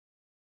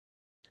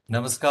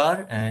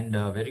Namaskar and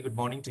very good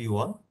morning to you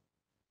all.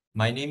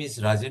 My name is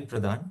Rajan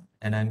Pradhan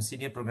and I'm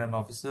Senior Program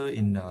Officer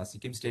in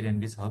Sikkim State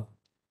Envis Hub,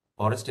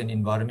 Forest and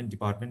Environment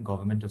Department,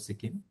 Government of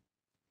Sikkim.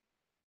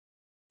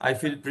 I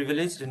feel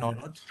privileged and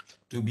honored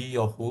to be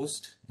your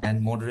host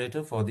and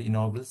moderator for the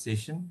inaugural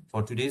session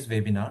for today's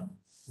webinar,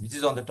 which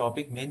is on the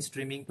topic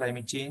Mainstreaming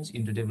Climate Change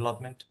into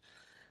Development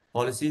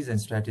Policies and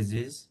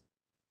Strategies.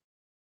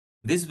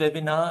 This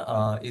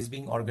webinar is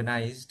being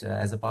organized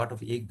as a part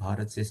of Ek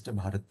Bharat Shrestha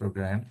Bharat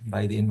program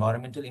by the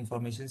Environmental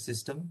Information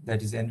System,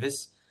 that is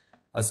ENVIS,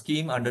 a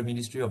scheme under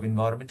Ministry of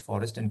Environment,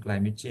 Forest and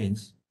Climate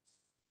Change,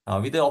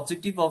 with the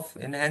objective of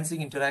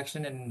enhancing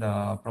interaction and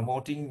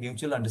promoting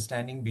mutual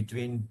understanding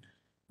between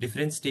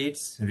different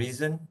states,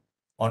 region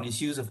on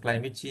issues of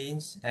climate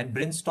change and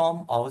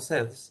brainstorm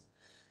ourselves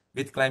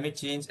with climate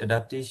change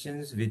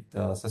adaptations with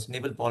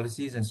sustainable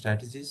policies and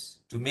strategies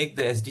to make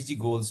the SDG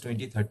goals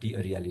 2030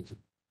 a reality.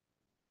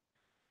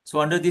 So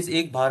under this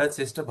Ek Bharat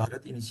Shrestha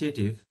Bharat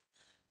initiative,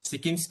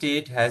 Sikkim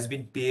State has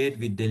been paired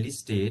with Delhi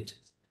State,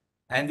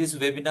 and this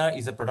webinar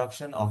is a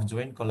production of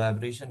joint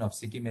collaboration of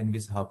Sikkim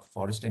Envis Hub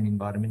Forest and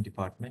Environment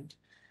Department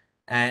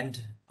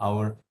and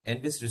our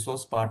Envis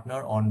resource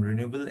partner on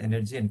renewable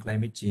energy and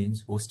climate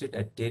change hosted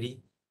at TERI,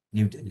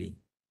 New Delhi.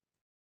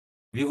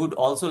 We would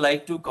also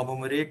like to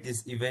commemorate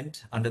this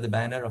event under the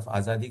banner of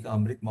Azadi Ka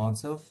Amrit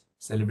Mahotsav,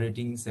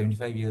 celebrating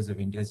 75 years of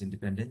India's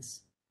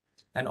independence,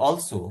 and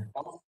also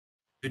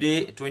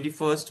today,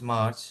 21st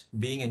March,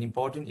 being an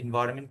important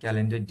environment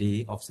calendar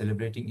day of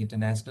celebrating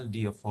International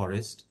Day of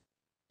Forest,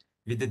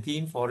 with the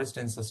theme Forest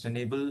and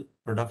Sustainable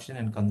Production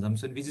and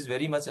Consumption, which is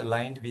very much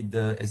aligned with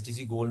the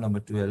SDG goal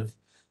number 12,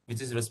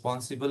 which is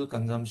responsible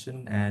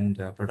consumption and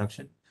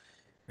production.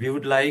 We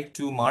would like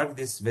to mark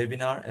this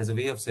webinar as a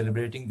way of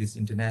celebrating this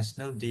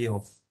International Day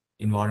of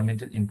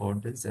Environmental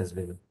Importance as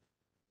well.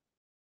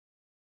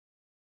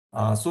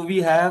 So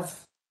we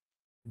have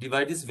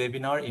divide this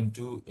webinar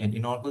into an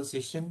inaugural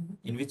session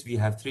in which we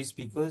have 3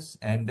 speakers,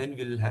 and then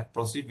we'll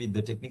proceed with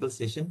the technical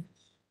session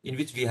in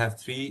which we have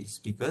 3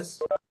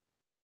 speakers.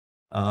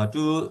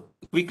 To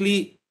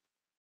quickly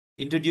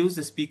introduce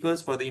the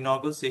speakers for the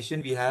inaugural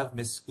session, we have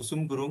Ms.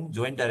 Kusum Gurung,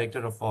 Joint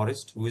Director of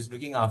Forest, who is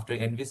looking after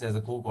ENVIS as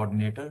a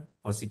co-coordinator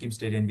for Sikkim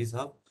State ENVIS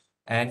Hub.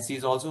 And she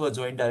is also a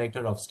Joint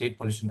Director of State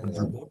Pollution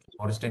Control Board,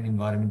 Forest and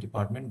Environment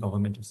Department,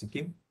 Government of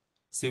Sikkim.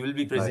 She will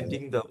be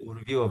presenting the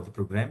overview of the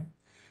program.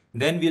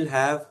 Then we'll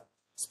have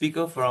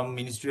speaker from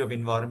Ministry of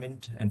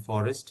Environment and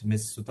Forest,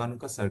 Ms.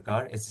 Sutanuka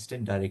Sarkar,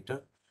 Assistant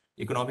Director,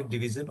 Economic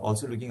Division,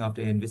 also looking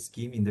after ENVIS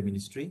scheme in the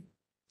ministry.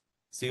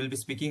 She will be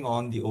speaking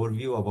on the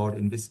overview about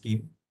ENVIS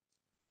scheme.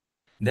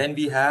 Then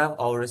we have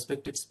our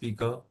respected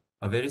speaker,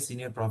 a very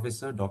senior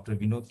professor, Dr.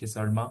 Vinod K.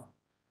 Sarma,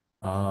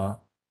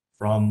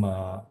 from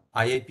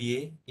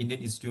IIPA,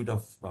 Indian Institute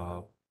of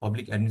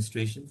Public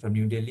Administration from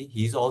New Delhi.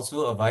 He is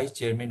also a vice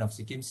chairman of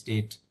Sikkim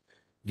State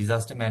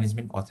Disaster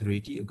Management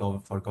Authority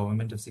for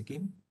Government of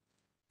Sikkim.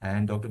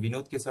 And Dr.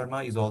 Vinod K.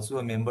 Sarma is also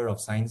a member of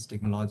Science,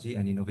 Technology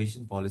and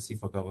Innovation Policy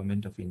for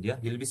Government of India.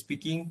 He'll be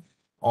speaking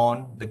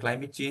on the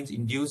climate change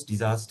induced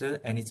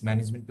disaster and its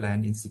management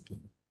plan in Sikkim.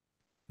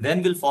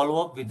 Then we'll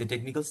follow up with the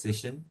technical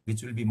session,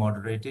 which will be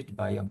moderated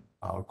by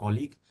our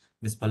colleague,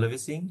 Ms. Pallavi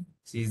Singh.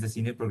 She is the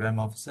Senior Program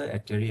Officer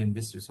at TERI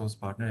Envis Resource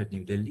Partner at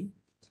New Delhi.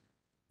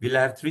 We'll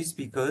have 3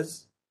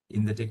 speakers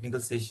in the technical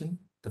session.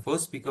 The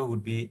first speaker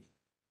would be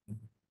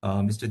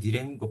Mr.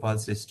 Dhiren Gopal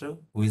Shrestha,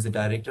 who is the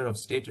Director of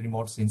State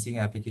Remote Sensing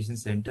Application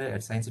Center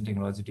at Science and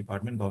Technology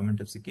Department, Government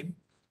of Sikkim.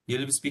 He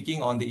will be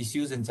speaking on the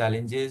issues and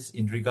challenges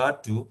in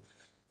regard to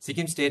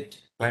Sikkim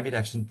State Climate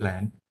Action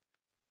Plan.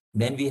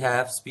 Then we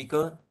have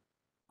speaker,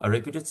 a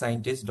reputed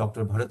scientist,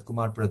 Dr. Bharat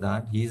Kumar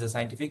Pradhan. He is a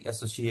scientific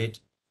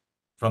associate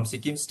from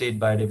Sikkim State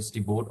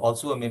Biodiversity Board,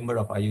 also a member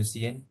of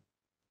IUCN,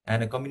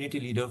 and a community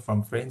leader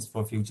from Friends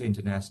for Future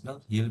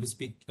International. He will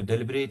be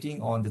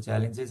deliberating on the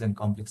challenges and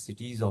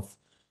complexities of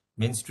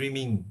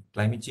mainstreaming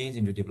climate change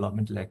into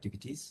developmental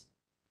activities.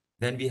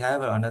 Then we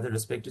have another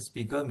respected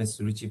speaker, Ms.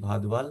 Suruchi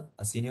Bhadwal,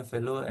 a senior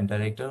fellow and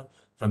director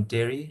from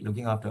TERI,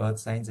 looking after earth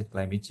science and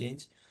climate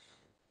change.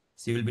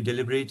 She will be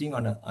deliberating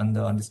on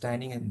the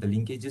understanding and the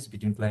linkages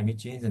between climate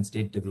change and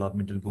state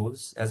developmental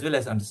goals, as well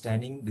as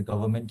understanding the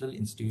governmental,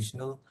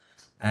 institutional,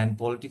 and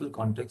political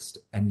context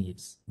and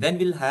needs. Then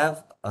we'll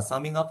have a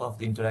summing up of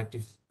the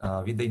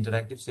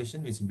interactive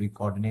session, which will be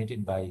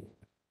coordinated by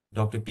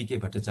Dr. P.K.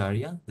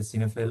 Bhattacharya, the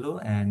Senior Fellow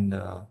and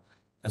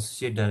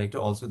Associate Director,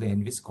 also the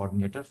ENVIS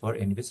Coordinator for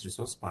ENVIS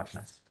Resource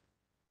Partners.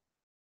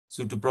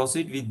 So to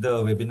proceed with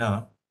the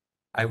webinar,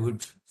 I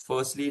would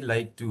firstly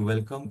like to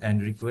welcome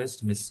and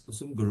request Ms.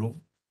 Kusum Gurung,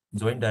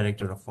 Joint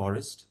Director of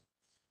Forest,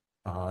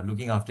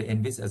 looking after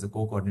ENVIS as a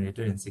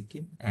co-coordinator in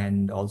Sikkim,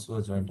 and also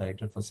a Joint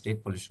Director for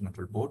State Pollution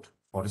Control Board,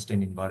 Forest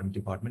and Environment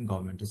Department,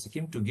 Government of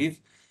Sikkim, to give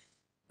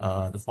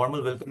the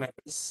formal welcome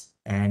address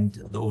and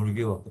the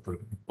overview of the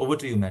program. Over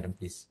to you, madam,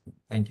 please.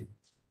 Thank you.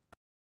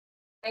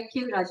 Thank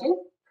you, Rajan.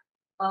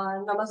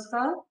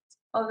 Namaskar.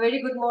 A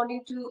very good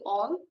morning to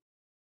all.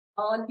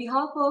 On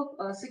behalf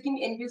of Sikkim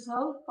Envis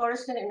Hub,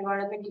 Forest and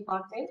Environment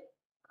Department,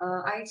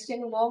 I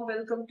extend a warm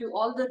welcome to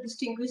all the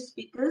distinguished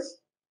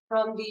speakers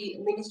from the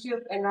Ministry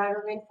of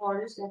Environment,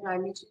 Forest and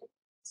Climate Change,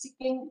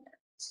 Sikkim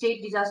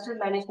State Disaster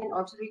Management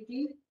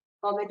Authority,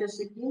 Government of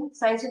Sikkim,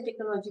 Science and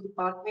Technology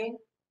Department,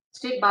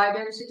 State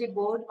Biodiversity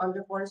Board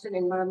under Forest and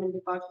Environment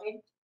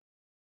Department,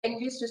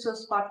 English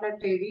Resource Partner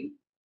TERI,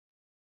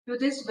 to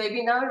this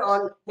webinar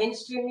on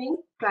mainstreaming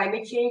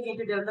climate change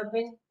into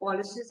development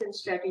policies and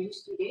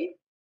strategies today.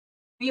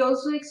 We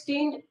also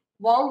extend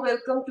warm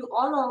welcome to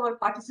all our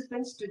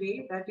participants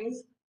today, that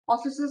is,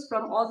 officers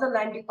from all the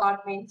land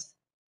departments,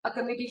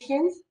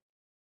 accommodations,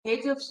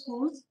 heads of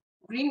schools,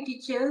 green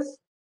teachers,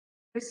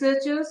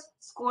 researchers,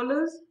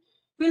 scholars,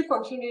 field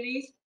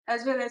functionaries,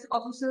 as well as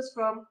officers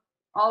from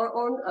our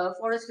own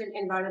Forest and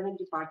Environment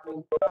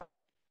Department.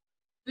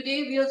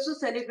 Today, we also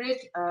celebrate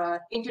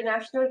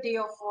International Day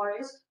of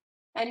Forest,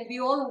 and we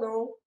all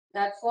know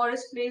that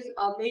forest plays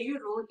a major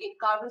role in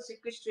carbon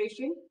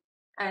sequestration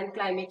and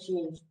climate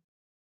change.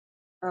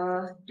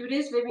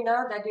 Today's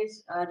webinar, that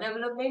is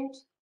development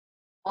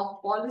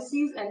of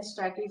policies and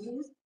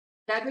strategies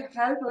that will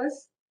help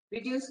us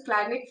reduce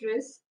climate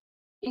risk,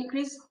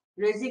 increase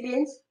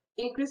resilience,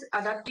 increase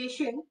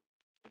adaptation,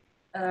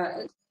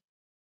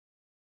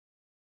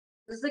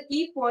 is the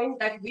key point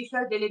that we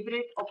shall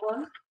deliberate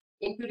upon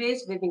in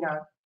today's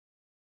webinar.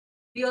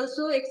 We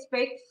also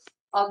expect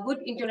a good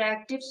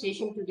interactive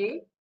session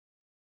today,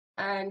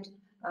 and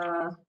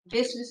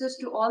best wishes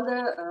to all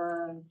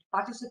the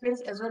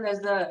participants as well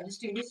as the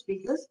distinguished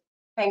speakers.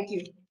 Thank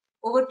you.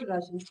 Over to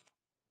Rajan.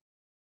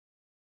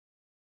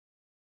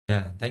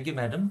 Yeah, thank you,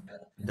 madam.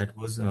 That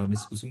was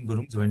Ms. Kusum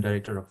Gurum, Joint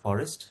Director of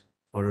Forest,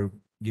 for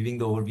giving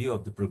the overview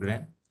of the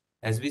program.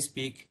 As we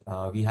speak,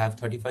 we have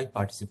 35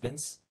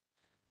 participants.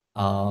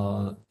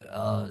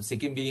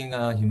 Sikkim being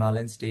a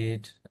Himalayan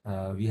state,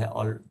 we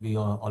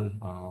all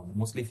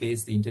mostly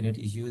face the internet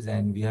issues,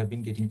 and we have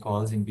been getting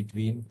calls in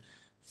between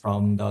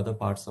from the other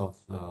parts of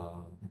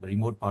the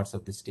remote parts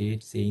of the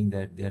state saying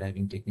that they are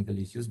having technical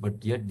issues,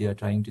 but yet they are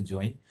trying to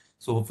join.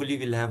 So hopefully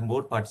we'll have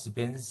more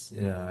participants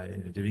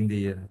during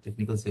the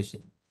technical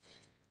session.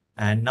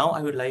 And now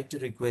I would like to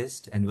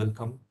request and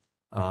welcome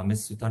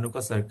Ms.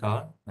 Sutanuka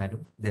Sarkar,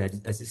 Madam, the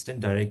Assistant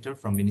Director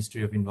from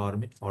Ministry of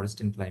Environment, Forest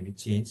and Climate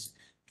Change,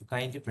 to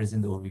kindly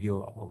present the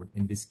overview of our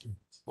in this scheme.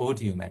 Over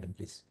to you, Madam,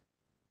 please.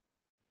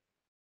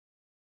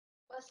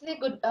 Firstly,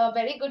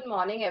 very good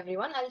morning,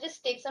 everyone. I'll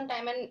just take some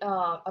time and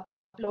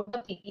upload the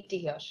PPT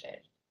here,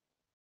 shared.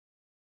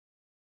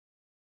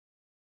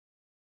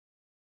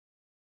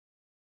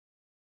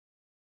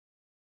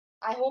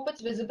 I hope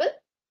it's visible.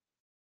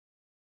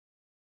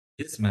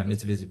 Yes, ma'am,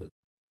 it's visible.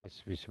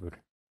 It's visible.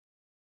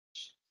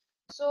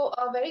 So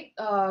a very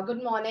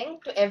good morning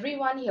to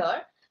everyone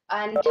here,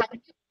 and thank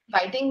you for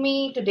inviting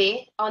me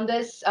today on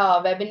this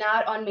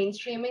webinar on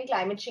mainstreaming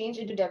climate change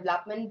into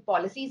development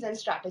policies and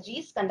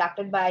strategies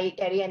conducted by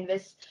TERI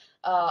Envis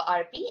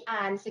RP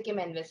and Sikkim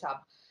Envis Hub.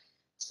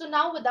 So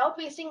now, without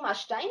wasting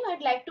much time,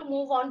 I'd like to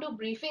move on to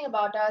briefing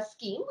about our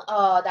scheme,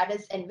 that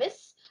is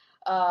Envis,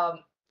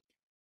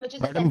 which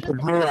is Madam, a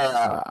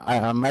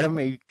central.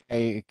 Madam,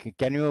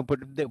 can you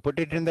put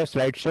it in the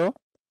slideshow?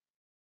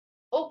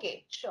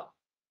 Okay, sure.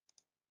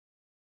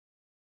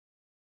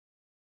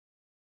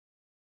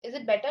 Is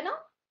it better now?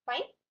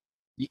 Fine.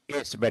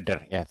 Yes,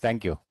 better. Yeah,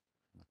 thank you.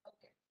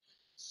 Okay.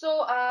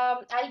 So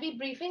I'll be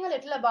briefing a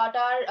little about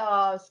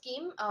our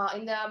scheme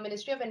in the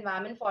Ministry of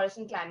Environment, Forest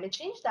and Climate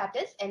Change, that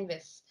is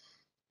ENVIS.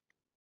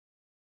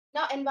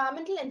 Now,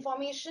 environmental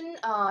information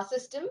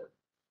system,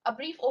 a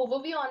brief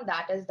overview on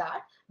that is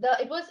that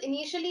it was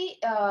initially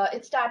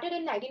it started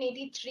in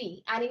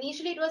 1983, and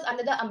initially it was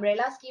under the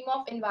umbrella scheme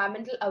of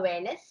environmental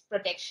awareness,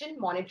 protection,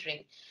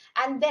 monitoring,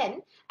 and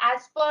then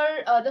as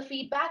per the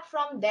feedback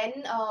from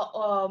then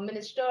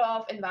Minister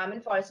of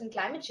Environment, Forest and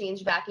Climate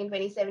Change back in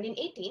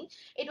 2017-18,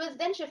 it was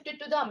then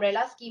shifted to the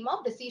umbrella scheme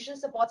of decision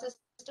support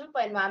system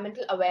for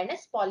environmental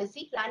awareness,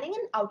 policy planning,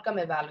 and outcome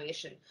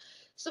evaluation.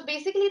 So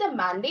basically, the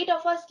mandate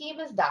of our scheme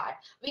is that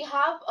we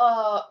have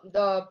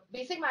the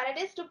basic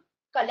mandate is to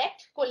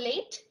collect,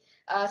 collate,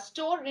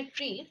 store,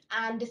 retrieve,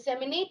 and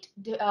disseminate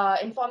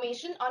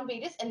information on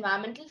various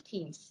environmental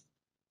themes.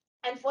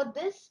 And for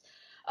this,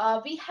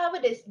 we have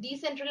a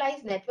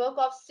decentralized network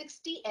of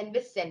 60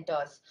 ENVIS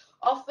centers,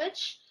 of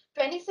which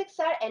 26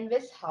 are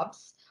ENVIS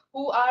hubs,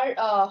 who are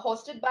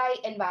hosted by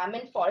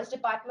Environment Forest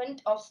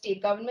Department of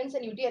state governments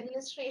and UT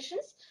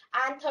administrations,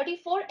 and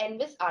 34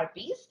 ENVIS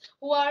RPs,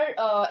 who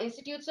are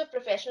institutes of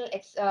professional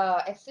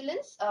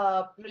excellence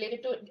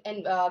related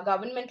to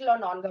governmental or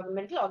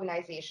non-governmental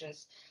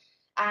organizations,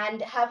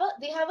 and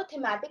they have a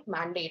thematic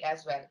mandate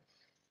as well.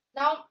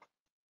 Now,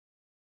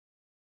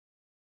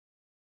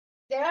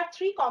 there are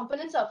three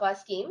components of our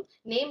scheme,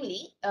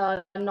 namely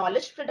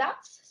knowledge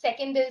products,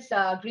 second is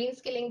green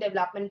skilling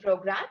development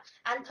program,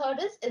 and third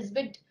is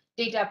ISBID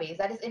database,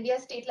 that is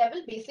India's state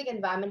level basic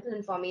environmental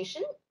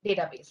information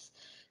database.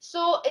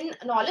 So in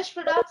knowledge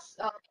products,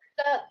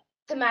 the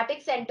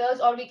thematic centers,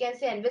 or we can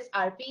say ENVIS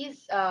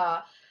RPs,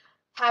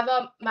 have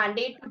a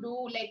mandate to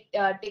do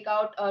take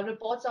out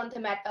reports on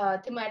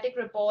thematic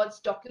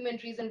reports,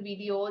 documentaries and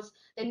videos.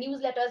 The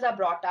newsletters are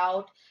brought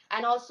out,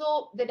 and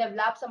also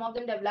some of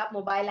them develop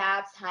mobile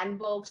apps,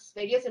 handbooks,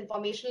 various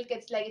informational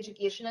kits like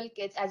educational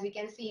kits, as we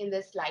can see in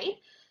this slide.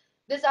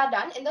 These are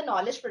done in the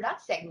knowledge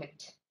product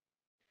segment.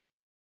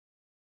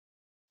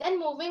 Then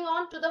moving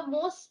on to the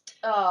most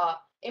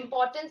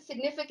important,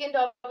 significant,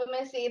 or we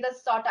may say the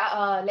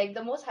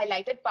the most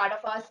highlighted part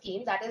of our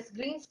scheme, that is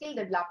Green Skill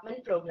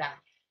Development Program.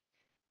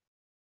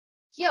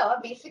 Here,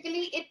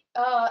 basically,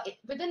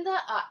 within the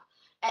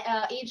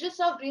aegis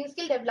of Green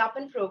Skill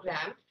Development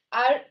Program,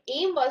 our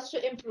aim was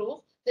to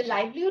improve the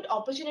livelihood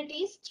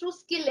opportunities through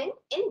skilling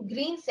in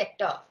green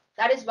sector,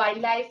 that is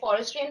wildlife,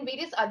 forestry, and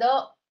various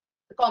other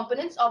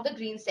components of the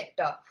green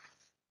sector.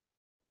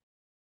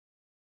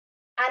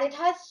 And it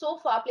has so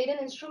far played an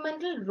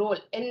instrumental role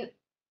in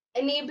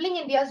enabling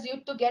India's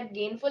youth to get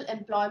gainful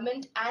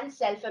employment and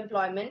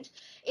self-employment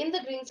in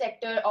the green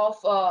sector of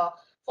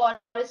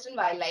forest and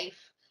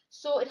wildlife.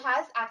 So it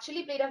has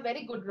actually played a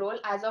very good role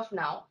as of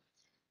now.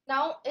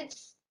 Now I'll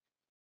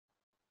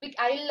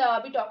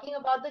be talking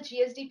about the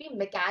GSDP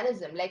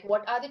mechanism, like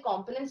what are the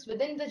components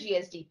within the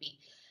GSDP.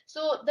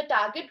 So the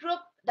target group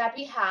that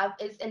we have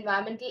is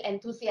environmental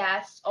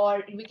enthusiasts,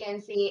 or we can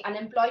say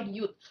unemployed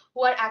youth,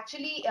 who are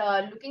actually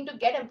looking to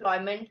get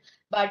employment,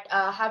 but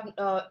have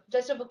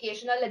just a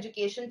vocational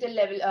education till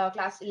level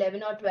class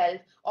 11 or 12,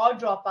 or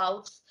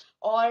dropouts,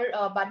 or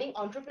budding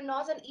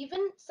entrepreneurs, and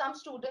even some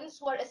students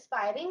who are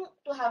aspiring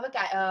to have a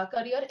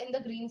career in the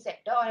green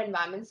sector or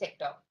environment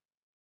sector.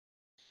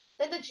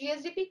 Then the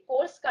GSDP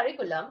course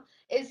curriculum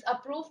is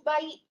approved by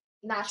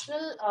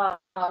National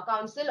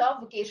Council of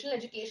Vocational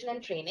Education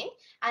and Training,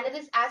 and it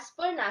is as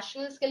per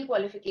National Skill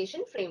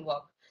Qualification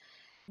Framework.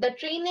 The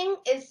training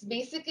is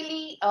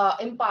basically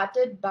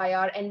imparted by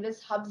our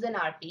NVIS hubs and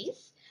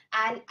RPs,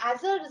 and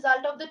as a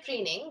result of the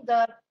training,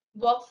 the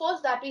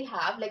workforce that we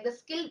have, like the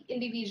skilled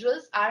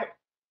individuals, are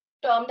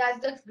termed as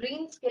the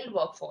green skilled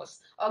workforce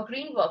or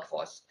green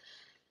workforce.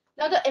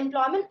 Now, the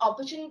employment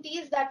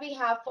opportunities that we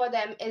have for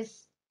them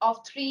is of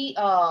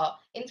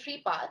in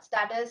three parts.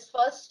 That is,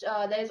 first,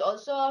 there is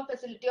also a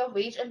facility of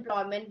wage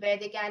employment where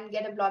they can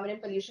get employment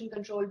in pollution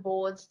control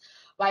boards,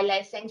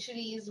 wildlife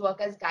sanctuaries, work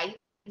as guides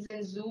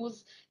in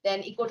zoos,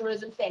 then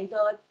ecotourism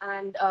centers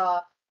and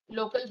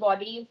local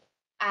bodies.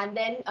 And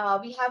then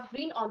we have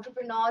green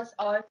entrepreneurs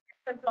or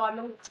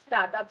employment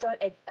startups or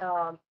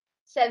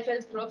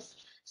self-help groups.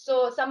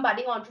 So some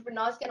budding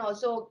entrepreneurs can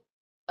also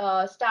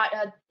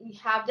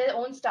have their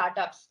own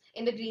startups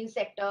in the green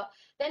sector.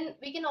 Then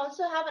we can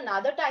also have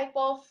another type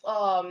of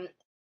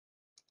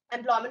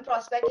employment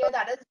prospect here,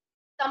 that is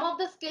some of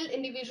the skilled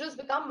individuals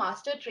become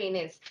master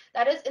trainees.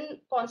 That is,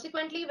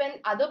 consequently, when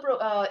other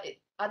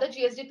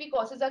GSDP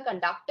courses are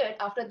conducted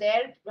after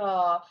their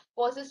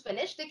course is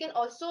finished, they can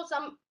also,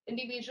 some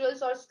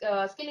individuals or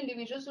skilled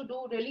individuals who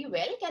do really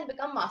well can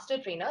become master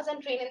trainers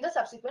and train in the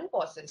subsequent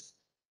courses.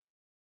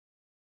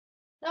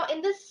 Now,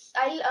 in this,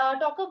 I'll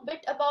talk a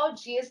bit about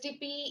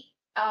GSDP's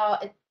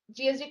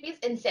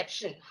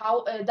inception,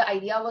 how the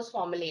idea was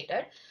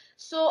formulated.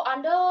 So,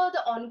 under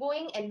the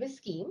ongoing NVIS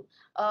scheme,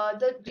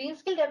 the Green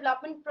Skill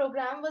Development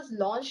Program was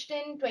launched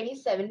in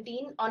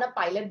 2017 on a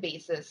pilot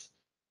basis,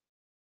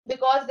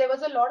 because there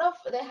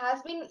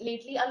has been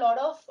lately a lot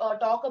of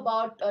talk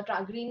about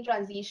green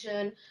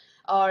transition,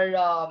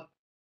 or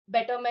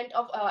betterment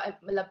of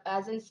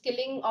as in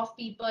skilling of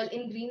people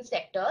in green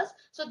sectors.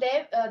 So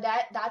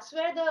that's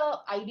where the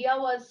idea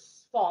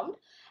was formed,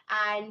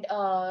 and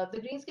the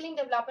Green Skilling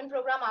Development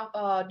Program,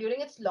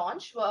 during its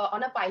launch,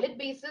 on a pilot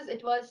basis,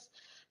 it was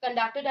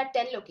conducted at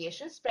 10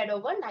 locations spread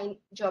over 9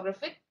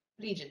 geographic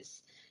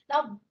regions.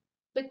 Now,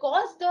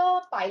 because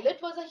the pilot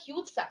was a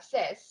huge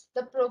success,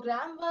 the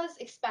program was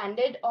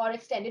expanded or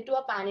extended to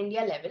a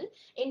pan-India level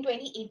in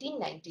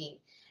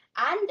 2018-19.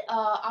 And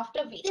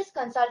after various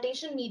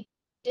consultation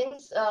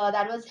meetings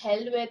that was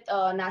held with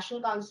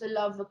National Council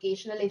of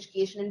Vocational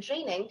Education and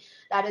Training,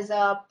 that is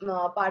a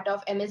part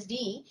of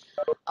MSD,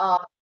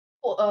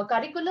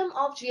 curriculum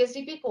of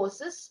GSDP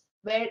courses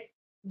were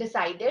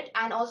decided,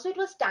 and also it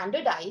was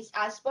standardized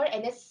as per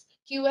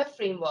NSQF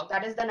framework,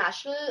 that is the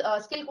National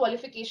Skill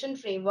Qualification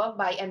Framework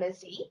by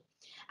MSD.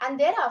 And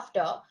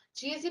thereafter,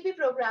 GSDP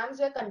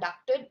programs were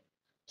conducted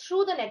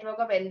through the network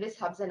of NVIS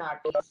hubs and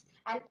RPs.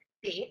 And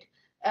to date,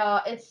 we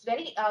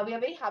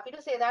are very happy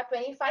to say that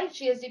 25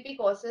 GSDP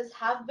courses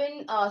have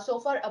been so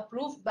far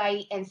approved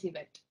by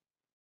NCVET.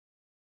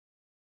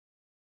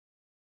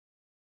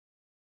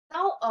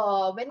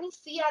 Now, when we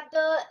see at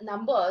the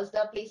numbers,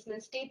 the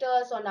placement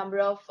status or number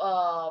of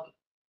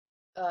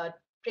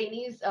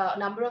trainees,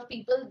 number of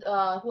people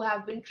who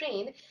have been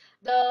trained,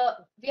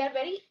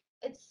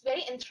 it's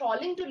very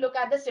enthralling to look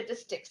at the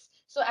statistics.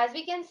 So as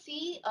we can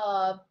see,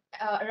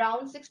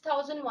 around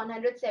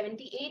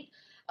 6,178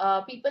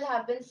 people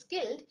have been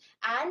skilled,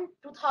 and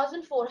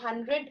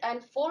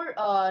 2,404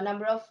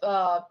 number of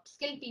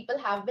skilled people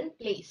have been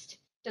placed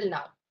till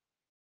now.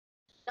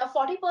 Now,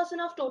 40%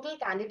 of total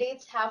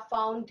candidates have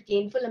found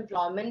gainful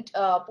employment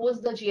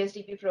post the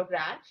GSDP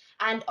program,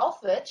 and of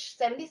which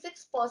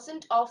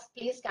 76% of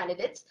placed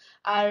candidates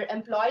are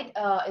employed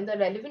in the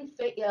relevant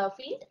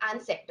field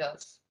and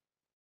sectors.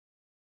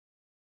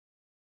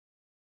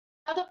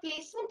 Now, the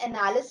placement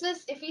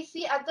analysis, if we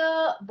see at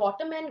the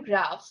bottom end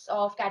graphs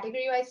of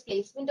category-wise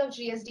placement of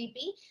GSDP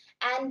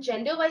and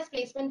gender-wise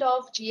placement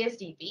of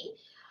GSDP,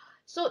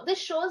 so this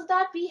shows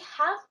that we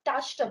have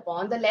touched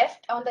upon the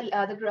left on the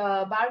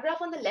bar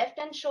graph on the left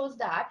end shows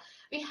that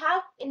we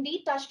have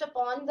indeed touched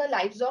upon the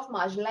lives of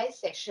marginalized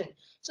section.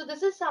 So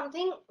this is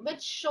something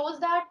which shows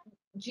that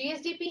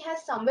GSDP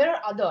has somewhere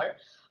or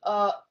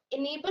other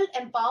enabled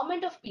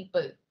empowerment of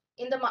people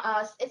in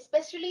the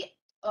especially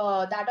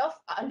that of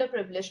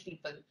underprivileged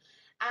people.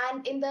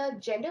 And in the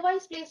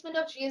gender-wise placement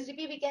of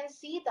GSDP, we can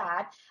see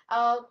that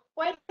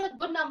quite a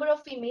good number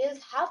of females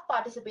have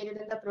participated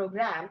in the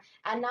program.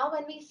 And now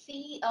when we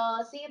see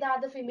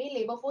that the female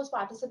labor force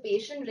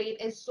participation rate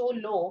is so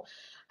low,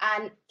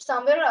 and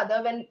somewhere or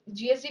other when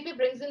GSDP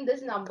brings in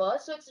this number,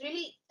 so it's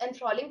really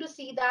enthralling to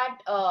see that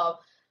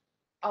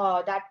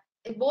that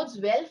it bodes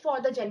well for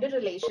the gender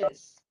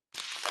relations.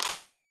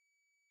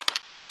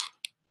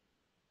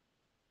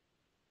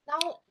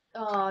 Now,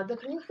 the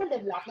Green Skill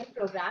Development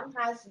Program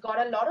has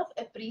got a lot of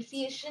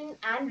appreciation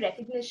and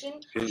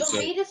recognition from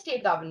various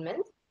state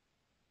governments,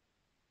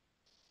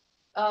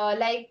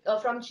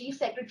 from Chief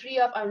Secretary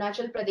of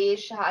Arunachal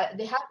Pradesh.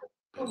 They have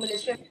to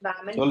Ministry of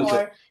Environment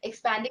for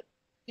expanding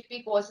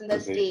GP course in the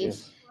state.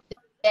 Yes.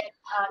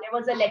 There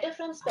was a letter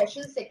from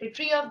Special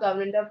Secretary of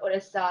Government of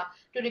Orissa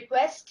to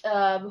request,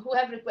 who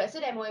have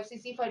requested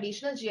MOFCC for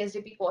additional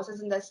GSDP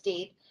courses in the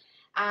state.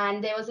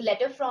 And there was a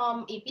letter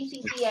from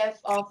APCCF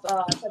of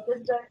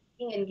Chhattisgarh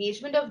seeking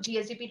engagement of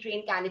GSDP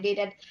trained candidate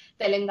at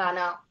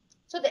Telangana.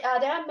 So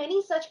there are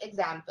many such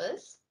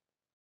examples.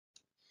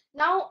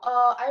 Now,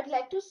 I'd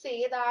like to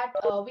say that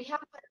we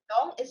have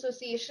a long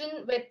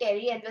association with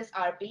Terry Envis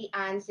RP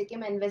and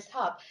Sikkim Envis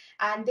Hub,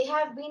 and they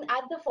have been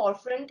at the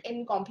forefront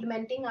in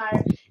complementing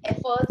our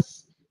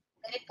efforts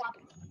when it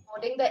comes to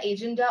promoting the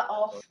agenda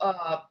of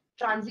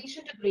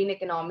transition to green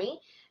economy.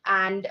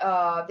 And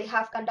they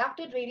have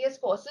conducted various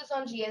courses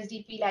on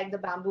GSDP like the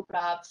bamboo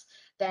crops,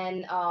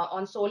 then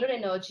on solar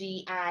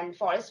energy and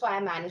forest fire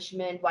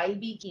management,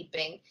 wild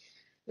beekeeping.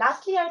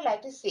 Lastly, I would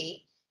like to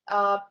say,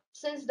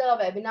 since the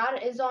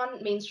webinar is on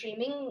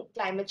mainstreaming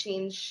climate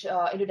change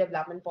into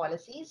development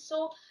policies,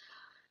 so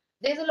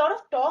there's a lot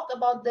of talk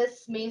about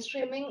this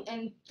mainstreaming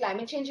and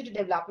climate change into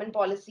development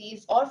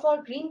policies, or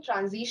for green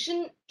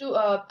transition to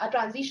a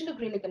transition to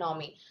green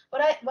economy.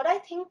 What I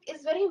think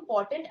is very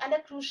important and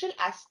a crucial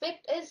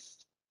aspect is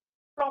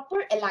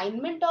proper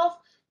alignment of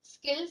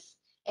skills,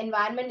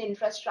 environment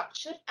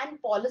infrastructure, and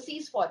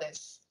policies for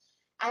this.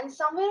 And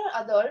somewhere or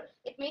other,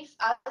 it makes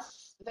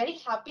us very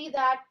happy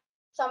that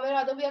somewhere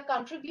or other we are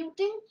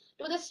contributing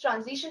to this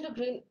transition to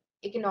green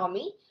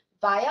economy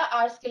via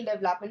our skill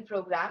development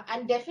program.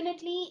 And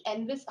definitely,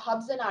 NVIS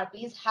hubs and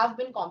RPs have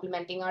been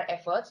complementing our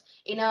efforts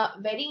in a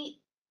very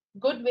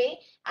good way.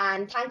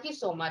 And thank you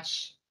so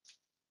much.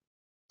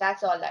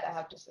 That's all that I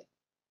have to say.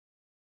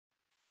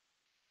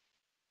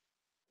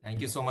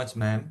 Thank you so much,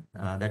 ma'am.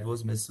 That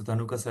was Ms.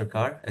 Sutanuka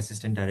Sarkar,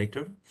 Assistant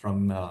Director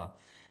from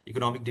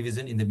Economic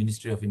Division in the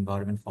Ministry of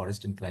Environment,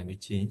 Forest and Climate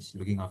Change,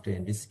 looking after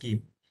NVIS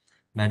scheme.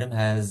 Madam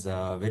has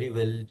very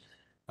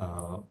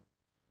well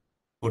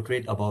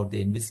portrayed about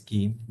the NVIS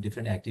scheme,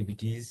 different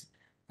activities,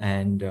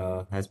 and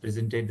has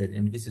presented that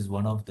NVIS is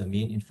one of the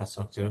main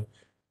infrastructure,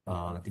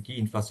 the key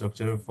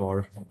infrastructure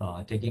for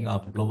taking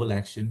up global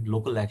action,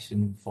 local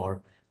action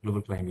for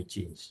global climate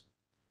change.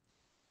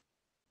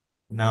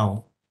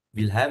 Now,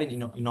 we'll have an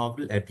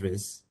inaugural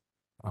address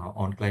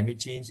on climate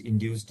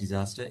change-induced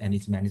disaster and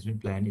its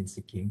management plan in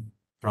Sikkim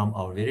from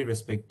our very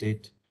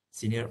respected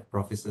senior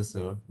professor,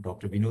 Sir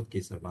Dr. Vinod K.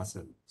 Sarma,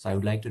 sir. So I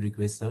would like to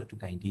request sir to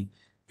kindly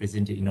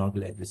present the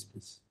inaugural address,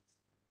 please.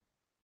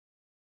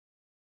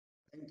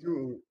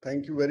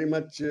 Thank you very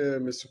much,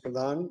 Mr.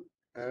 Pradhan.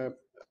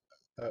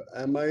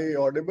 Am I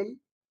audible?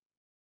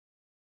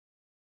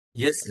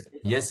 Yes, sir.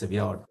 Yes, sir. We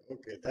are.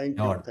 Okay, thank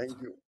We you, are.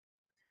 thank you.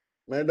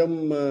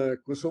 Madam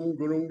Kusum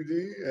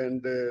Gurungji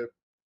and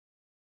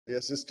the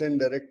Assistant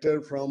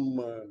Director from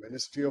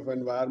Ministry of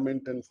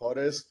Environment and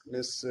Forest,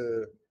 Ms.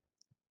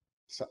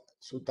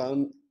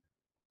 Sutanuka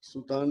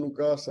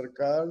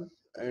Sarkar,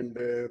 and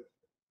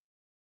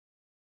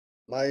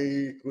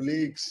my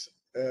colleagues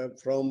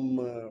from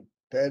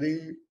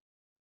TERI,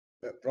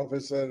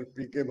 Professor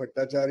P.K.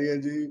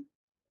 Bhattacharya ji,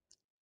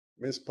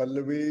 Ms.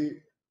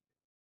 Pallavi,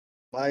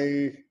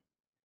 my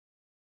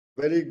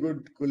very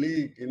good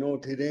colleague,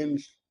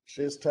 Thiren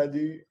Shrestha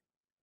ji,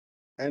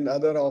 and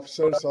other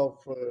officers of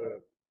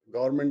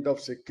Government of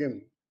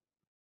Sikkim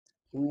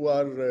who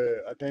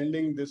are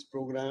attending this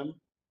program,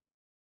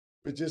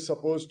 which is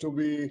supposed to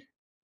be,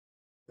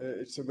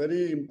 it's a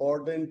very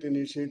important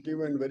initiative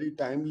and very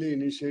timely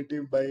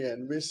initiative by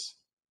NVIS.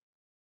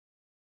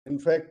 In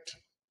fact,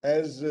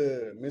 as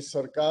Ms.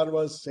 Sarkar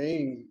was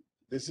saying,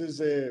 this is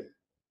a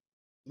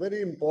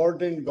very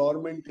important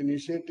government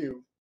initiative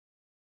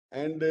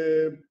and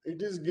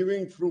it is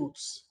giving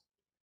fruits.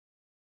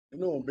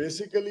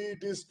 Basically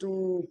it is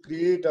to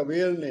create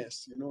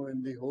awareness,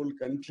 in the whole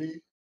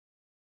country.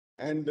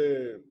 And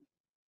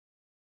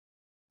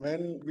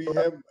when we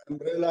have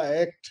Umbrella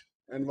Act,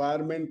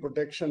 Environment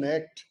Protection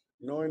Act,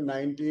 in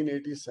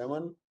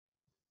 1987,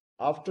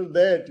 after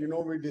that,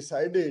 we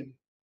decided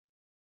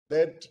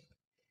that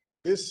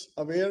this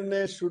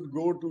awareness should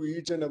go to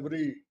each and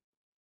every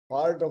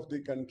part of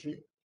the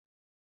country.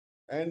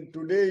 And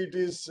today it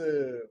is,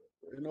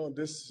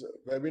 this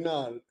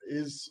webinar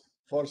is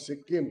for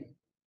Sikkim,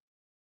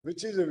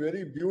 which is a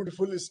very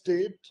beautiful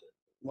state,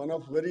 one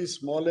of very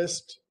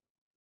smallest,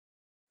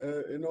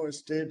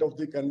 state of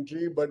the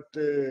country, but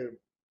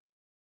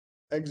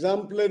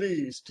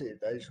exemplary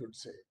state, I should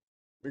say,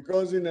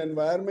 because in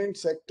environment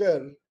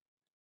sector,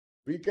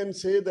 we can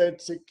say that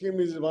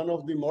Sikkim is one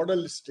of the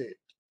model state.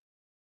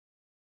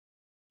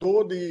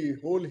 Though the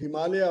whole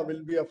Himalaya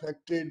will be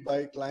affected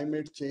by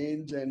climate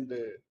change and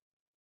the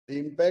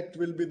impact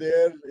will be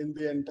there in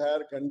the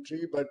entire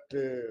country, but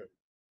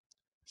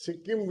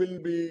Sikkim will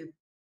be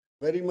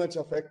very much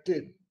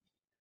affected.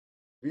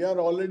 We are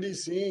already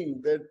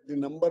seeing that the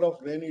number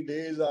of rainy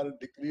days are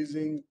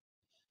decreasing.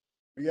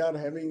 We are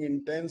having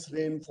intense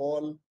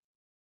rainfall,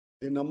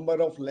 the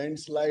number of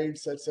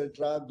landslides,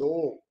 etc.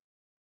 Though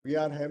we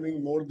are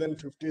having more than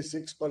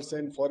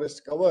 56%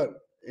 forest cover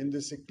in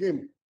the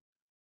Sikkim,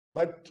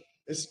 but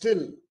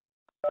still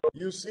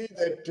you see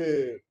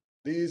that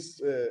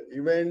these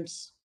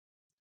events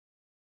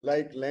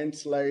like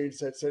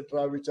landslides,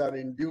 etc., which are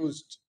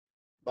induced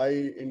by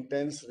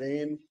intense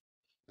rain,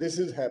 this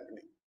is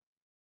happening.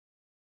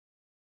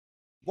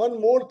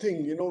 One more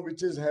thing,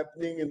 which is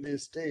happening in the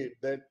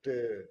state, that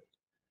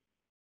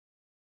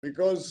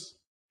because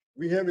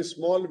we have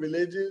small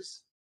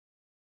villages,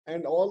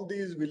 and all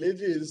these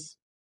villages,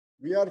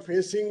 we are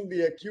facing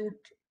the acute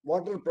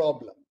water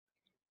problem.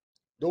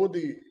 Though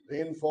the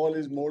rainfall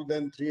is more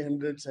than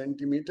 300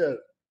 centimeter,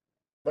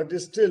 but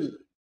still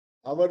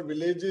our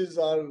villages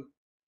are,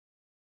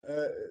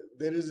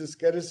 there is a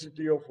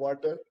scarcity of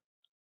water.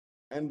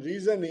 And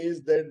reason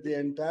is that the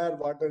entire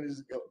water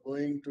is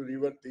going to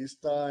River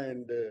Tista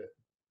and, the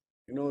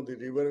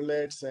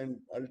riverlets, and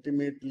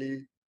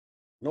ultimately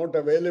not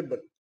available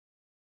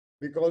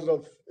because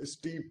of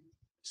steep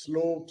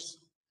slopes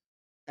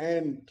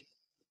and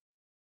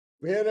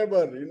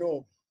wherever,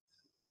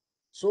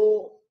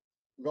 So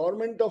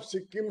government of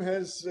Sikkim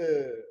has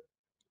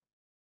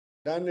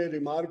done a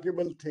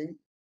remarkable thing,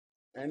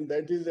 and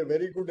that is a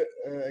very good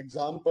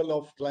example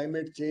of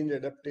climate change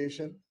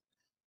adaptation,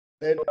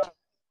 that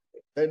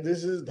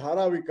this is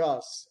Dhara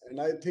Vikas,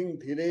 and I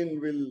think Dhiren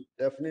will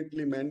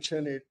definitely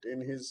mention it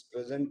in his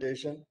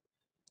presentation.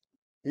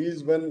 He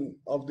is one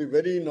of the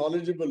very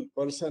knowledgeable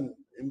person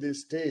in the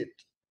state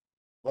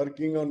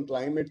working on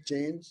climate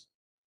change.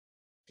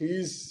 He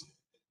is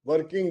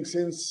working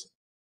since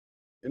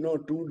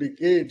 2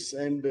 decades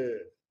and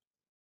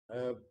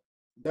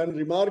done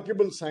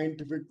remarkable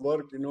scientific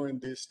work in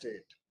this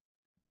state.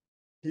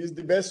 He is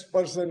the best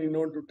person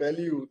to tell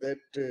you that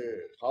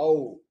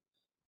how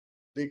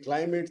the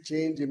climate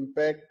change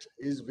impact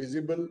is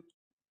visible,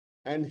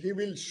 and he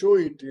will show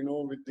it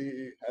with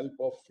the help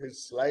of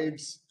his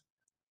slides,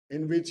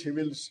 in which he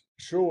will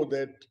show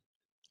that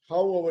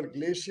how our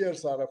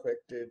glaciers are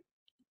affected,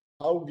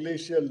 how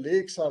glacial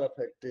lakes are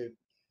affected,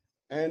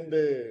 and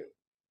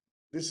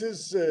this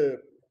is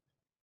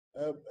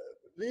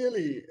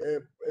really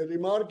a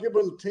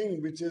remarkable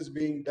thing which is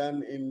being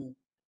done in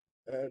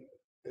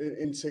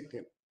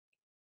Sikkim.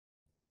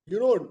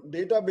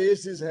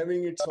 Database is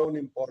having its own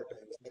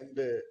importance, and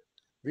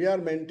we are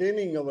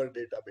maintaining our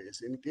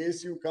database. In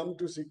case you come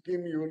to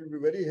Sikkim, you will be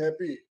very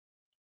happy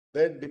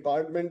that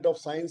Department of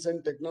Science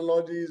and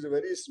Technology is a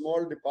very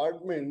small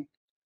department,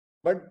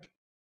 but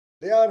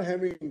they are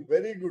having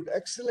very good,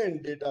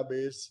 excellent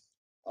database.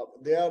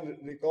 They are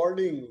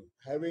recording,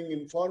 having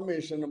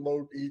information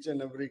about each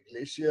and every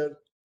glacier,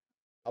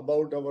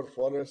 about our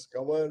forest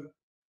cover,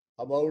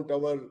 about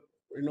our,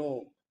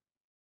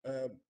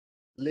 uh,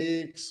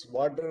 lakes,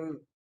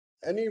 water,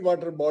 any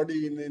water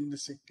body in the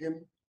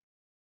Sikkim,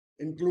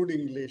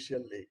 including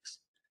glacial lakes.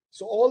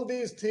 So all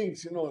these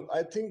things,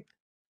 I think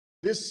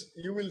this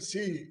you will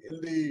see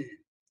in the,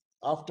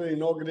 after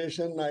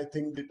inauguration, I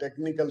think the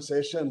technical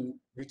session,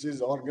 which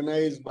is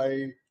organized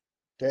by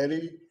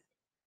Terry,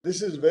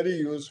 this is very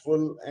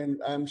useful, and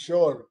I'm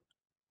sure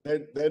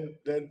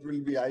that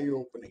will be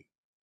eye-opening.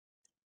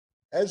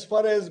 As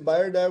far as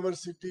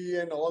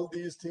biodiversity and all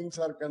these things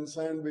are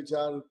concerned, which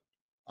are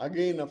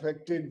again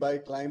affected by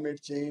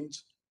climate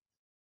change,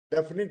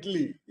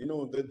 definitely,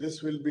 that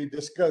this will be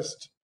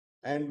discussed,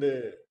 and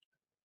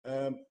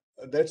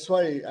that's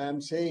why I am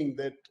saying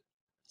that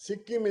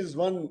Sikkim is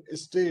one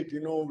state,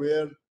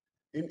 where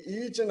in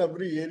each and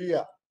every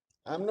area,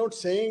 I'm not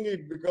saying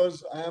it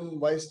because I am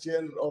vice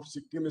chair of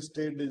Sikkim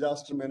State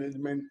Disaster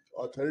Management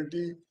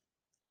Authority,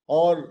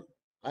 or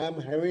I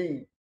am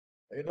having,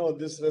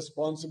 this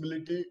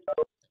responsibility,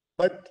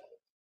 but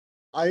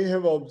I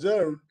have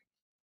observed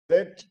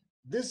that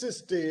this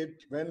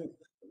state, when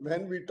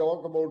when we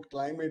talk about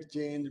climate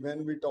change,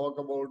 when we talk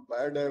about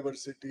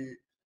biodiversity,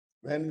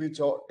 when we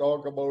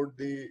talk about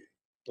the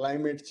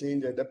climate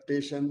change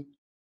adaptation,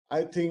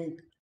 I think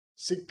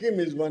Sikkim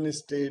is one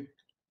state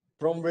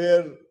from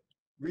where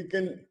we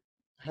can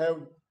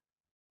have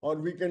or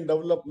we can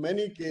develop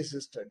many case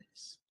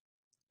studies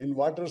in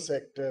water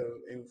sector,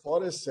 in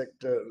forest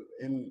sector,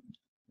 in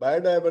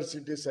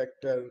biodiversity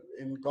sector,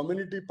 in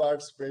community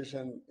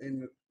participation,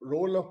 in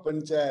role of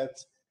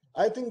panchayats.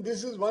 I think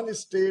this is one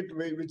state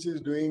which is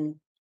doing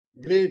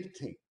great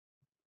thing.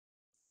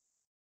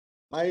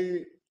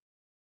 My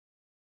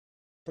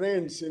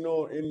friends,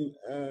 in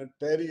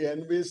Terry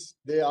Envis,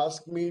 they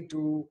asked me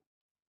to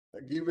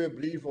give a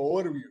brief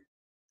overview.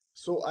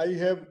 So I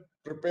have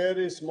prepared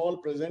a small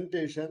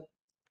presentation,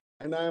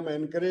 and I am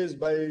encouraged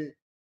by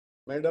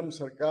Madam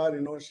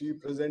Sarkar, she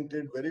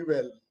presented very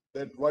well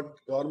that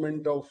what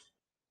government of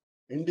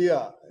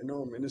India,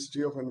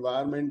 Ministry of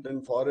Environment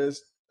and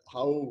Forest,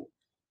 how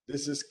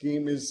this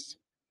scheme is.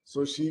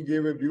 So she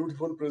gave a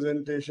beautiful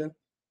presentation.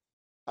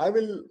 I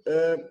will,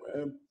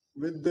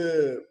 with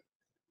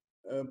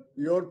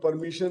your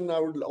permission, I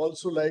would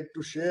also like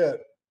to share,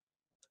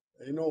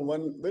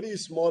 one very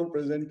small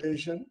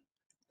presentation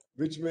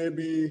which may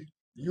be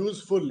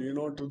useful,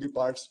 to the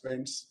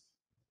participants.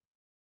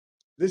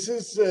 This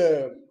is,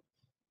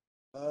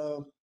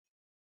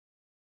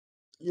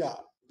 yeah,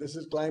 this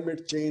is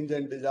climate change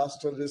and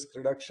disaster risk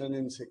reduction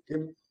in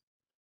Sikkim.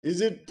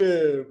 Is it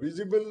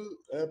visible,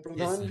 Yes,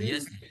 Pradhan sir. ji?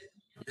 Yes, sir.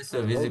 Yes,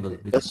 sir. Visible.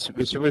 Okay, Yes,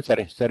 visible,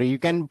 sir. Sir, you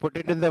can put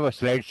it in the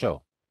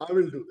slideshow. I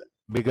will do that.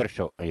 Bigger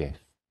show. Yes.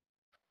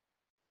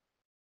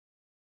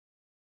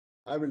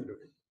 I will do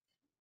it.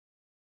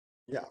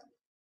 Yeah.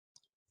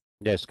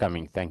 Yes,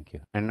 coming. Thank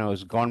you. And now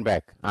it's gone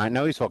back.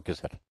 Now it's okay,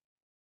 sir.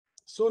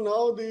 So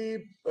now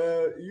the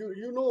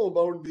you know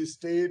about the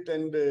state,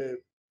 and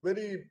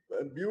very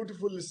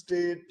beautiful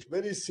state,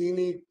 very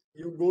scenic.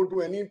 You go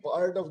to any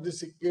part of the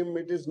Sikkim,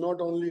 it is not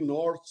only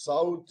north,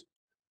 south.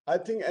 I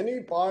think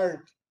any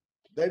part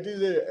that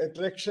is a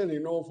attraction,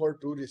 for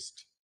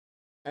tourists.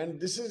 And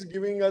this is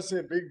giving us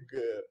a big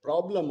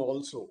problem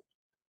also.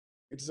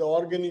 It's an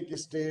organic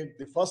state,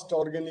 the first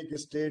organic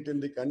state in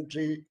the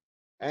country,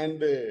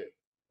 and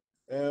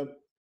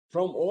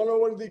from all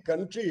over the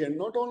country, and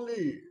not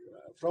only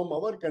from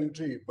our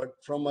country,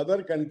 but from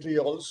other country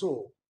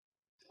also.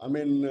 I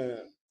mean,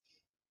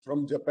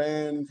 from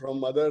Japan,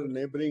 from other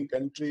neighboring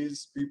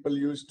countries, people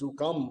used to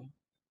come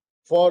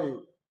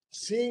for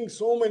seeing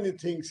so many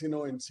things,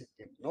 in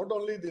Sikkim. Not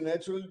only the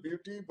natural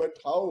beauty, but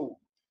how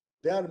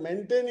they are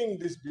maintaining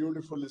this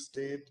beautiful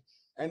state.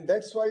 And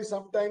that's why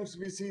sometimes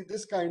we see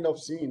this kind of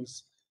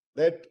scenes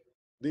that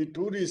the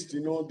tourists,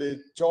 they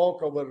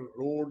chalk our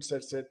roads,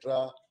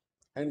 etc.,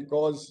 and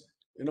cause,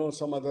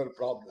 some other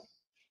problem.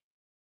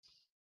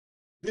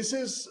 This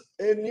is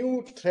a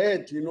new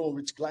threat,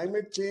 which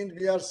climate change,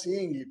 we are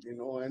seeing it,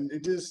 and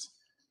it is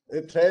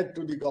a threat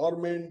to the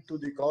government, to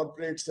the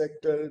corporate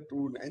sector,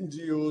 to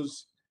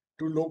NGOs,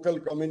 to local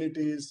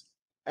communities,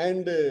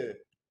 and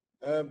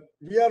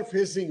we are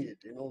facing it.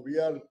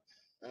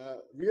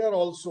 We are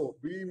also,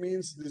 we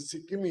means the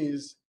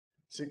Sikkimis,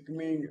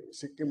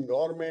 Sikkim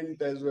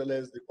government as well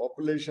as the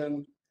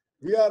population.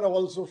 We are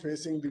also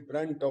facing the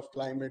brunt of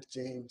climate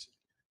change,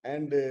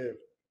 and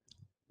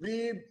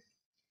we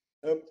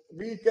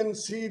we can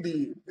see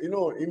the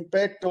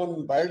impact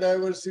on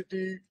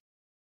biodiversity.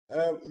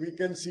 We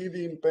can see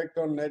the impact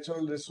on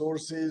natural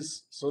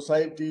resources,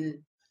 society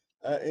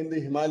in the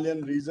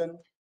Himalayan region,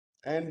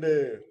 and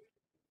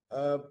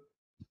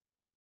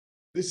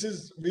this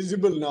is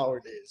visible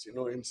nowadays,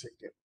 in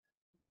Sikkim.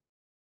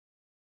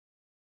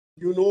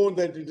 You know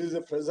that it is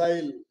a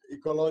fragile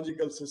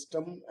ecological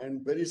system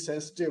and very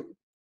sensitive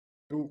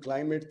to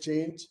climate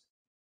change.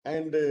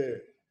 And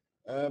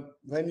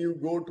when you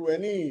go to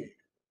any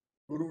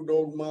Guru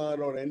Dogma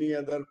or any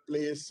other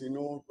place,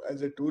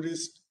 as a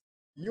tourist,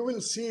 you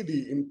will see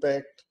the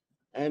impact,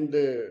 and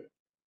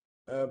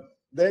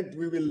that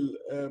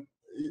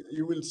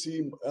you will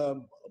see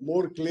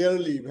more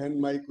clearly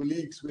when my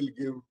colleagues will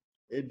give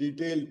a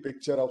detailed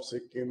picture of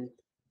Sikkim.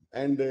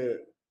 And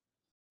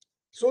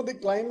so the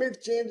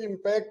climate change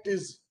impact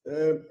is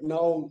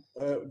now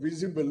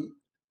visible,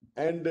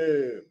 and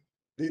the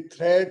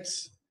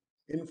threats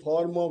in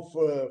form of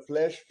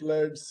flash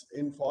floods,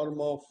 in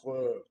form of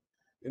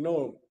you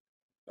know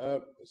uh,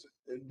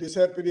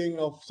 disappearing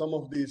of some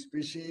of the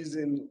species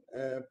in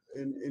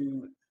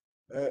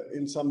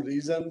some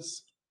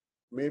regions,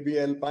 maybe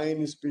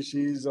alpine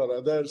species or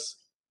others.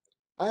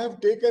 I have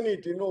taken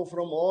it,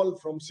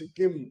 from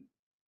Sikkim,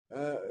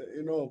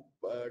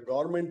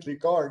 government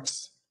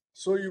records.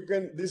 So you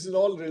can, this is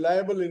all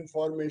reliable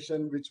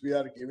information which we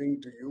are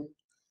giving to you.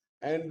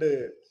 And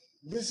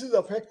this is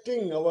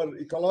affecting our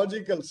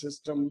ecological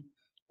system,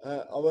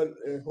 our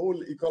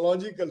whole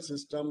ecological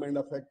system, and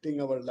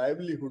affecting our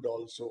livelihood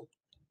also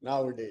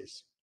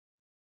nowadays.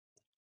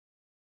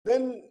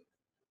 Then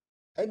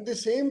at the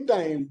same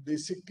time, the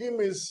Sikkim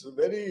is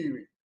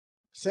very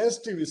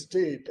sensitive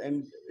state,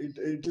 and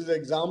it is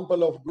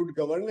example of good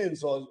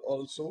governance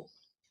also.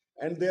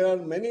 And there are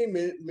many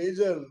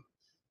major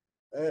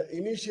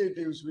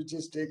initiatives which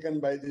is taken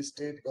by the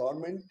state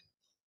government.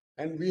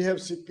 And we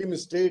have Sikkim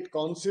State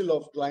Council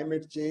of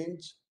Climate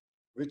Change,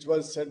 which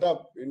was set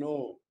up,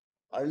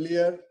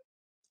 earlier.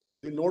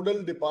 The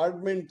nodal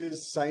department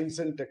is Science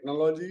and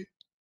Technology,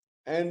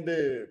 and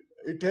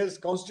it has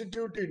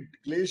constituted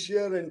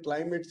Glacier and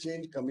Climate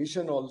Change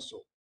Commission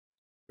also,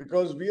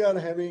 because we are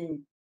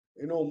having,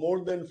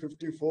 more than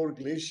 54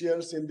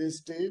 glaciers in this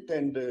state,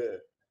 and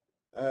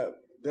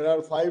there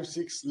are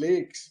 5-6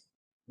 lakes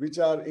which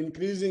are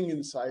increasing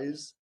in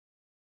size.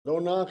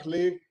 Lonak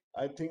Lake,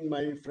 I think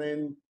my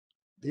friend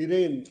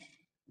Dhiren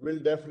will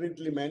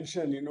definitely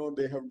mention,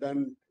 they have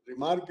done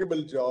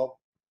remarkable job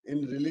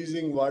in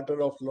releasing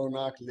water of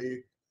Lonak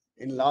Lake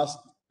in last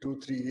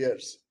 2-3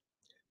 years.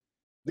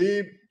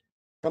 The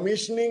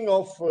commissioning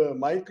of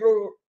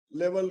micro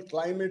level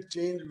climate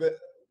change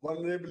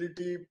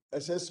vulnerability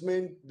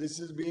assessment, this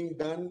is being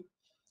done.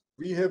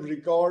 We have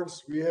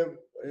records, we have,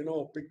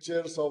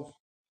 pictures of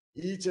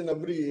each and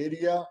every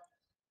area,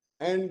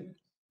 and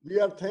we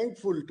are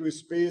thankful to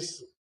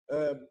space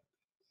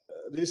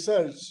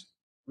research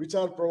which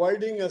are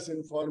providing us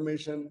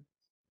information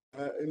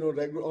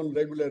on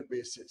regular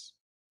basis.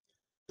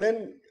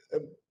 Then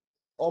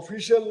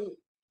officially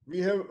we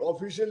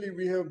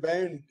have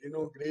banned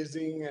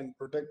grazing and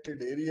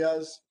protected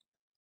areas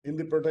in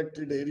the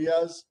protected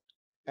areas,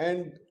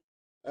 and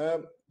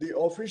the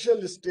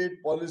official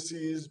state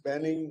policy is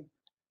banning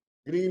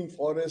green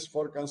forest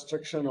for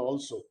construction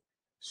also.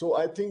 So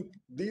I think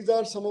these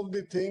are some of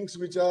the things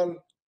which are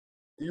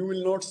you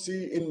will not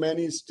see in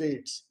many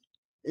states.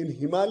 In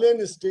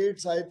Himalayan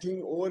states, I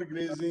think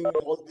overgrazing,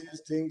 all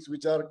these things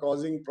which are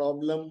causing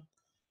problem,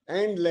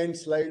 and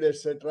landslide,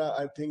 etc.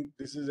 I think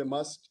this is a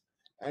must,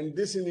 and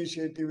this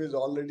initiative is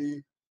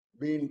already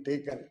being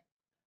taken.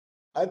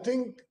 I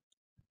think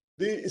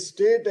the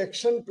state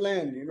action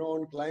plan,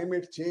 on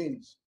climate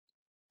change,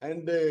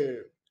 and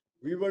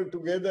we were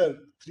together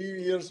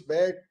 3 years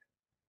back.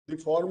 The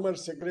former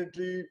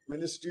secretary,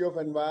 Ministry of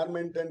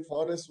Environment and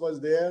Forest was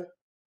there,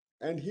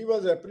 and he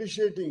was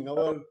appreciating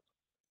our,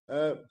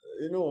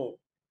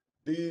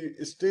 the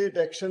state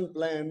action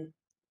plan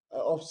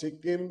of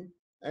Sikkim,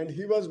 and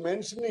he was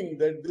mentioning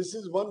that this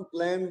is one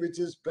plan which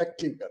is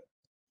practical,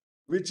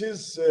 which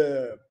is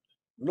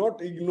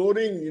not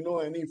ignoring,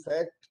 any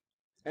fact,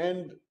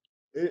 and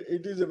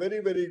it is a very,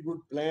 very good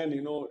plan,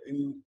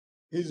 in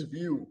his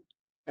view.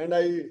 And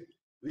I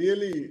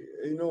really,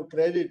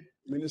 credit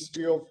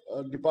Ministry of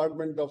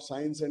Department of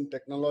Science and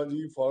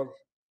Technology for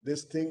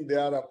this thing. They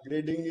are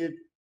upgrading it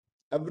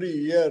every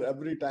year,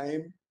 every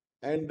time.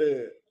 And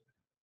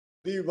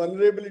the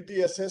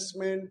vulnerability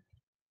assessment,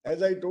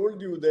 as I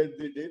told you, that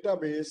the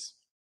database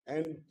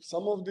and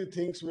some of the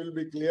things will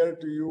be clear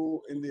to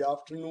you in the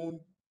afternoon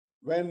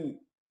when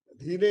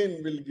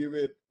Dhiren will give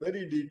a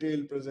very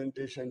detailed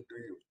presentation to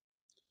you.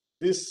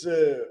 This,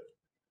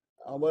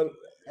 our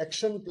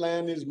action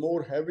plan is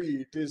more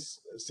heavy. It is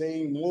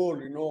saying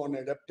more, on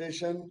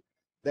adaptation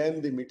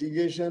than the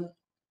mitigation.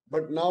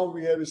 But now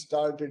we have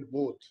started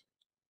both.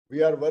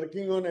 We are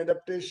working on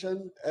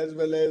adaptation as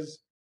well as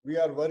we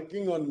are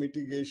working on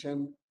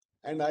mitigation.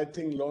 And I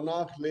think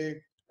Lonak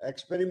Lake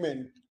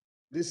experiment,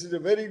 this is a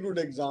very good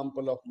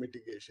example of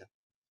mitigation.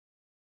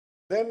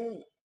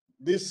 Then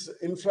this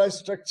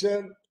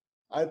infrastructure,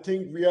 I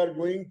think we are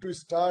going to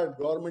start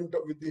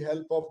with the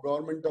help of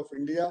Government of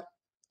India,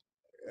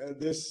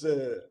 this,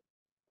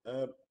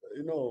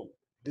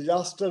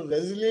 disaster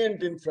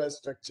resilient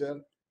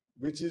infrastructure,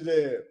 which is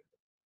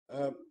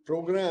a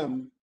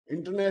program,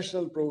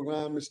 international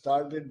program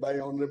started by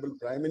Honorable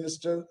Prime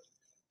Minister.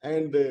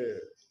 And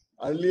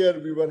earlier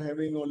we were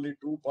having only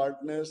 2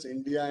 partners,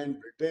 India and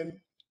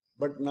Britain,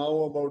 but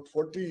now about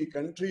 40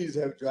 countries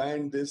have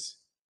joined this.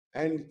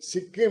 And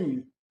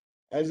Sikkim,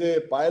 as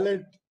a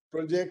pilot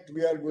project,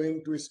 we are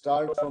going to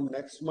start from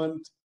next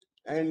month.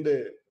 And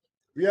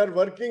we are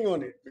working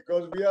on it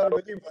because we are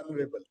very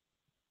vulnerable.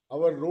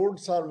 Our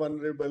roads are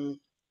vulnerable.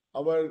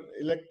 Our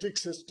electric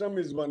system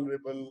is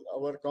vulnerable.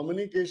 Our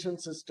communication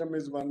system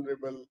is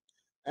vulnerable.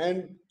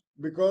 And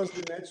because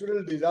the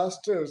natural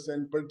disasters,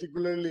 and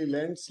particularly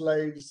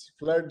landslides,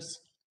 floods,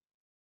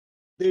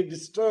 they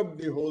disturb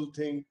the whole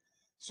thing.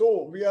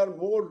 So we are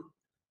more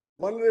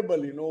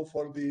vulnerable,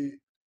 for the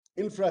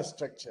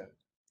infrastructure.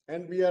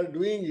 And we are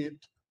doing it.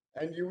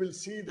 And you will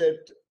see that,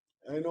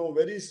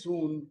 very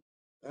soon,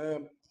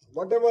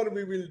 whatever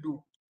we will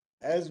do,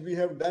 as we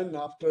have done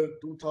after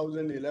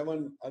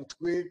 2011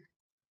 earthquake,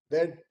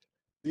 that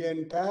the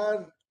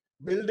entire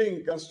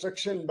building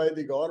construction by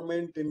the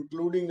government,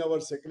 including our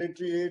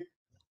secretariat,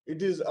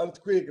 it is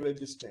earthquake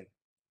resistant.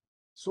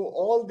 So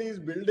all these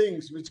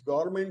buildings which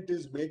government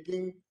is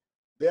making,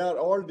 they are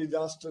all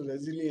disaster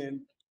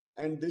resilient.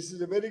 And this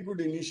is a very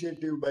good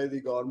initiative by the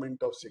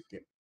government of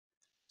Sikkim.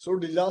 So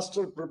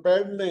disaster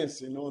preparedness,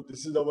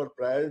 this is our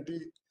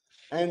priority.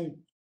 And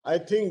I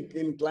think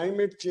in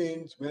climate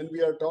change, when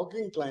we are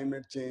talking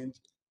climate change,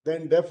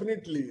 then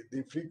definitely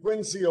the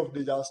frequency of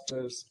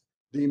disasters,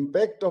 the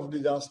impact of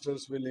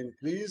disasters will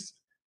increase.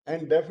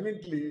 And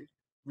definitely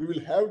we will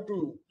have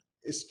to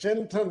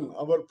strengthen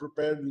our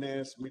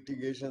preparedness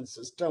mitigation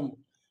system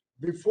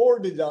before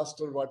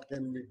disaster. What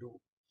can we do?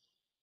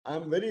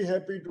 I'm very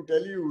happy to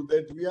tell you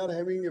that we are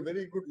having a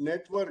very good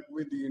network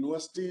with the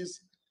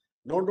universities,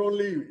 not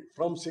only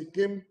from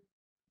Sikkim,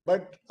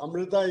 but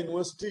Amrita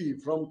University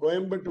from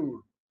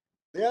Coimbatore.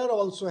 They are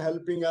also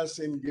helping us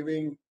in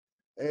giving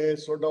a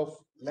sort of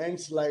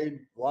landslide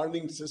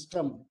warning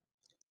system,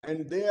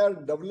 and they are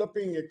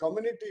developing a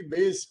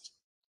community-based,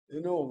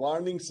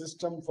 warning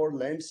system for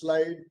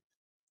landslide,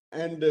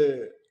 and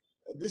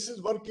this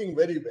is working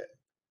very well.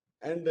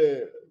 And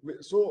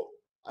so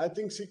I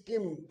think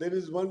Sikkim, there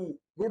is one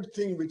good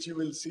thing which you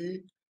will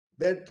see,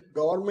 that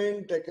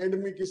government,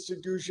 academic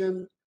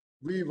institution,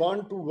 we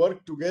want to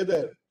work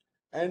together.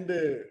 And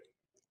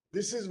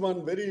this is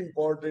one very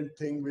important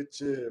thing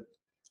which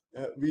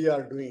we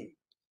are doing.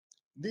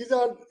 These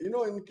are,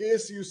 in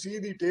case you see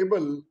the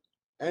table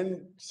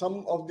and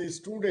some of the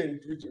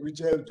students which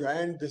have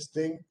joined this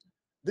thing,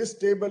 this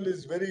table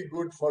is very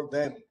good for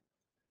them.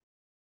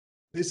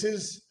 This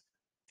is,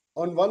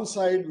 on one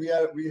side, we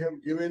have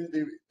given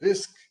the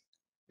risk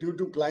due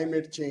to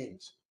climate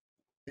change.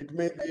 It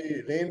may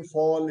be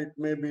rainfall, it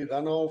may be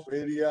runoff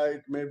area,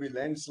 it may be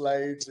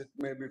landslides, it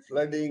may be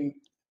flooding,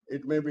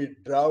 it may be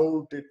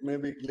drought, it may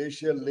be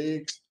glacial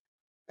lakes.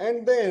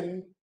 And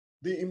then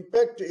the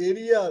impact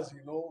areas,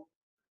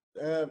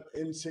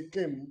 in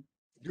Sikkim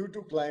due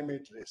to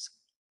climate risk.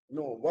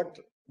 What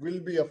will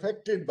be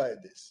affected by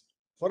this?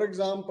 For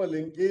example,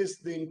 in case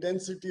the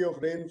intensity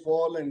of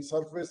rainfall and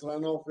surface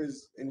runoff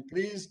is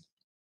increased,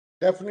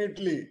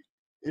 definitely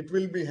it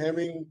will be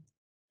having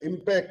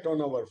impact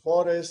on our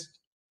forest,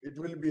 it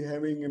will be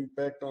having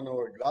impact on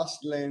our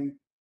grassland,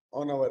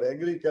 on our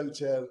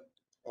agriculture,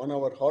 on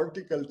our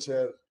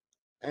horticulture,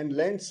 and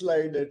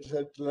landslide,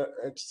 etc.,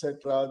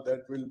 etc.,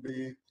 that will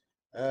be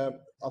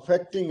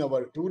affecting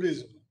our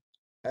tourism.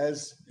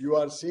 As you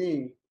are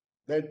seeing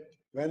that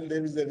when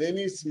there is a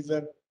rainy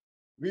season,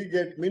 we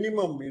get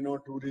minimum,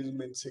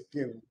 tourism in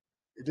Sikkim.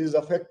 It is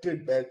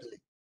affected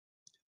badly.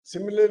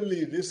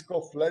 Similarly, risk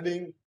of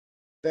flooding,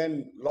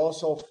 then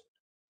loss of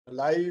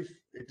life,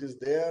 it is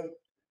there.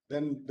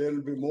 Then there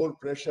will be more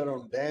pressure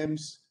on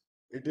dams.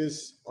 It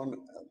is on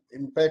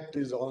impact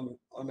is on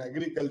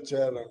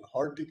agriculture, on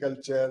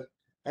horticulture,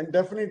 and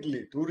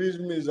definitely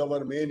tourism is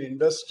our main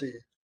industry.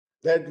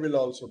 That will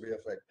also be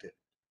affected.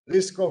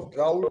 Risk of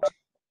drought,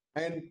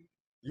 and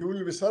you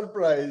will be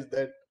surprised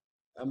that,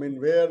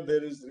 where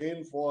there is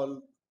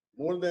rainfall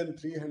more than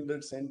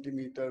 300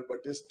 centimeter, but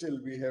still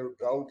we have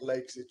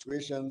drought-like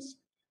situations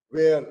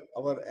where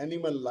our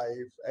animal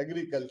life,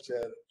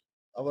 agriculture,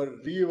 our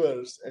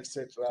rivers,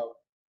 etc.,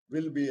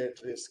 will be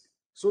at risk.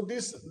 So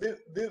this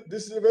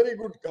is a very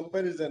good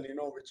comparison,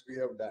 which we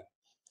have done.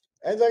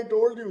 As I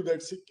told you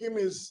that Sikkim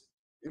is,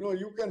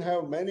 you can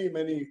have many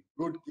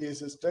good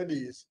case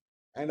studies,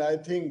 and I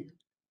think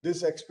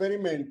this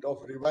experiment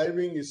of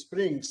reviving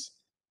springs,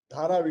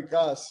 Dhara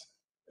Vikas,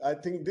 I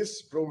think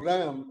this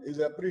program is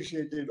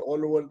appreciated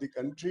all over the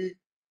country.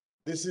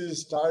 This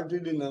is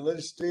started in other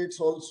states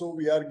also.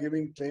 We are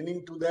giving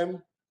training to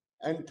them,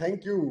 and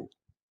thank you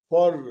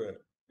for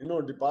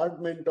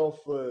Department of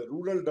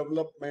Rural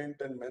Development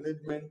and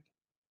Management.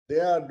 They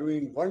are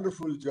doing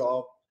wonderful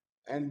job,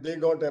 and they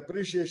got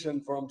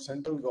appreciation from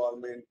central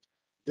government.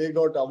 They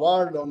got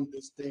award on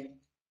this thing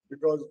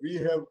because we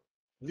have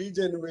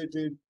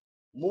regenerated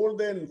more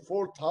than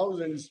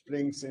 4,000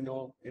 springs,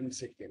 in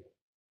Sikkim.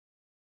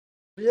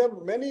 We have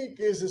many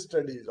case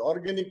studies.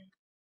 Organic,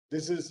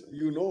 this is,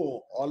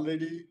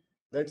 already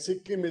that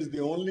Sikkim is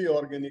the only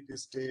organic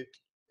state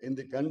in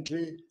the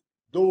country,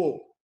 though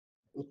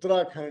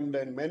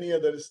Uttarakhand and many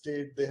other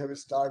states, they have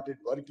started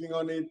working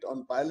on it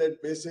on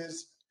pilot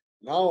basis.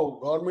 Now,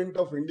 Government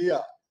of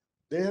India,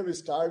 they have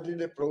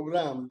started a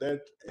program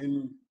that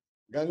in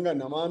Ganga,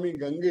 Namami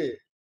Gange,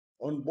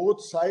 on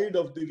both sides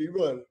of the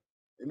river,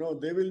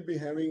 they will be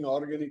having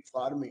organic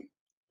farming.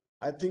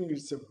 I think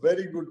it's a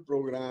very good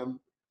program,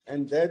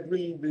 and that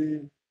will be,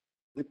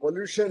 the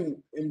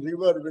pollution in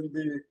river will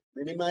be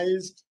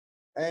minimized,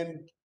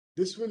 and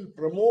this will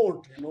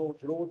promote,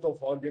 growth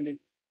of organic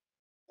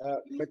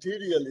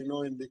material,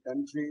 in the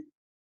country,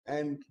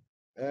 and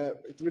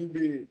it will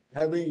be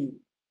having,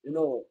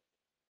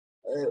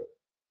 uh,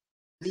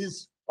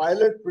 these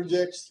pilot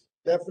projects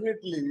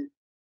definitely.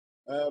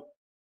 Uh,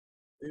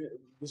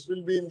 this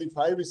will be in the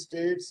 5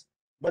 states,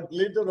 but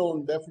later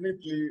on,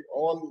 definitely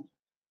all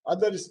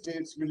other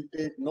states will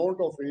take note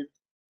of it,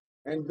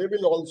 and they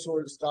will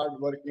also start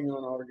working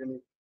on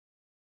organic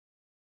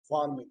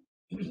farming.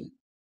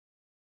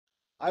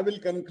 I will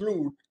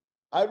conclude.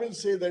 I will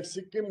say that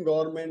Sikkim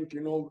government,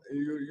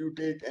 you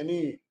take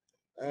any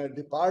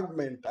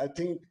department, I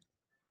think,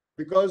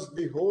 because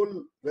the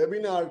whole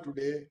webinar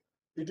today,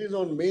 it is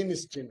on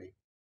mainstreaming.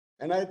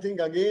 And I think,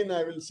 again,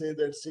 I will say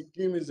that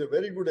Sikkim is a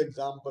very good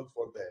example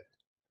for that.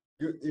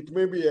 It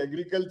may be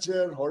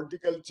agriculture,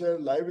 horticulture,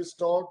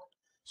 livestock.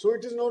 So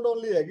it is not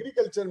only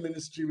agriculture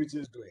ministry which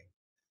is doing.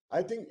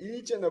 I think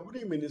each and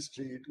every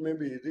ministry, it may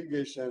be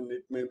irrigation,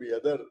 it may be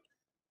other,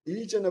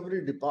 each and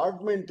every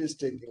department is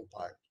taking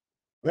part.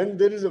 When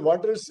there is a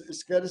water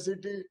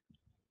scarcity,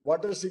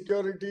 water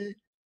security,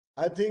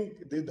 I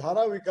think the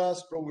Dhara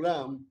Vikas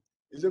program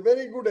is a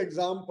very good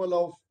example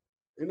of,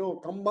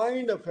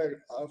 combined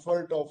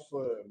effort of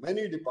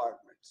many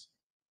departments,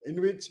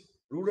 in which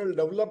rural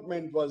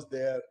development was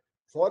there,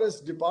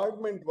 forest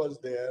department was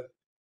there,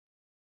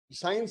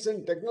 science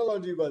and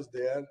technology was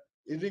there,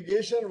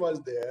 irrigation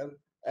was there,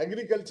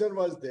 agriculture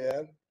was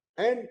there,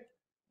 and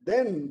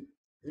then,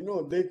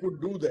 they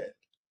could do that.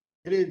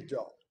 Great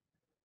job.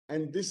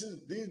 And these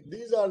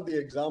are the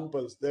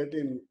examples that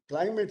in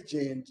climate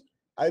change,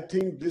 I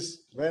think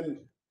this,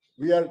 when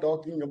we are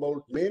talking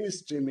about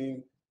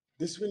mainstreaming,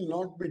 this will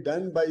not be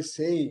done by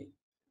saying,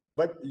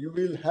 but you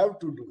will have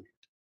to do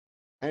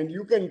it. And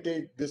you can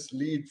take this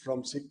lead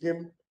from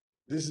Sikkim.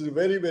 This is a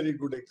very, very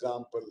good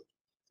example.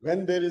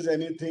 When there is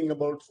anything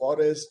about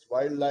forest,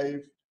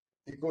 wildlife,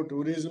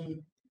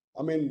 ecotourism,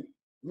 I mean,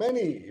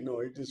 many,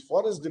 it is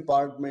forest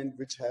department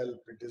which help,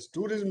 it is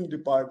tourism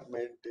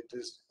department, it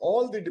is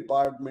all the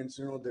departments,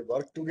 they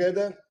work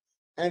together,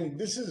 and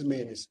this is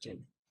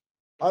mainstream.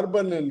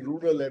 Urban and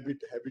rural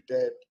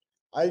habitat.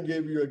 I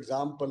gave you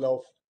example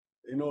of,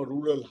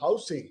 rural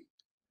housing,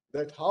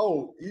 that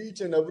how each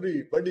and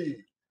everybody,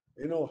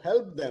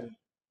 help them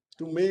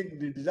to make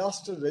the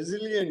disaster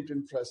resilient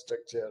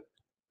infrastructure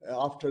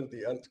after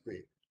the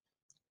earthquake.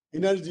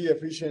 Energy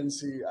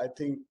efficiency, I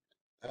think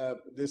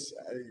this,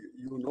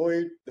 you know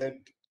it, that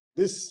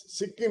this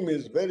Sikkim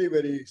is very,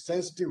 very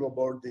sensitive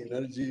about the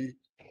energy.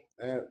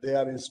 They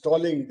are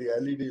installing the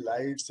LED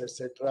lights,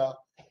 etc.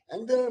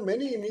 And there are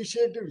many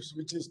initiatives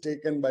which is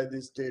taken by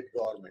the state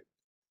government.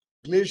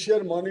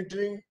 Glacier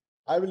monitoring,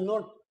 I will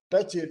not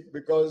touch it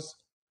because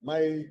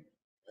my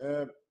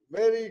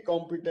very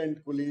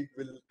competent colleague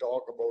will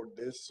talk about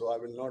this. So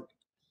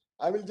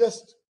I will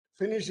just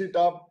finish it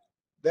up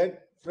that,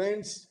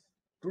 friends,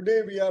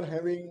 today we are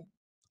having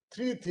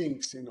three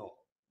things,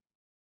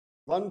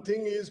 One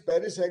thing is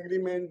Paris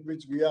Agreement,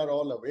 which we are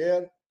all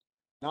aware.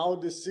 Now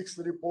this sixth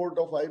report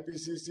of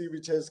IPCC,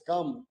 which has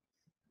come,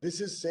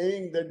 this is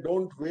saying that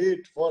don't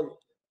wait for,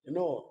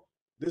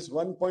 this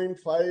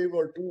 1.5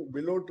 or 2,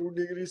 below 2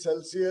 degrees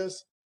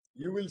Celsius.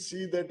 You will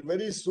see that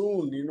very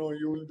soon,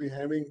 you will be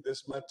having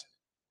this much.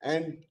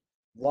 And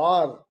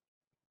war,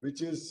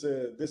 which is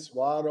this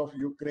war of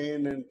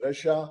Ukraine and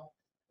Russia,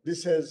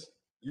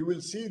 you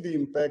will see the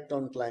impact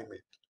on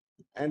climate.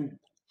 And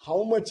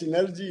how much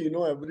energy,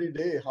 every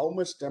day, how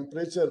much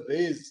temperature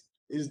raise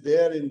is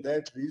there in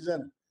that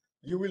region.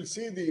 You will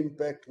see the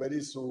impact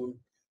very soon.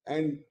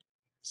 And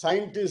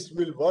scientists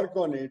will work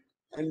on it,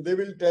 and they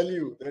will tell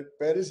you that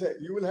Paris,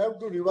 you will have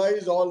to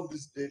revise all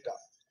this data.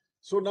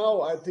 So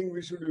now I think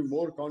we should be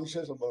more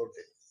conscious about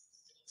it.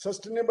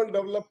 Sustainable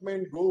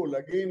development goal,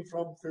 again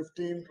from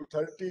 15 to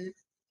 30,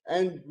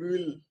 and we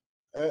will,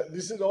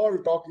 this is all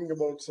talking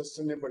about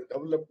sustainable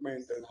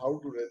development and how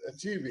to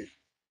achieve it.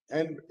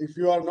 And if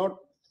you are not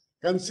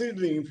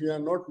considering, if you are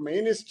not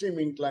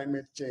mainstreaming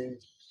climate change,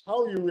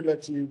 how you will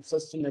achieve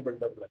sustainable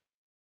development?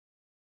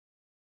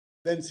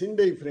 Then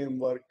Sindai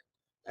framework,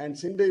 and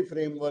Sindai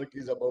framework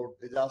is about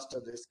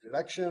disaster risk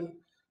reduction,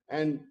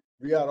 and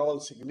we are all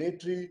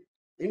signatory.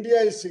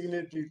 India is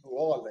signatory to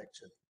all,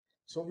 actually.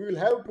 So we will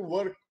have to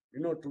work,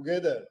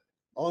 together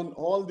on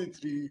all the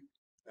three,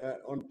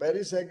 on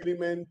Paris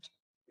Agreement,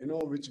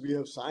 which we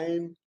have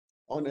signed,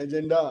 on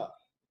Agenda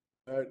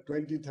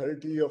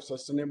 2030 of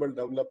Sustainable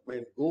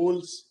Development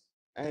Goals,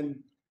 and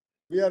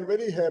we are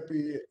very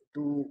happy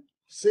to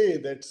say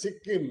that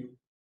Sikkim,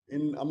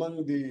 in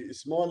among the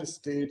small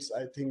states,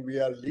 I think we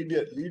are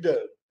leader,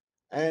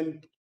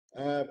 and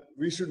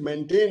we should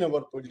maintain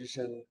our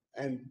position,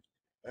 and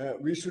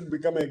we should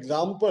become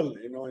example,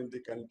 in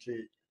the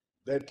country,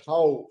 that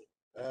how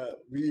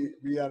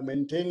we are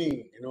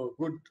maintaining,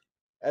 good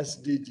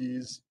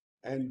SDGs,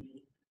 and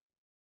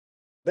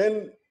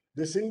then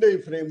the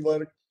Sindai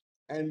framework,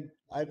 and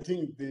I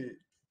think the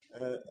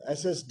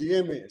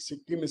SSDMA,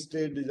 Sikkim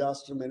State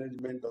Disaster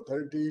Management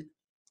Authority,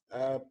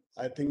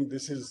 I think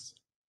this is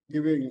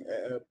giving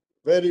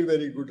very,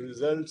 very good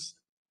results.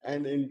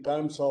 And in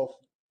terms of,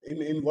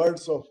 in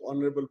words of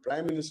Honorable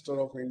Prime Minister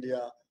of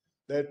India,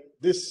 that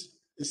this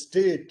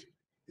state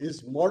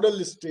is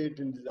model state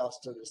in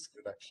disaster risk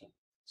reduction.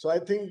 So I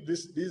think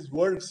these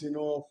words,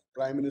 of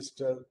Prime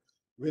Minister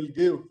will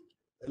give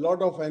a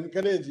lot of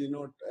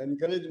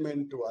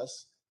encouragement to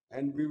us,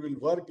 and we will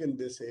work in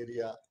this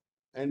area.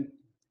 And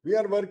we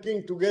are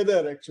working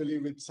together actually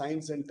with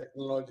science and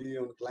technology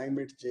on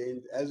climate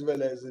change as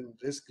well as in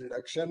risk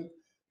reduction,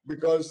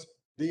 because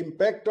the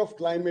impact of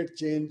climate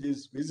change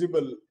is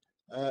visible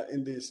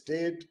in the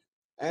state,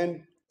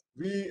 and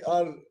we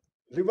are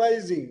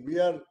revising, we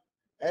are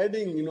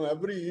adding,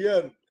 every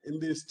year in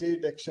the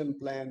state action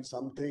plan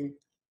something.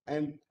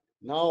 And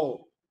now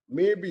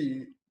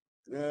maybe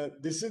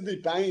this is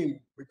the time,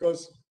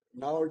 because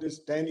now it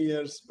is 10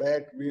 years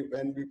back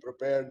when we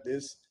prepared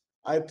this.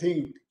 I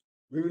think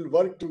we will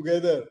work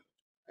together,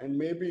 and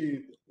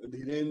maybe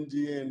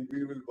Dhirenji and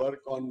we will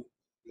work on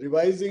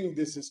revising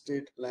this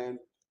state plan.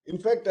 In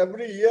fact,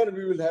 every year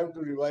we will have to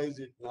revise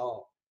it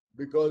now,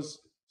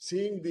 because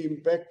seeing the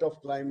impact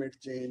of climate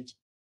change,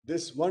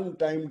 this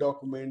one-time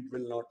document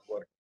will not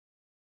work.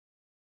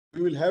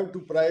 We will have to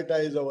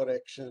prioritize our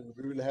action.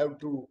 We will have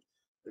to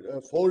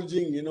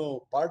forging,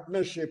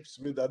 partnerships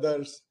with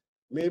others,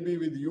 maybe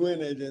with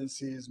UN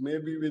agencies,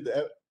 maybe with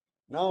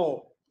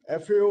now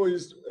FAO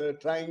is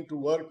trying to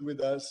work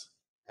with us,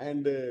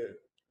 and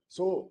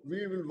so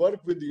we will work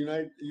with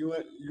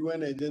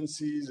UN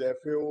agencies,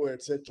 FAO,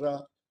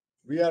 etc.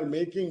 We are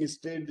making a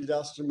state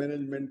disaster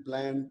management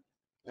plan,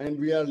 and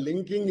we are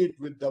linking it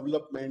with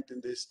development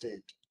in the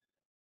state.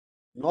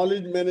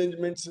 Knowledge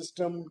management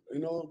system,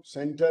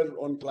 center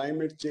on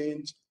climate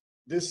change.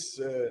 This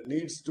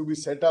needs to be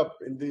set up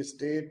in the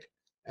state,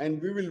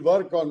 and we will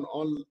work on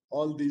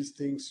all these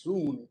things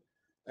soon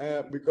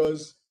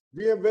because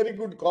we have very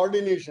good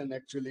coordination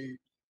actually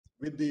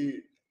with the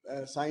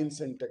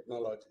science and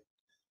technology.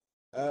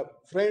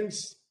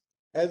 Friends,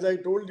 as I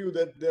told you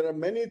that there are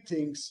many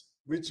things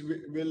which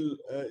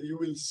you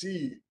will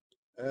see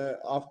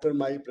after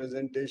my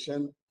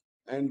presentation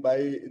and by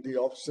the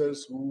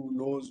officers who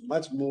knows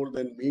much more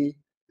than me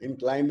in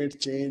climate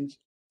change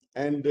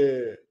and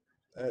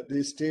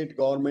the state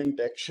government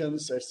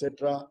actions,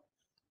 etc.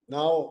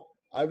 Now,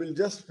 I will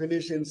just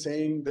finish in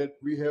saying that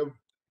we have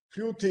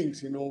few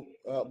things,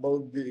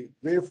 about the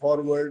way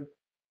forward.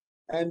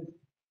 And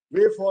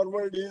way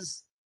forward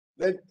is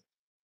that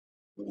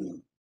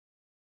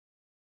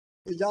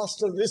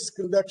disaster risk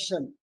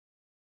reduction.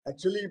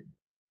 Actually,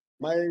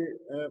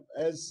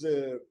 as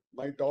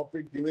my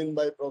topic given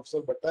by Professor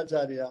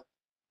Bhattacharya,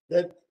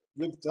 that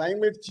with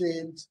climate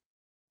change,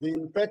 the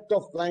impact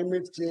of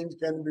climate change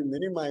can be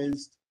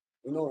minimized,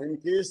 in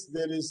case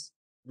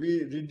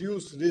we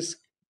reduce risk.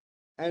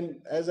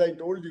 And as I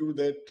told you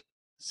that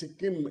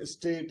Sikkim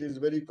state is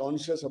very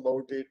conscious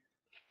about it.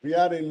 We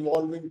are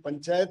involving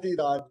Panchayati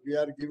Raj. We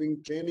are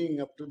giving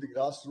training up to the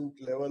grassroots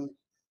level.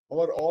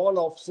 Our all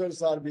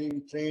officers are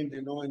being trained,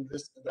 in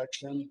risk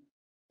reduction.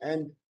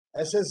 And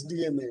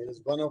SSDMA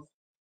is one of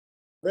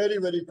very,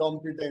 very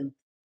competent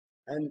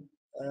and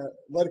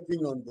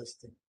working on this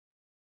thing.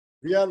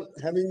 We are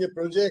having a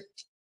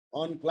project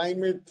on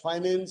climate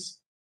finance,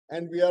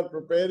 and we are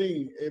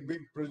preparing a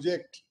big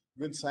project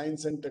with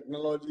science and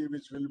technology,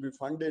 which will be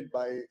funded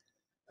by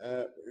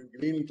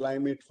Green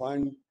Climate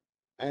Fund.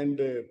 And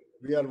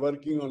we are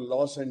working on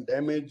loss and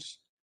damage.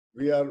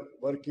 We are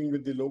working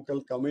with the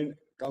local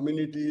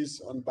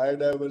communities on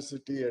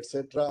biodiversity,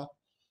 etc.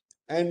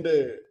 And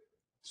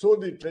so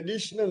the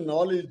traditional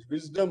knowledge,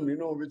 wisdom,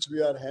 which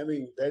we are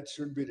having, that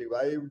should be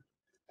revived.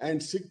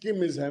 And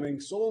Sikkim is having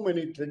so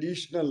many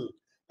traditional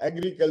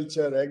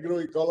agriculture,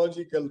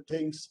 agroecological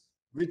things,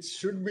 which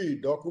should be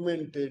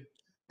documented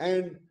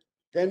and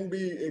can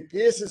be a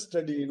case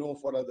study,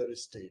 for other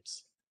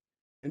states.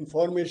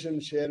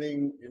 Information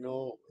sharing,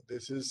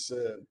 this is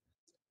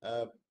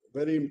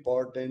very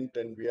important,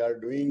 and we are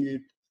doing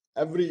it.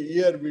 Every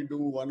year we do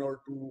 1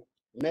 or 2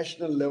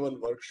 national level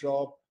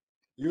workshop.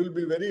 You'll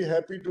be very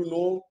happy to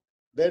know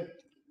that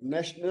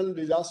National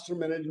Disaster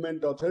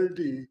Management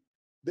Authority,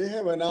 they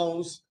have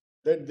announced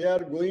that they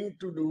are going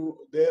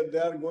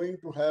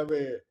to have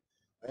a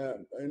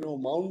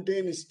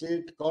mountain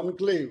state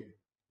conclave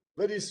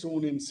very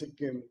soon in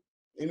Sikkim,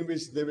 in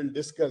which they will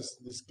discuss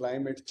this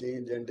climate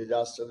change and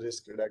disaster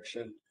risk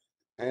reduction.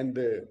 And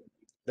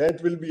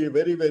that will be a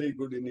very, very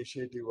good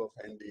initiative of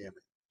NDMA.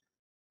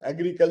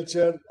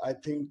 Agriculture, I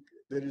think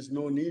there is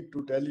no need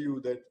to tell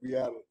you that we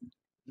are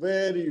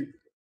very,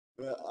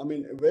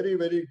 very,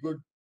 very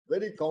good,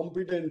 very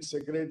competent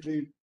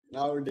secretary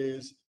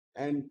nowadays.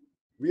 And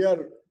we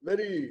are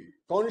very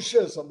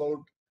conscious about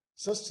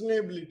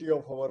sustainability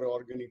of our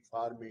organic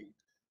farming,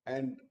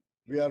 and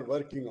we are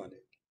working on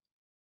it.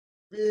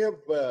 We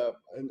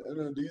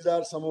have, these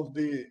are some of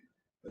the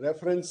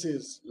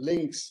references,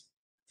 links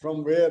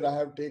from where I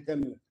have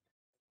taken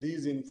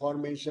these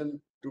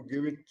information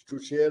to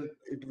share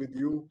it with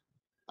you.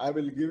 I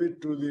will give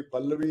it to the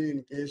Pallavi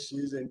in case she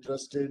is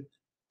interested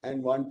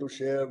and want to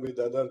share with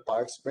other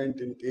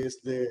participants in case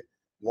they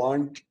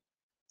want.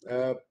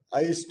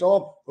 I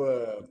stop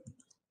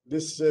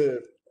this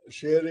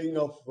sharing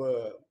of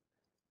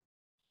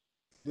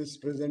this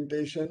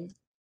presentation.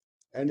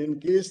 And in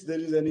case there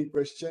is any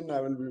question,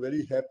 I will be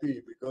very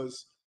happy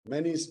because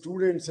many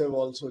students have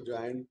also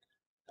joined.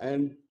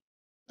 And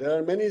there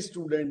are many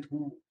students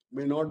who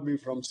may not be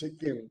from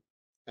Sikkim.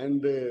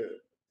 And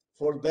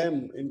for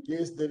them, in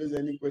case there is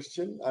any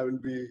question, I will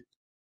be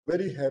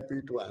very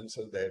happy to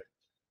answer that.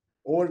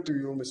 Over to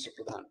you, Mr.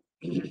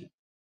 Pradhan.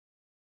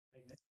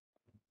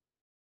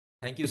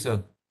 Thank you,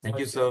 sir. Thank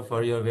you, sir,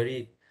 for your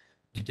very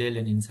detailed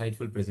and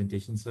insightful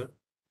presentation, sir.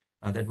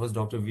 That was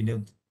Dr.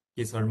 Vinod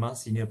K. Sarma,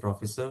 Senior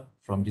Professor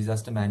from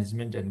Disaster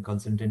Management and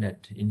Consultant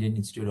at Indian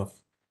Institute of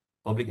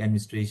Public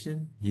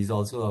Administration. He is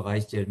also a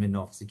Vice Chairman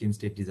of Sikkim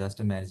State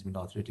Disaster Management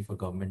Authority for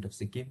Government of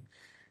Sikkim.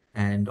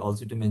 And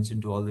also to mention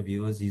to all the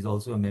viewers, he is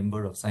also a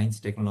member of Science,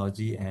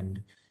 Technology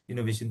and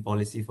Innovation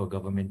Policy for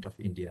Government of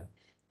India.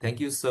 Thank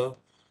you, sir,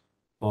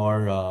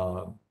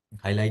 for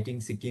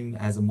highlighting Sikkim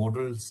as a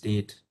model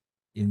state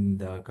in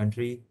the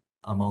country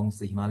amongst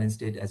the Himalayan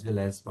state as well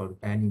as for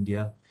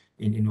pan-India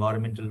in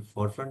environmental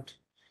forefront.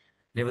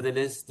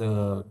 Nevertheless,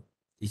 the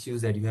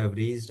issues that you have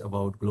raised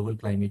about global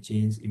climate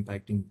change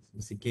impacting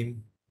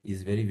Sikkim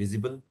is very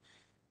visible.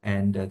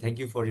 And thank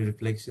you for your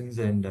reflections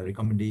and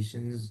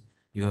recommendations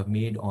you have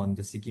made on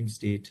the Sikkim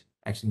State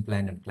Action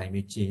Plan and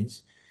climate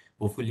change.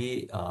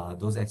 Hopefully,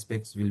 those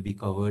aspects will be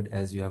covered,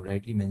 as you have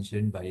rightly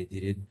mentioned, by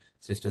Dhiren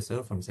Srestha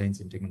sir from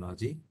Science and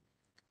Technology.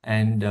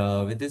 And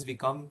with this, we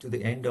come to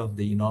the end of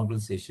the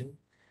inaugural session.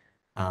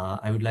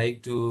 I would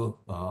like to,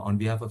 on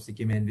behalf of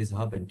Sikkim Envis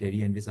Hub and Terry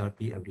Envis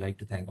RP, I would like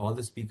to thank all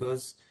the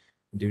speakers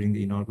during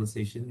the inaugural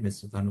session.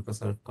 Ms. Tanuka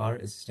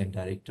Sarkar, Assistant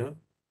Director.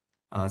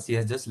 She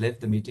has just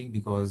left the meeting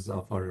because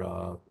of her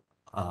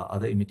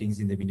other meetings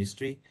in the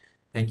ministry.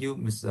 Thank you,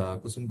 Ms.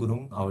 Kusum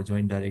Gurung, our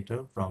Joint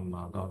Director from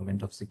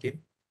Government of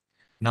Sikkim.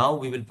 Now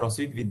we will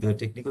proceed with the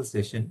technical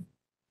session,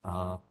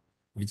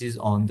 which is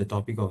on the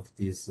topic of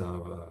this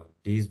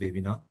day's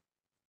webinar.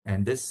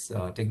 And this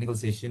technical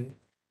session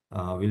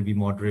will be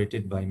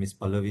moderated by Ms.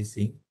 Pallavi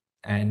Singh.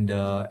 And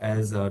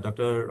as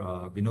Dr.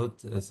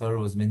 Vinod sir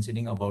was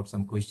mentioning about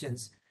some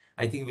questions,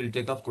 I think we'll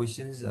take up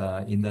questions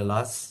in the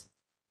last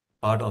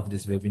part of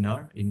this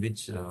webinar, in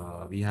which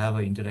we have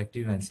an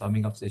interactive and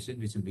summing up session,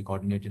 which will be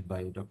coordinated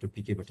by Dr.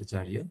 P.K.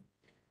 Bhattacharya.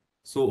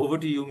 So over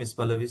to you, Ms.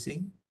 Pallavi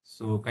Singh.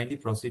 So kindly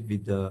proceed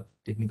with the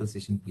technical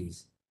session,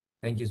 please.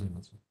 Thank you so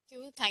much.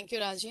 Thank you,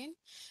 Rajan.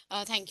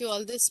 Thank you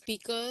all the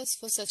speakers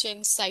for such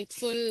an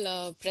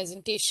insightful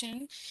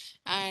presentation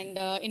and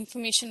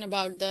information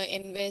about the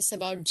NVES,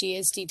 about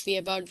GSDP,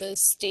 about the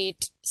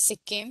state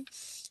Sikkim.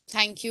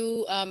 Thank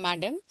you,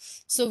 madam.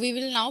 So we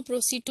will now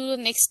proceed to the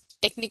next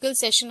technical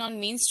session on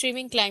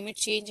mainstreaming climate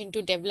change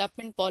into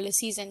development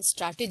policies and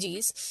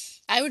strategies.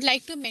 I would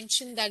like to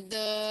mention that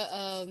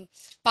the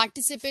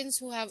participants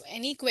who have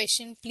any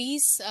question,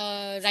 please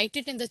write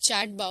it in the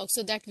chat box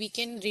so that we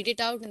can read it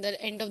out in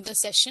the end of the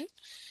session.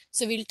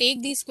 So we'll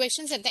take these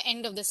questions at the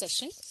end of the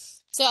session.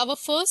 So our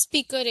first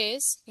speaker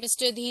is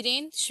Mr.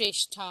 Dhiren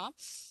Srestha,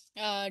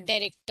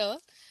 Director,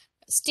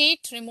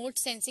 State Remote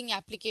Sensing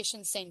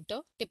Application Center,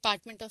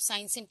 Department of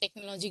Science and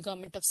Technology,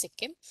 Government of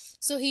Sikkim.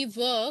 So he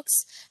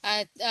works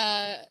at,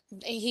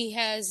 he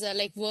has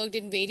worked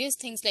in various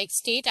things like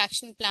State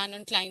Action Plan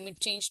on Climate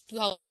Change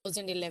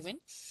 2011.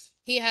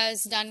 He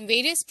has done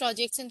various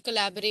projects in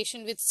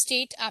collaboration with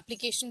State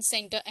Application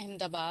Center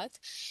Ahmedabad,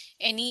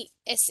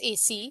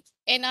 NESAC,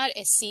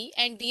 NRSC,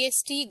 and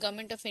DST,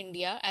 Government of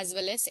India, as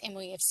well as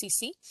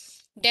MOEFCC.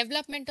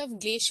 Development of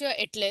Glacier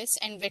Atlas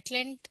and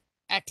Wetland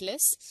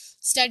Atlas,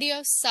 study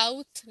of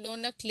South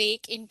Lonak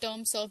Lake in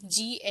terms of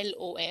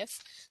GLOF,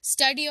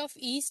 study of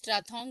East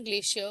Rathong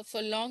Glacier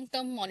for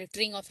long-term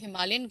monitoring of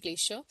Himalayan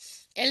Glacier,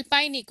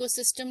 Alpine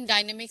Ecosystem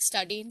Dynamic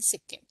Study in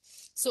Sikkim.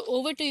 So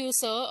over to you,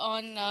 sir.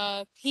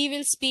 On he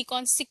will speak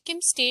on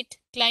Sikkim State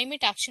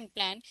Climate Action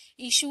Plan,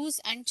 issues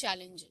and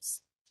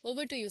challenges.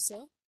 Over to you,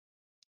 sir.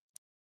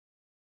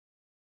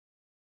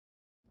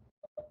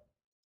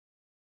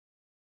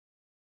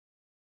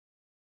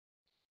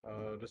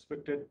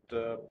 Respected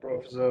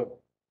Professor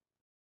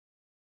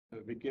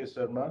V.K.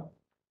 Sharma,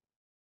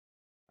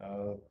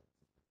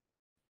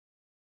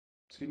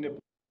 Senior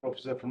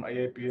Professor from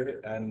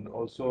IIPA, and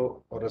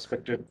also a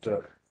respected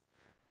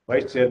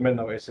Vice Chairman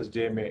of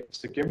SSJMA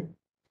Sikkim,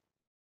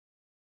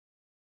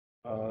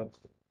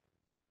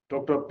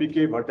 Dr.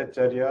 P.K.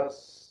 Bhattacharya,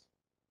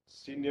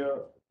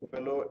 Senior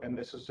Fellow and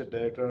Associate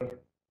Director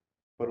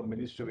for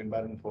Ministry of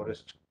Environment,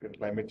 Forest and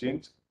Climate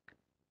Change,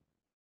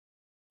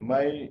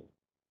 my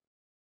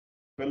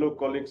fellow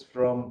colleagues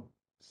from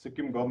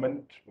Sikkim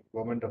Government,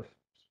 Government of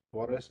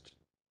Forest,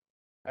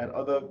 and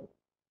other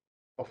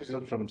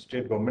officials from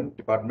state government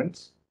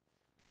departments,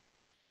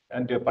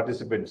 and their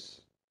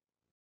participants.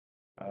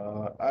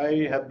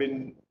 I have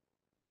been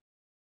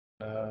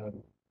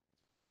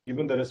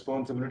given the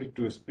responsibility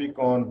to speak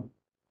on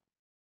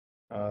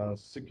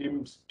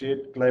Sikkim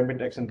State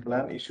Climate Action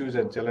Plan, issues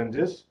and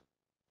challenges.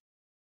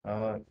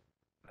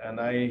 And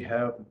I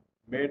have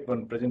made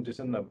one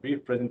presentation, a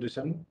brief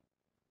presentation.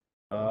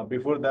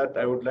 Before that,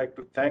 I would like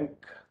to thank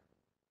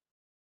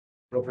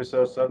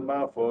Professor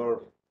Sharma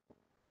for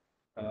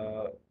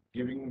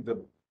giving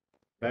the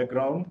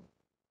background.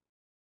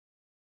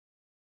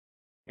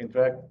 In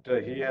fact,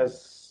 he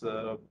has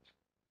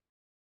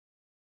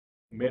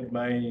made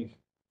my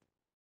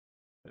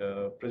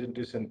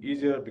presentation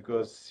easier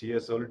because he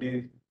has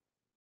already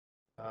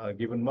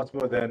given much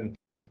more than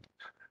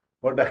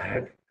what I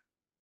had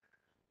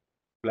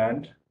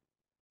planned.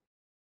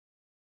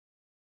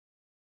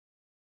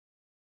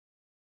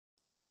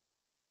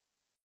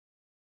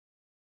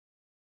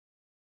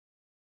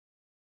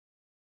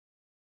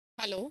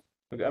 Hello.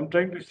 Okay, I'm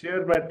trying to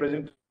share my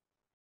presentation.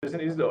 Is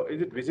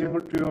it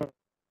visible to you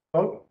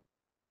all?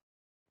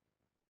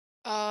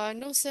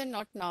 No, sir,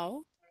 not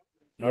now.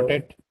 Not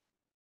yet.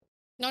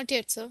 Not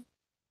yet, sir.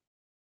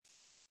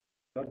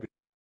 Not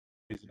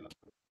visible.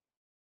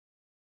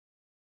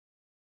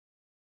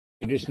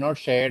 It is not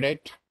shared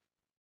yet.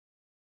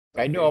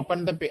 Can you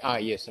open the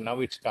yes,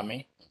 now it's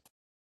coming.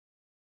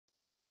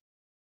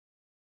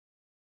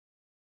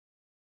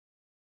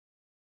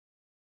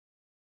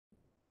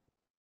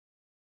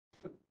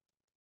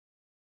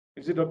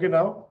 Is it okay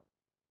now?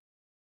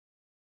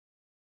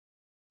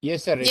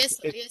 Yes, sir. Yes,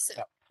 sir. Yes,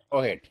 sir. Go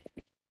ahead.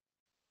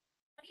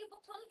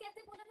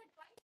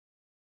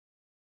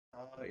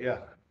 Yeah.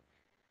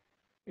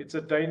 It's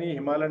a tiny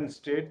Himalayan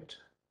state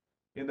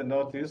in the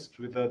northeast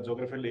with a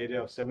geographical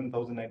area of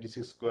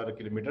 7,096 square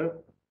kilometer.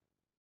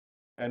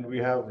 And we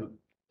have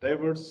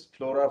diverse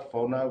flora,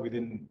 fauna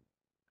within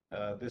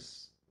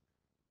this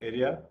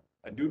area.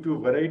 And due to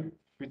varied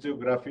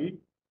physiography,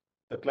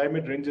 the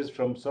climate ranges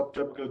from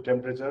subtropical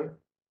temperature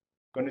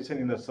condition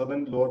in the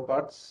southern lower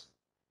parts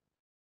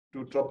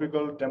to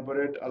tropical,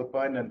 temperate,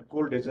 alpine, and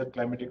cold desert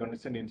climatic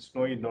condition in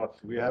snowy north.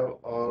 We have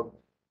our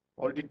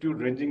altitude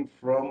ranging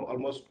from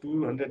almost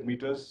 200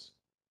 meters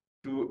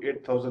to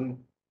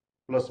 8,000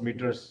 plus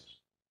meters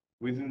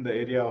within the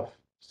area of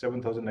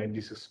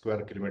 7,096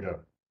 square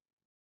kilometer.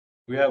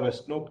 We have a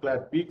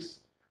snow-clad peaks.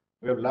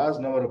 We have large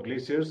number of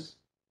glaciers,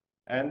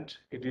 and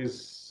it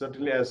is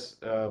certainly, as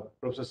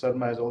Professor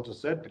Sharma has also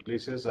said, the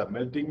glaciers are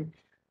melting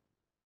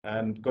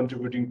and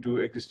contributing to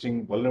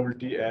existing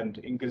vulnerability and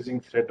increasing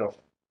threat of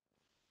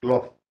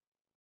gulf.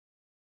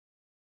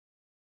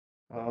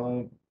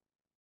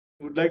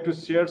 Would like to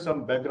share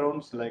some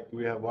backgrounds, like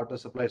we have water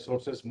supply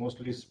sources,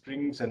 mostly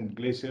springs and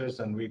glaciers,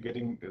 and we're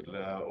getting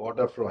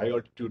water from high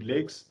altitude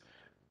lakes.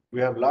 We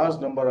have large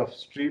number of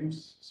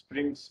streams,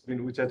 springs,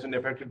 which has been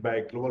affected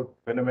by global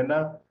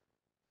phenomena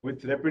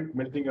with rapid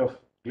melting of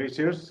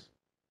glaciers.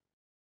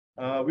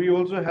 We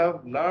also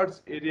have large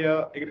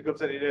area,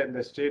 agricultural area in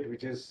the state,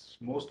 which is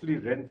mostly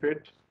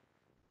rain-fed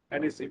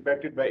and is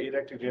impacted by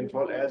erratic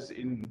rainfall as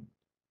in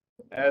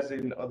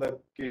other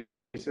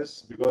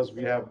cases, because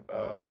we have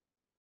a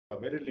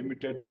very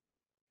limited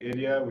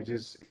area which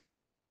is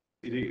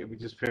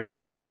fed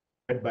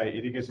by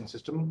irrigation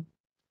system.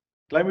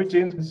 Climate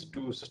change to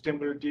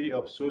sustainability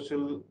of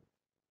social,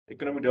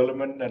 economic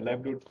development and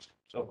livelihoods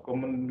of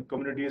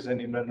communities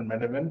and environment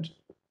management.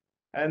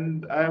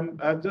 And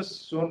I've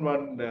just shown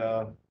one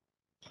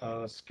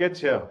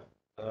sketch here.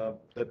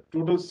 The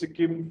total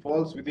Sikkim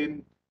falls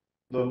within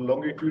the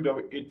longitude of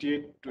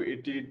 88 to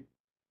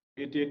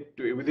 88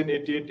 to within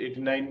 88,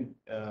 89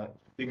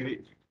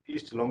 degree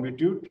east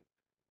longitude,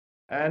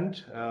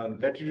 and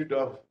latitude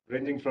of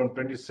ranging from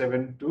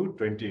 27 to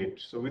 28.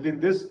 So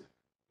within this,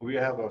 we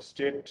have a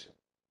state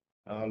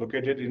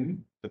located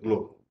in the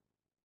globe.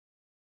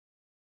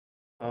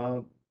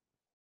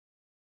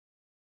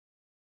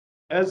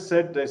 As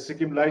said, the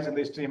Sikkim lies in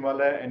the eastern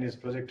Himalaya and is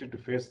projected to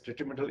face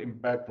detrimental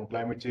impact from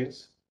climate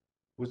change,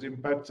 whose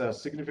impacts are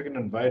significant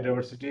on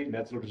biodiversity,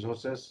 natural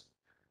resources,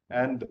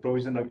 and the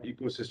provision of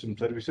ecosystem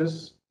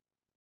services.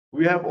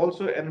 We have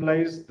also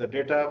analyzed the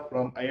data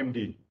from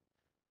IMD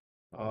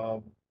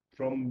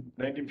from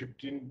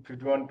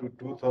 1951 to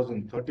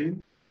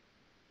 2013.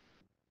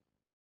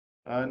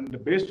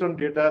 And based on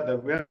data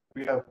that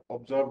we have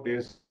observed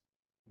is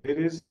there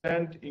is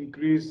an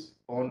increase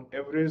on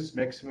average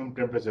maximum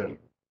temperature,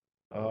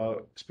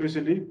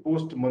 especially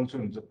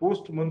post-monsoon. The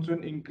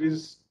post-monsoon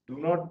increase do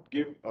not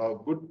give a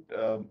good,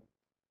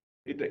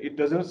 it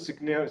doesn't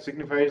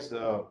signifies,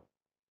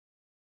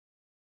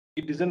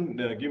 it doesn't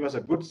give us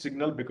a good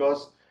signal,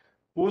 because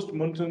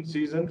post-monsoon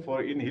season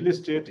for in hilly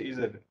state is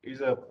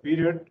a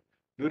period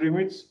during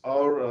which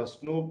our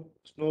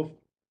snowfall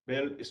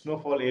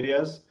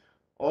areas,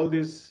 all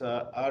these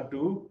are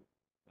to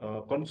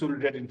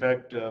consolidate. In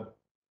fact, the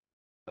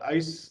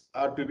ice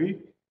are to be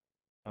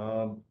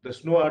the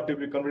snow are to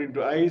be converted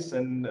into ice,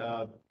 and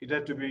it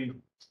had to be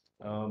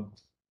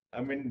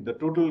I mean, the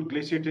total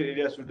glaciated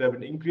area should have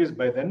been increased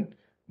by then,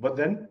 but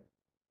then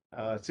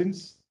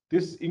since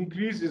this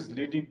increase is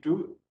leading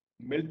to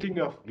melting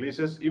of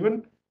glaciers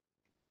even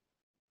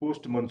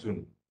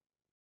post-monsoon.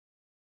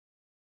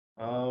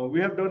 We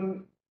have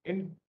done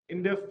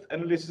in-depth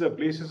analysis of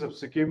glaciers of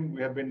Sikkim.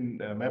 We have been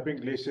mapping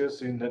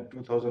glaciers in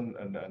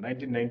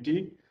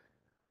 1990.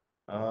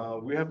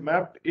 We have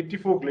mapped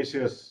 84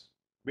 glaciers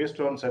based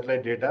on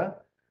satellite data,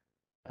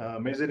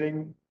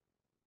 measuring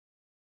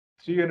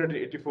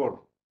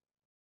 384,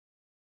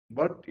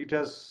 but it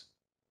has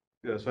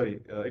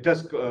it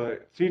has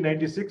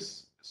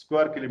 396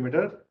 square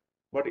kilometer,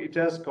 but it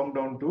has come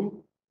down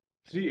to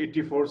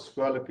 384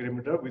 square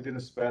kilometer within a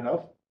span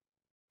of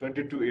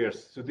 22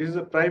 years. So this is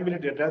the primary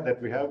data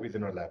that we have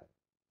within our lab.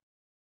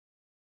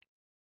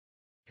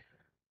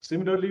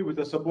 Similarly, with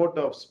the support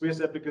of Space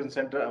Application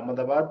Center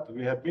Ahmedabad,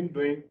 we have been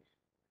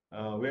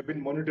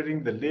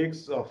monitoring the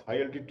lakes of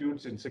high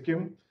altitudes in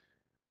Sikkim.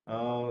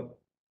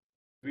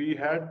 We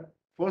had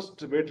first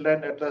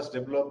wetland atlas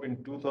developed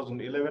in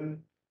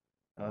 2011.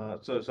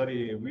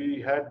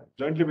 We had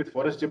jointly with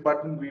Forest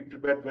Department, we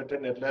prepared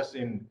wetland atlas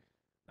in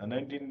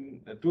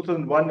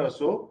 2001 or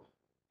so.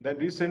 Then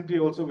recently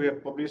also we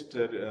have published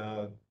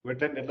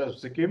wetland atlas of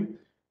Sikkim,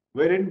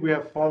 wherein we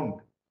have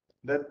found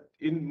that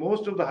in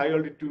most of the high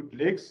altitude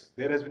lakes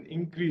there has been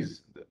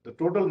increase. The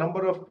total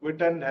number of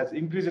wetland has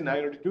increased in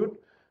high altitude,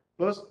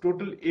 plus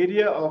total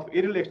area of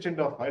aerial extent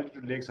of high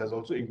altitude lakes has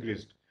also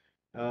increased.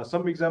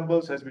 Some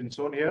examples has been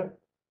shown here.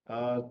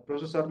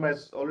 Professor Sharma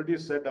has already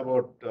said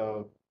about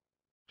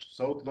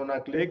South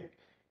Lonak Lake.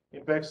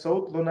 In fact,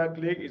 South Lonak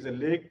Lake is a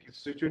lake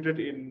situated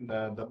in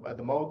at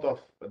the mouth of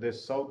the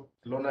South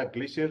Lonak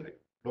Glacier,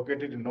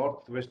 located in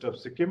northwest of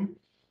Sikkim,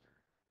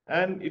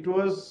 and it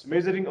was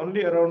measuring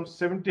only around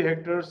 70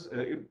 hectares.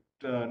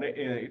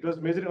 It was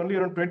measuring only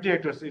around 20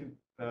 hectares in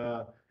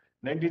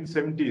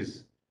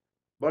 1970s,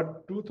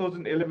 but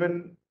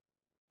 2011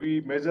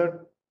 we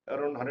measured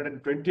around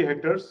 120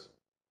 hectares.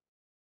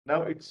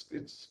 Now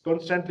it's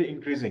constantly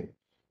increasing,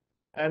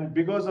 and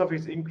because of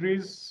its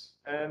increase,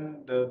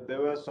 and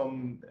there was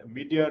some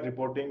media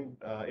reporting,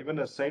 even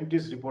a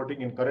scientist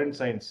reporting in Current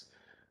Science,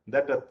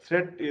 that a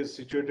threat is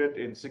situated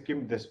in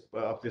Sikkim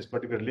of this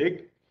particular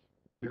lake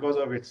because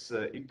of its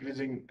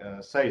increasing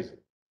size.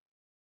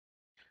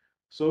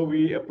 So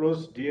we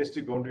approached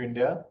DST Government of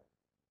India,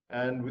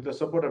 and with the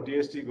support of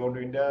DST Government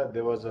of India,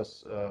 there was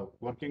a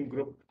working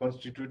group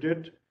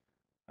constituted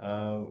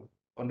uh,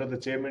 under the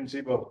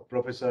chairmanship of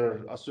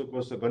Professor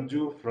Asukos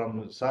Ganju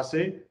from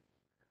SASE,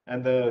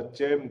 and the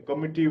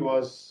committee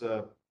was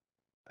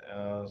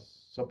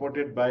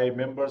supported by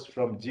members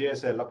from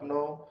GSI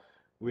Lucknow.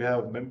 We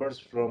have members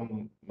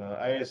from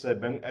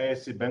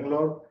ISC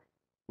Bangalore.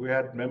 We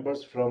had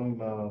members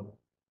from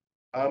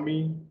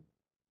Army,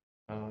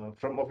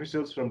 from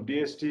officials from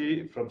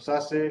DST, from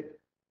SASE.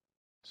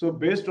 So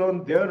based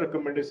on their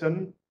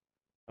recommendation,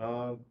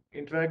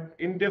 in fact,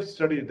 in-depth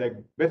study,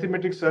 the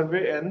bathymetric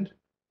survey and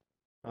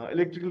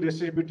electrical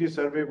distributivity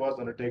survey was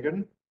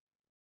undertaken.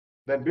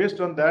 Then based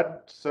on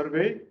that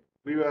survey,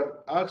 we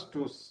were asked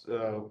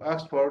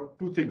for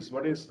two things.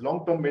 One is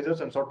long-term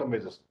measures and short-term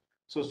measures.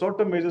 So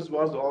short-term measures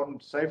was on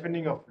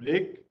siphoning of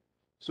lake.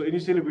 So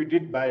initially we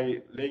did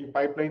by laying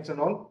pipelines and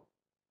all,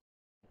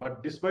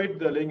 but despite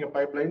the laying of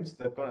pipelines,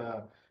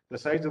 the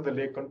size of the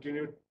lake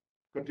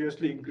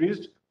continuously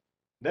increased.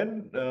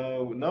 Then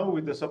now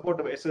with the support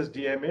of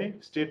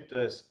SSDMA, State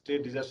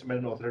Disaster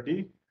Management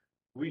Authority,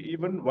 we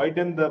even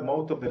widened the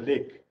mouth of the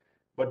lake.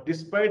 But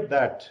despite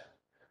that,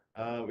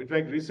 in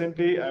fact,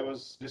 recently I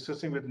was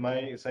discussing with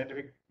my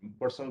scientific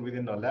personnel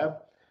within our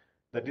lab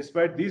that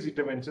despite these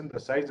interventions, the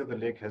size of the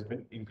lake has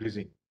been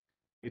increasing.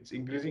 It's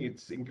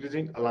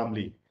increasing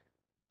alarmingly.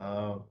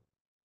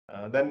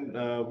 Then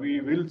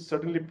we will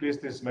certainly place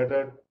this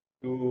matter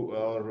to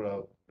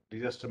our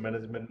disaster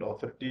management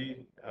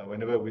authority.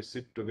 Whenever we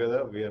sit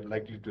together, we are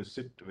likely to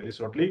sit very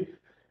shortly.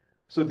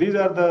 So these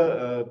are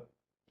the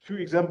few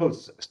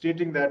examples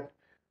stating that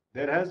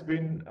there has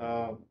been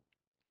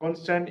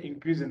constant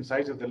increase in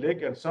size of the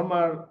lake, and some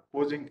are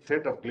posing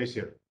threat of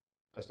glacier,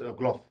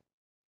 gulf.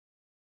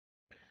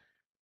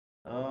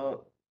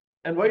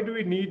 And why do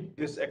we need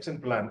this action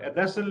plan? At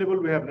national level,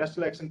 we have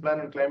National Action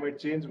Plan on Climate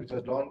Change, which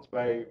was launched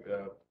by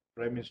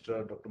Prime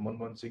Minister Dr.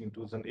 Manmohan Singh in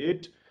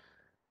 2008.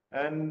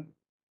 And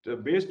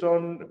based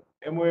on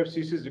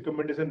MOFCC's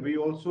recommendation, we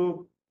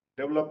also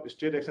developed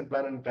State Action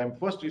Plan on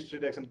first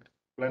State Action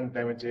Plan on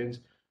Climate Change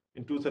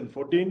in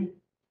 2014.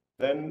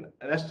 Then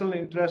national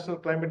and international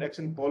climate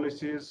action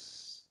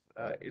policies,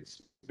 it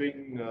is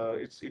being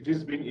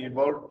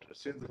evolved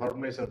since the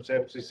formation of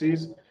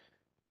CCs.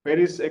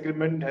 Paris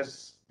Agreement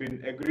has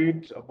been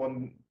agreed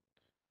upon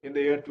in the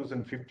year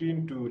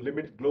 2015 to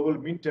limit global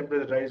mean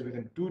temperature rise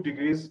within 2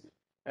 degrees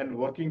and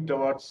working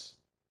towards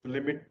to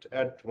limit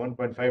at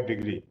 1.5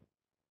 degree.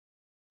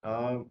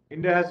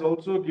 India has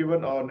also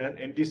given our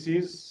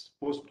NDCs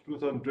post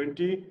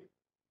 2020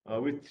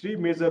 with three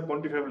major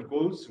quantifiable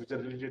goals, which are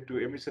related to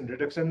emission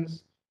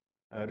reductions,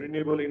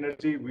 renewable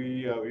energy.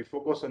 We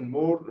focus on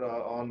more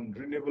on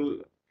renewable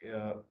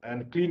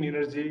and clean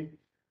energy,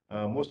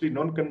 mostly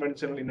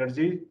non-conventional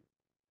energy,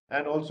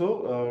 and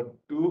also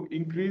to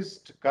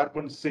increased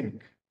carbon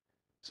sink.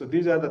 So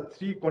these are the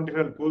three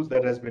quantifiable goals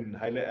that has been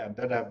highlighted,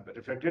 that have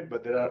reflected,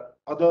 but there are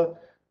other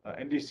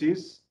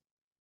NDCs.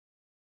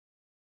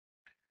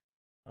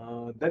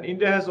 Then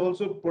India has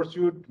also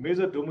pursued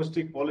major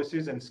domestic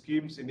policies and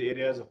schemes in the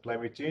areas of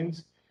climate change,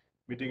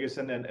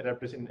 mitigation and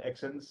adaptation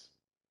actions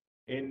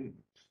in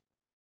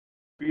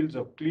fields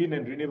of clean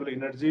and renewable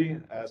energy,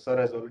 as Sir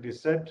has already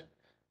said,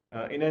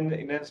 in an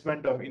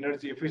enhancement of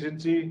energy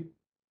efficiency,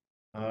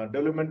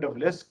 development of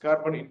less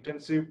carbon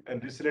intensive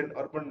and resilient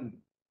urban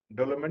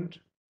development,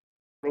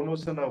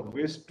 promotion of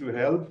waste to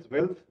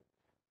wealth,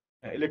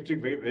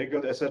 electric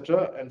vehicles,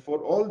 etc. And for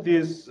all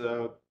these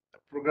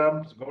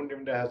programs, Government of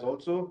India has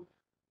also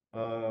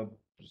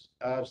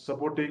are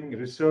supporting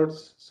research,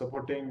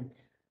 supporting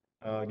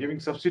giving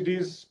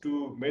subsidies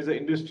to major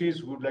industries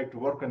who would like to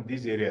work on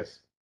these areas.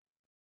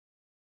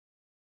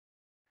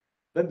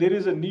 Then there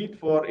is a need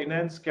for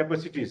enhanced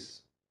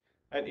capacities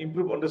and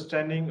improve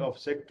understanding of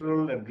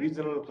sectoral and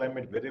regional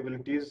climate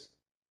variabilities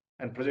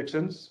and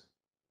projections,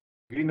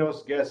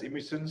 greenhouse gas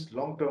emissions,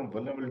 long-term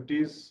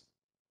vulnerabilities,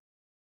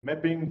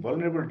 mapping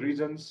vulnerable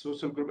regions,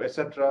 social group,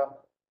 etc.,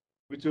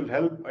 which will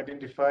help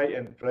identify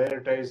and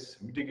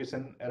prioritize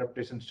mitigation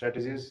adaptation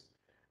strategies,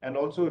 and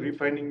also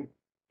refining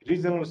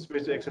regional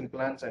special action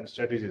plans and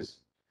strategies.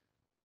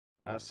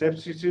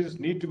 SAPCCs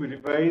need to be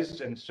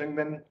revised and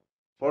strengthened,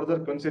 further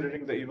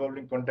considering the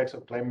evolving context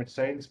of climate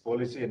science,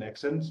 policy, and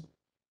actions.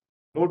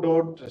 No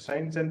doubt,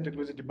 Science and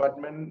Technology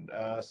Department,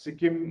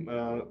 Sikkim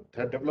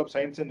had developed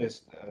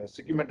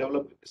Sikkim had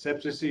developed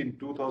SEPCC in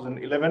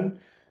 2011.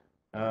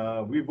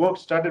 We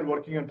started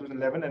working in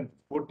 2011, and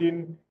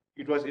 14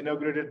 it was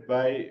inaugurated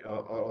by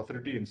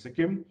authority in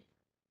Sikkim.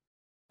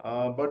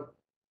 But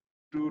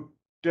to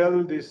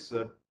tell this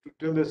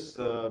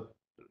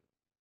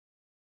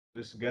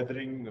this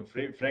gathering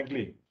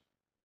frankly,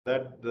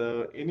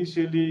 that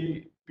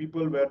initially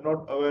people were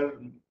not aware,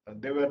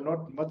 they were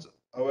not much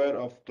aware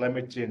of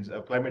climate change,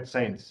 climate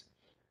science.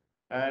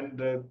 And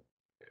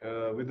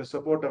with the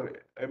support of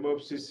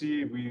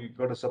MOFCC, we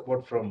got a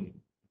support from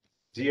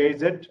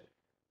GIZ,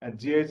 and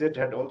GIZ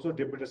had also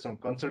deputed some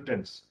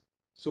consultants.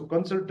 So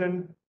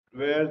consultants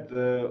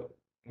were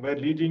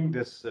leading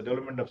this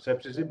development of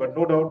SEPCC, but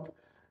no doubt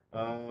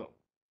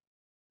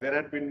there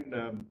had been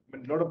a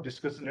lot of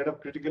discussion, a lot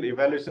of critical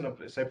evaluation of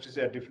SEPCC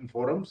at different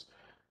forums.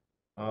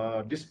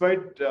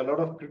 Despite a lot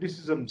of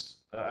criticisms,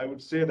 I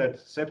would say that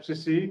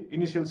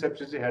initial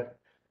SEPCC had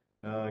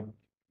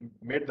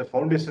made the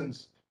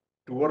foundations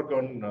to work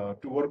on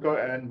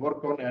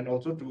and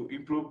also to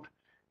improve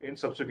in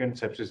subsequent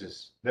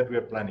SEPCCs that we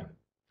are planning.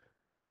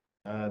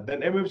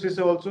 Then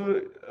MFCC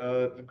also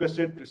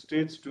requested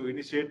states to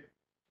initiate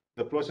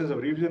the process of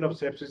revision of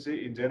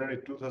SEPCC in January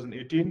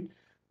 2018.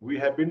 We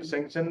have been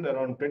sanctioned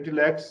around 20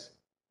 lakhs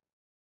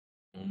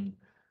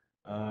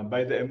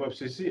by the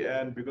MFCC,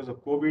 and because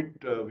of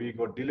COVID, we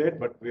got delayed,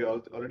 but we are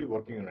already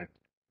working on it.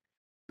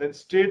 Then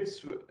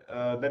states,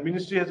 the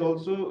ministry has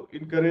also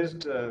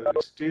encouraged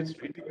states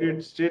to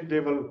integrate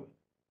state-level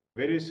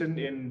variation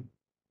in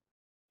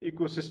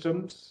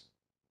ecosystems,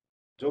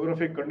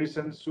 geographic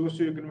conditions,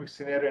 socio-economic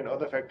scenario, and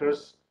other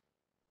factors,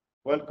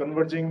 while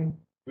converging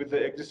with the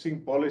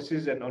existing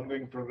policies and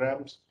ongoing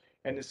programs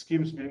and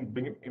schemes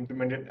being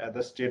implemented at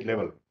the state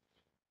level.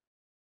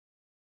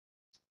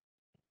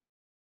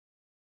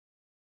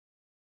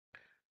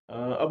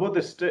 About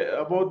this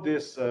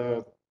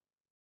revision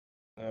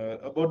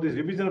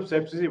of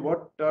SEPCC,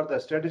 what are the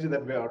strategies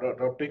that we are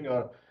adopting?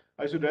 Or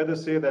I should rather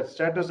say that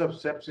status of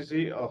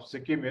SEPCC of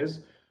Sikkim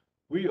is,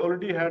 we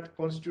already had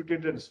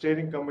constituted a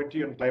steering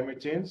committee on climate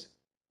change,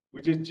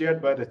 which is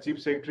chaired by the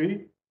Chief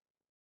Secretary.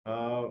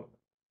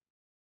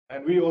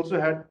 And we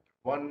also had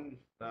one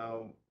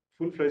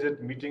full-fledged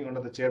meeting under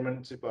the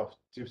chairmanship of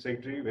Chief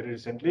Secretary very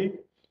recently.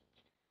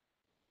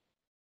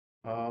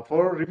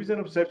 For revision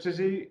of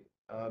SEPCC,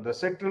 the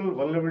sectoral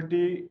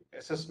vulnerability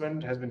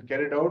assessment has been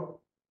carried out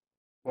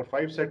for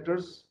 5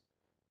 sectors: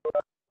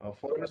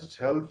 forest,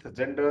 health,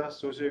 gender,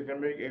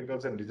 socio-economic,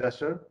 agriculture, and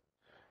disaster.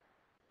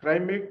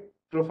 Climate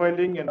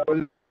profiling and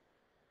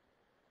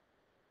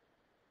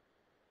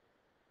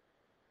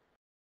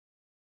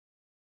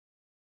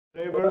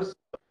drivers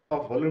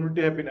of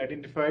vulnerability have been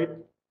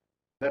identified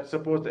that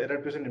support the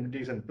adaptation and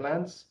mitigation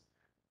plans.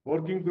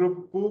 Working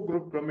group,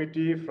 co-group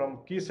committee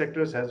from key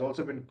sectors has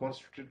also been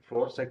constituted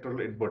for sectoral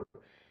input.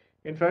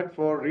 In fact,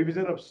 for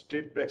revision of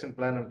state action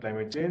plan on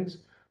climate change,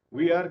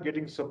 we are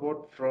getting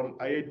support from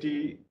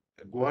IIT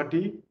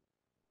Guwahati.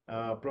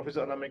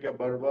 Professor Anamika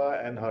Barwa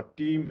and her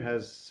team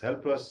has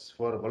helped us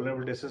for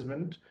vulnerability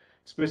assessment,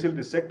 especially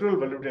the sectoral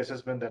vulnerability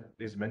assessment that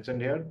is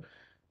mentioned here.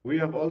 We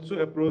have also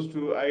approached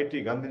to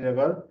IIT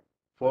Gandhinagar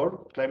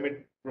for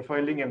climate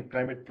profiling and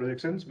climate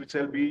projections, which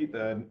shall be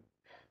the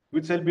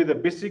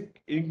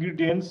basic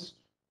ingredients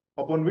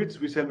upon which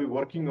we shall be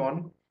working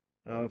on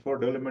for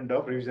development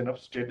of revision of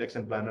state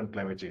action plan on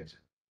climate change.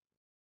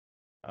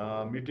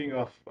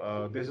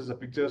 This is a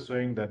picture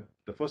showing that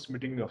the first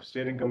meeting of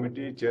steering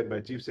committee chaired by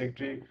Chief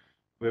Secretary.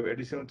 We have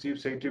additional Chief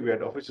Secretary, we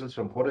had officials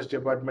from Forest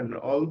Department and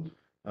all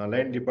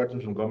line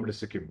departments from Government of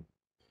Sikkim.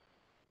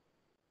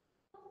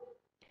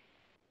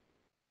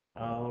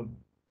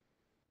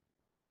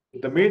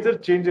 The major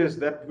changes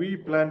that we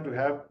plan to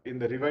have in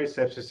the revised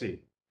SEPCC,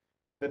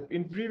 that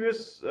in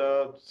previous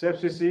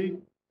SEPCC,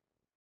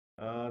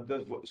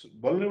 the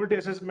vulnerability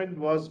assessment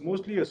was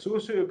mostly a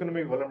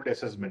socio-economic vulnerability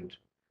assessment.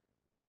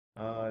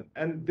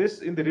 And this,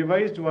 in the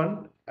revised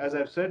one, as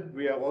I've said,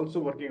 we are also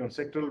working on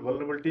sectoral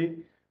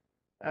vulnerability,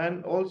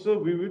 and also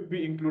we will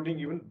be including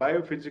even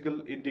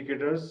biophysical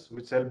indicators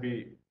which shall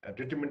be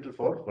detrimental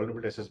for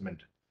vulnerability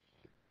assessment.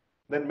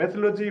 Then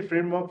methodology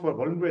framework for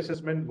vulnerability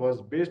assessment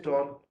was based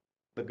on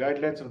the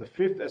guidelines of the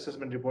 5th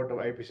assessment report of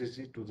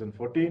IPCC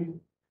 2014.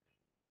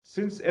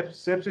 Since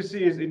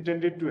SEPCC is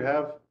intended to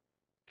have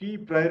key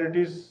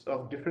priorities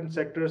of different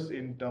sectors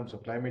in terms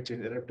of climate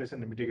change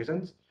adaptation and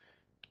mitigations,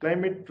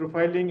 climate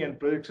profiling and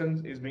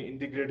projections is being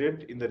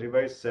integrated in the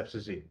revised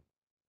SEPCC.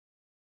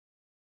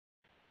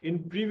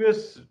 In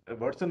previous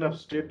version of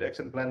state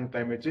action plan on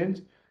climate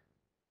change,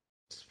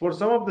 for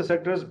some of the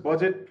sectors,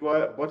 budget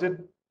were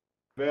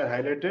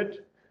highlighted,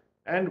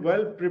 and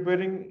while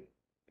preparing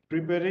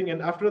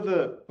and after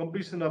the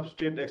completion of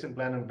state action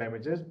plan on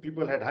climate change,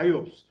 people had high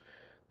hopes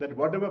that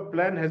whatever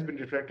plan has been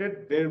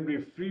reflected, there will be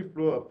free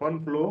flow,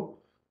 fund flow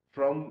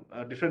from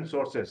different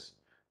sources.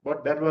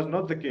 But that was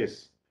not the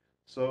case.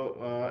 So,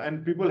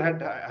 and people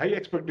had high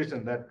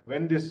expectation that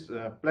when this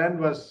plan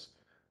was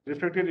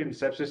reflected in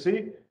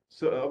SEPCC,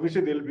 so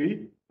obviously there will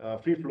be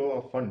free flow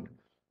of fund.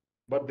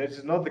 but that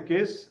is not the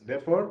case.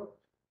 Therefore,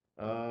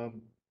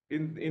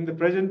 in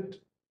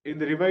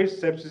the revised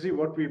subsidy,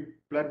 what we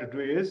plan to do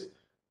is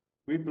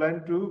we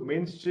plan to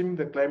mainstream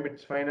the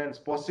climate finance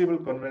possible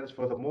conveyance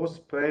for the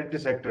most priority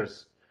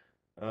sectors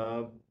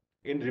uh,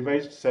 in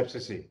revised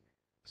subsidy.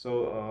 So,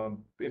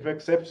 in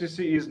fact,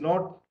 subsidy is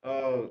not,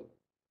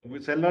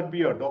 we shall not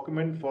be a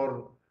document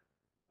for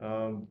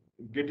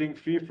getting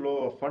free flow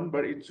of fund,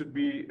 but it should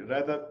be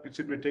rather, it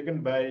should be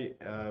taken by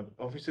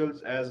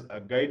officials as a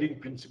guiding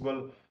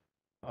principle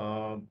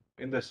uh,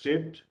 in the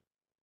state,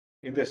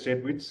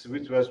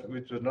 which was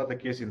not the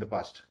case in the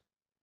past.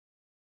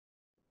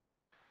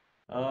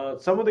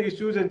 Some of the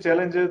issues and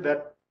challenges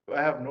that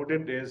I have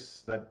noted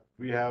is that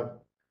we have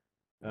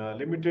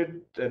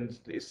limited and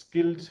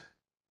skilled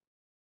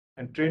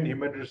and trained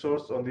human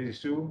resource on this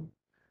issue.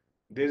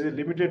 There is a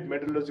limited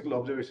meteorological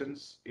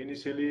observations.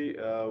 Initially,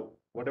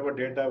 whatever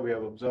data we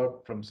have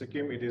observed from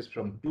Sikkim, it is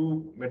from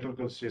 2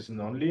 meteorological stations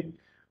only.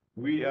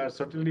 We are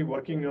certainly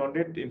working on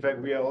it. In fact,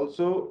 we are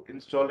also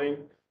installing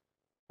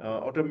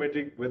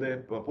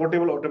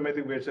portable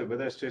automatic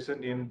weather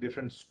station in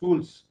different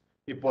schools,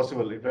 if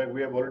possible. In fact,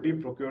 we have already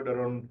procured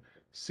around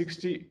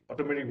 60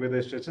 automatic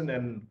weather stations,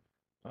 and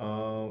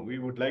we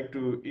would like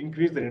to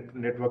increase the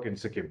network in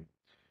Sikkim.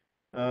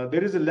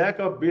 There is a lack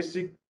of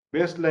basic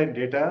baseline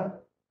data.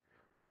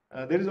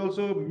 There is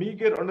also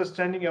meager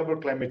understanding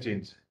about climate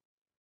change,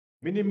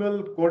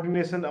 minimal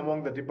coordination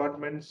among the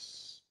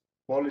departments,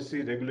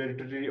 policy,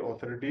 regulatory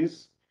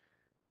authorities,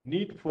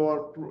 need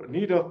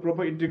of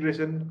proper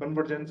integration,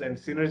 convergence, and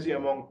synergy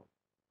among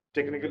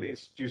technical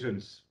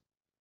institutions.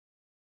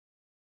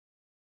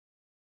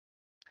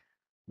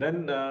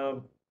 Then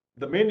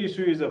the main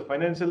issue is a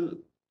financial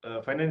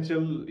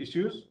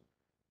issues.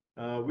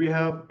 We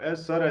have,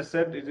 as sir has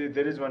said,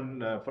 there is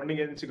one funding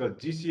agency called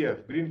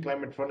GCF, Green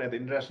Climate Fund, at the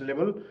international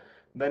level.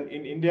 Then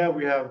in India,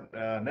 we have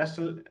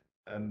National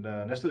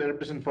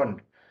Adaptation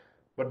Fund.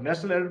 But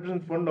National Adaptation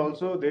Fund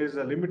also, there is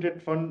a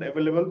limited fund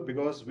available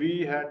because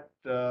we had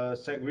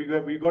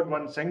we got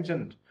one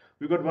sanctioned.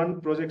 We got one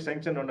project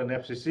sanctioned on an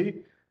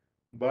FCC,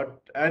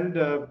 but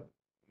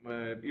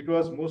it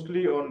was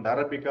mostly on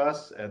Dhara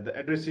Bikas,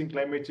 addressing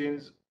climate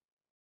change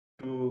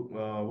to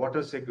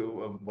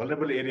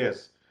vulnerable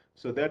areas.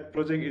 So that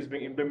project is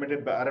being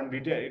implemented by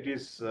RMDT. It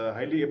is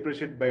highly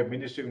appreciated by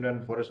Ministry of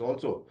Environment and Forest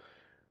also.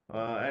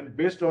 And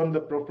based on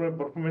the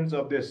performance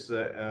of this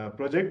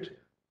project,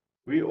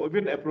 we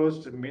even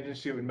approached the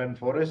Ministry of Environment and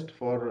Forest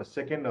for a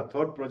second or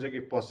third project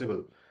if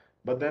possible.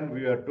 But then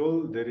we are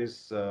told there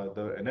is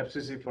the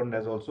NFCC fund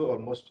has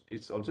also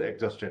it's also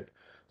exhausted.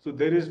 So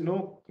there is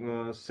no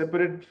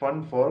separate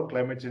fund for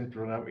climate change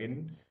program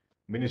in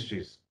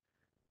ministries.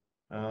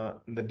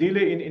 The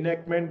delay in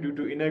enactment due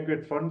to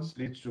inadequate funds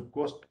leads to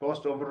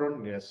cost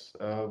overrun. Yes,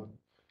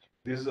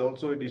 this is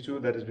also an issue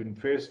that has been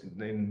faced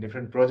in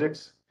different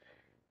projects.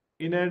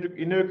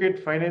 Inadequate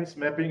finance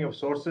mapping of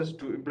sources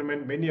to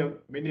implement many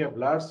of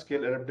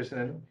large-scale adaptation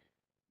and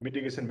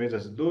mitigation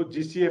measures. Though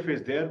GCF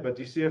is there, but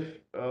GCF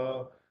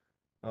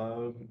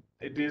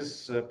it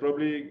is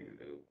probably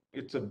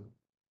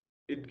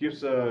it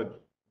gives a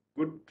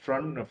good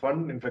fund,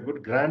 in fact,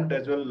 good grant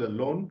as well, a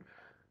loan,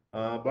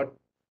 but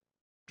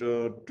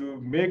to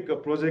make a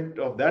project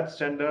of that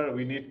standard,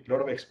 we need a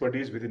lot of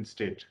expertise within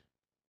state.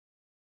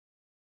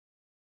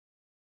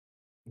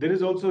 There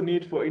is also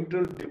need for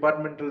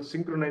interdepartmental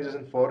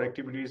synchronization for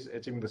activities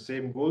achieving the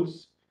same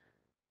goals.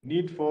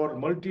 Need for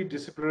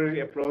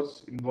multidisciplinary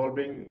approach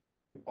involving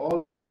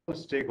all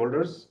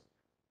stakeholders.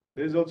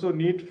 There is also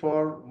need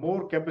for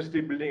more capacity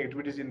building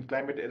activities in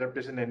climate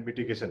adaptation and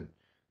mitigation.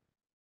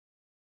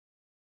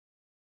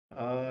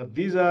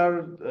 These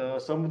are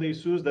some of the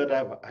issues that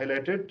I've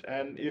highlighted,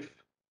 and if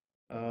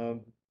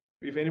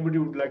anybody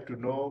would like to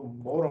know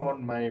more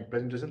on my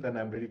presentation, then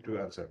I'm ready to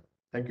answer.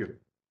 Thank you.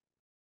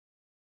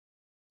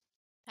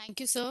 Thank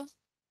you, sir.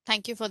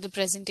 Thank you for the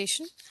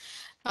presentation.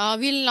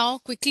 We'll now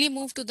quickly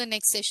move to the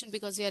next session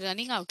because we are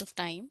running out of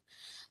time.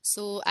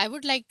 So I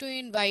would like to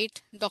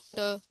invite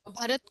Dr.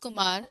 Bharat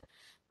Kumar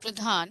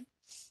Pradhan,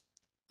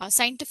 a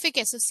Scientific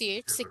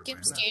Associate,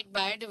 Sikkim State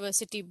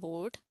Biodiversity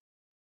Board,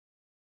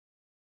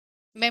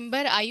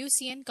 member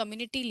IUCN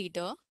Community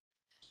Leader,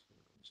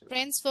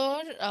 Friends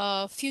for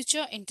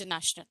Future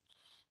International.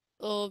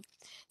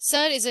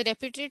 Sir is a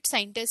reputed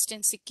scientist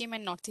in Sikkim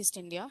and Northeast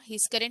India. He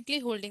is currently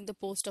holding the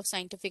post of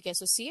Scientific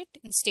Associate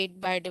in State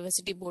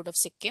Biodiversity Board of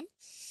Sikkim.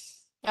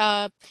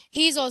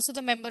 He is also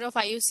the member of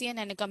IUCN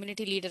and a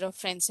community leader of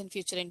Friends in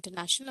Future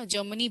International, a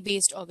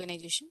Germany-based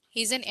organization.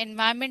 He is an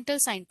environmental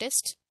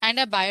scientist and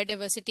a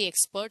biodiversity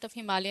expert of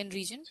Himalayan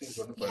region.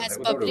 He has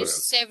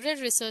published several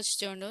research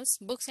journals,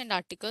 books and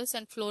articles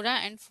on flora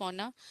and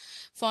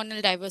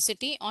faunal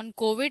diversity, on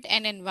COVID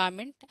and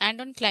environment,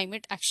 and on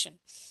climate action.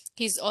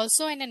 He is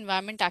also an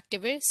environment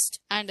activist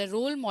and a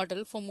role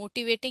model for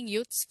motivating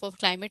youths for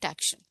climate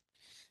action.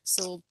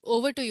 So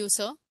over to you,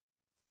 sir.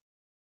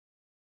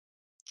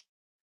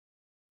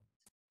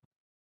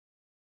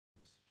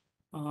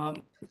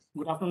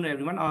 Good afternoon,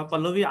 everyone.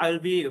 Pallavi, I will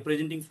be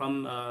presenting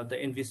from the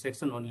NV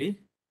section only.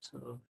 So,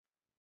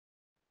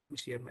 let me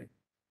share my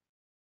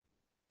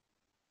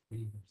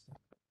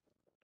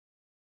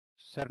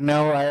Sir,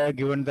 now I have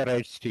given the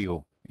rights to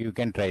you. You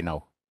can try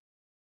now.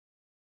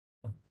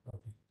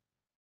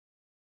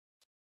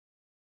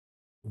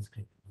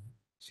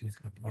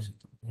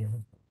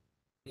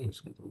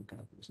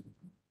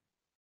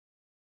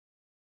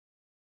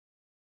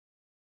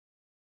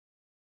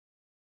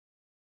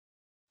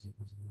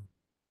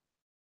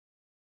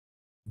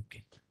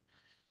 Okay.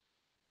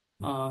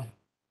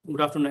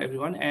 Good afternoon,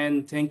 everyone,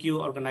 and thank you,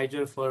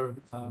 organizer, for.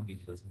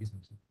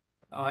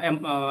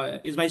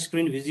 Is my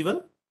screen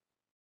visible?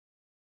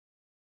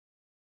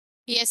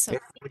 Yes, sir.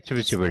 It's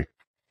visible.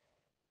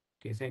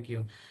 Okay, thank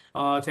you.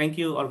 Thank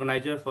you,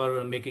 organizer,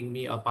 for making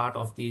me a part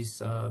of this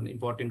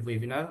important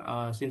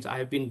webinar. Since I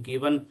have been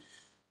given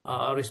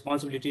a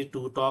responsibility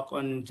to talk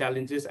on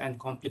challenges and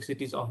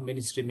complexities of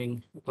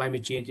mainstreaming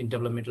climate change in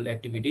developmental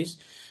activities,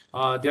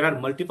 there are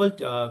multiple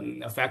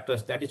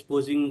factors that is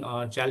posing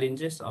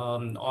challenges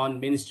on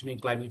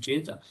mainstreaming climate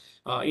change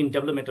in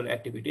developmental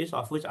activities,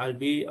 of which I'll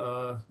be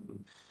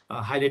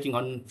highlighting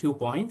on few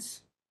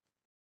points.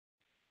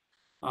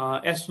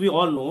 As we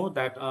all know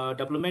that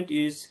development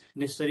is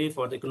necessary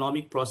for the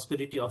economic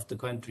prosperity of the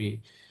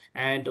country.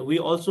 And we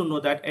also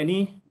know that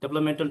any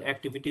developmental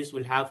activities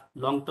will have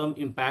long-term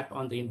impact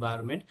on the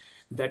environment.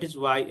 That is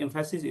why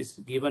emphasis is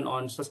given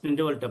on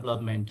sustainable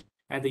development.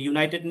 And the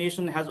United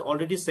Nations has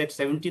already set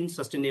 17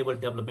 sustainable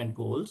development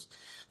goals,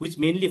 which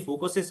mainly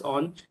focuses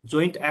on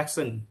joint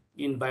action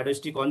in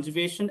biodiversity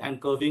conservation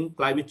and curbing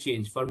climate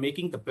change for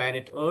making the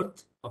planet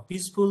Earth a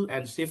peaceful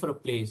and safer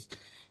place,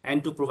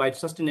 and to provide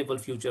sustainable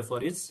future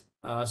for its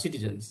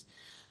citizens.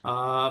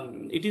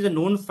 It is a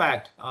known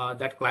fact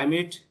that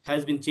climate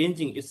has been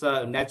changing. It's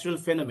a natural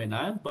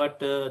phenomenon, but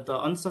the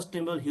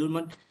unsustainable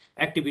human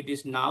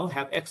activities now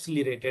have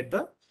accelerated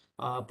the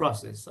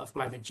process of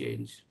climate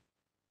change.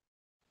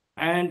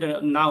 And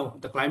now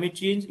the climate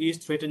change is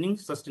threatening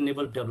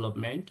sustainable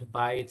development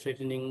by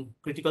threatening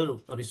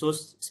critical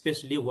resource,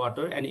 especially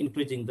water, and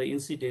increasing the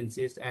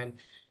incidences and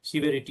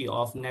severity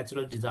of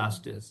natural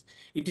disasters.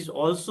 It is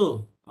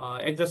also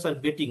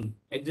exacerbating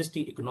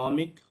existing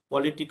economic,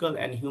 political,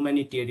 and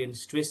humanitarian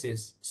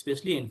stresses,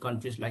 especially in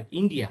countries like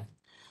India,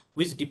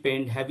 which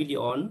depend heavily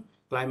on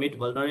climate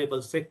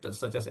vulnerable sectors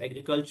such as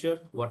agriculture,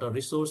 water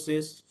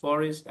resources,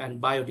 forest,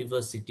 and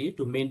biodiversity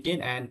to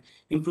maintain and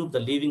improve the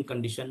living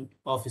condition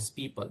of its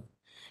people.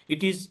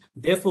 It is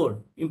therefore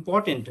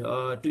important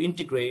to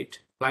integrate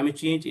climate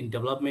change in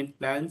development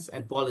plans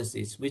and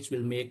policies, which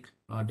will make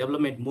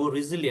development more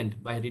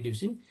resilient by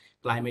reducing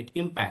climate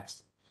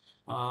impacts.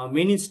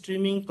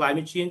 Mainstreaming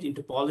climate change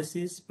into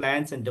policies,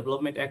 plans, and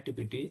development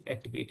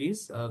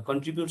activities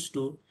contributes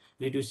to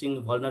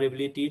reducing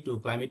vulnerability to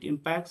climate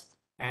impacts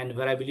and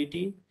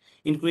variability,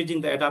 increasing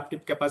the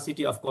adaptive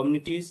capacity of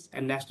communities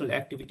and national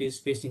activities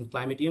facing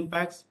climate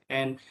impacts,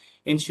 and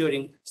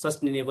ensuring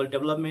sustainable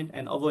development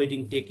and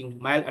avoiding taking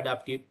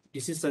maladaptive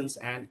decisions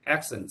and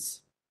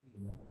actions.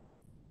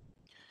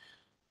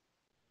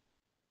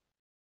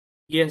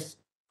 Yes,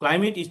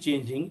 climate is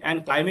changing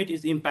and climate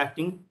is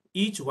impacting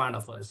each one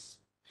of us.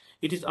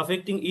 It is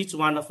affecting each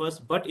one of us,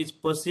 but it's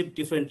perceived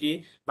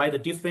differently by the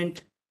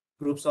different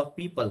groups of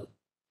people.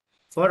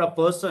 For a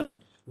person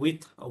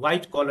with a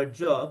white-collar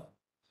job,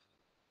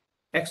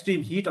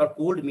 extreme heat or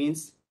cold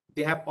means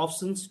they have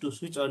options to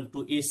switch on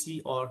to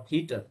AC or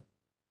heater.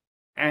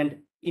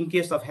 And in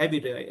case of heavy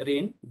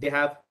rain, they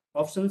have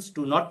options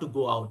to not to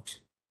go out.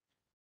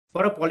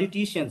 For a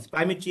politicians,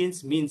 climate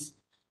change means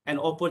an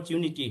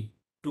opportunity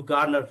to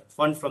garner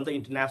funds from the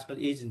international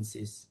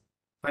agencies,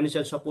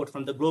 financial support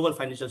from the global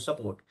financial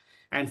support.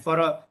 And for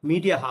a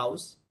media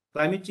house,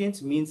 climate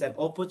change means an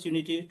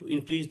opportunity to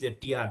increase their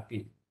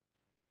TRP.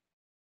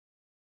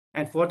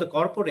 And for the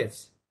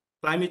corporates,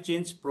 climate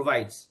change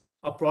provides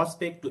a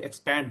prospect to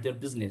expand their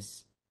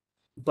business.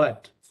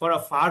 But for a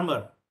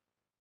farmer,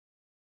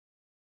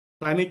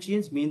 climate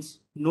change means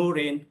no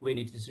rain when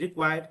it is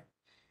required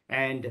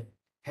and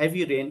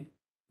heavy rain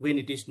when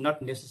it is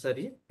not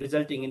necessary,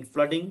 resulting in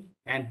flooding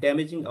and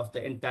damaging of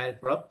the entire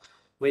crop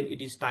when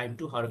it is time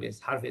to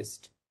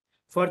harvest.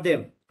 For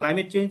them,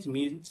 climate change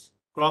means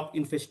crop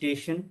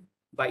infestation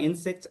by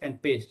insects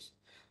and pests.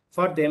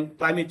 For them,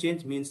 climate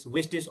change means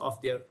wastage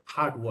of their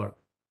hard work.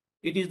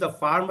 It is the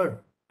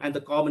farmer and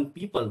the common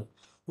people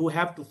who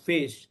have to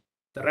face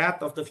the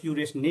wrath of the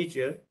furious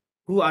nature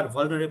who are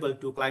vulnerable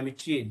to climate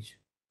change.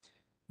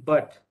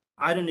 But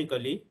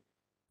ironically,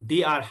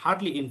 they are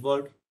hardly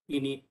involved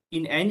in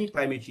any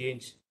climate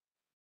change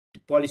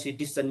policy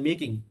decision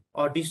making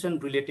or decision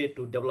related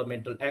to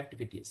developmental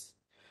activities.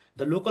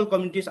 The local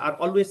communities are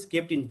always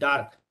kept in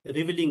dark,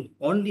 revealing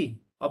only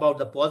about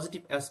the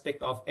positive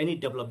aspect of any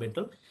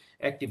developmental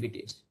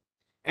activities.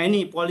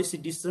 Any policy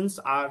decisions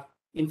are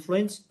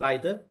influenced by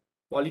the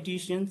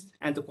politicians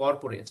and the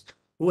corporates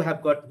who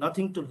have got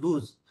nothing to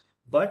lose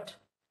but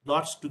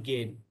lots to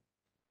gain.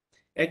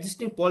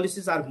 Existing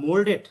policies are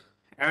molded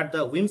at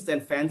the whims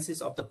and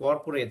fancies of the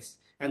corporates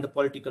and the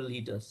political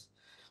leaders.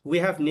 We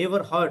have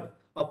never heard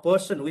a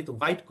person with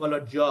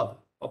white-collar job,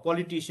 a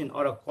politician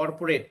or a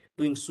corporate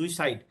doing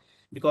suicide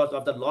because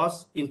of the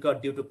loss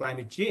incurred due to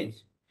climate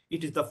change.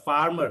 It is the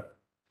farmer,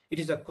 it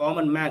is a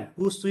common man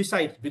who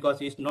suicides because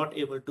he is not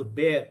able to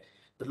bear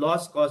the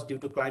loss caused due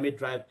to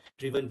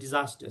climate-driven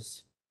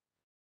disasters.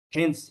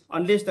 Hence,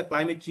 unless the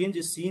climate change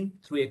is seen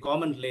through a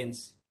common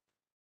lens,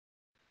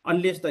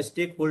 unless the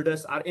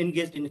stakeholders are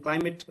engaged in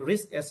climate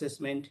risk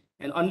assessment,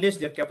 and unless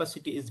their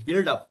capacity is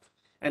built up,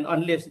 and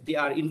unless they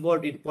are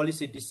involved in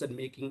policy decision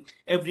making,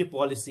 every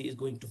policy is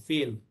going to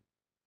fail.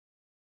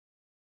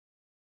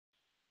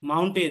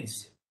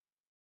 Mountains.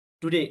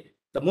 Today,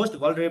 the most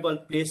vulnerable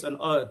place on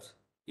earth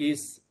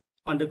is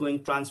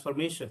undergoing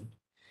transformation.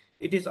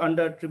 It is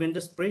under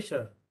tremendous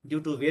pressure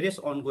due to various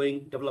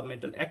ongoing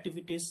developmental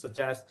activities such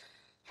as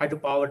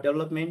hydropower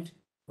development,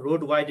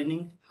 road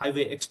widening,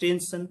 highway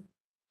extension,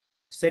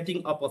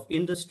 setting up of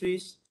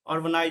industries,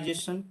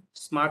 urbanization,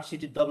 smart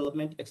city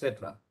development,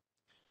 etc.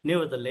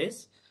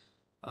 Nevertheless,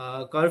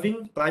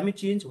 curbing climate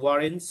change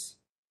warrants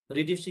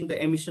reducing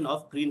the emission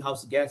of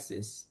greenhouse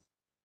gases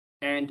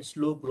and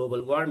slow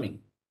global warming.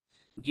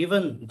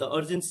 Given the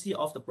urgency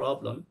of the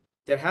problem,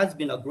 there has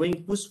been a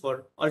growing push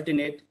for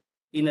alternate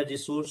energy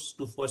source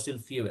to fossil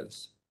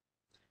fuels.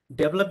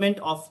 Development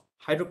of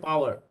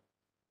hydropower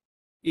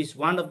is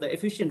one of the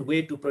efficient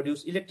way to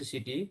produce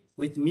electricity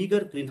with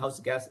meager greenhouse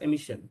gas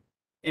emission,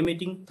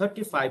 emitting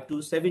 35 to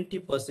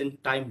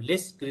 70% time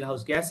less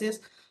greenhouse gases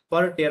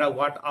per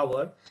terawatt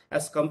hour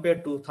as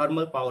compared to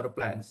thermal power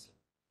plants.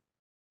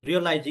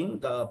 Realizing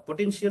the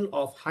potential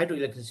of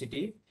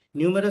hydroelectricity,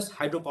 numerous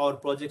hydropower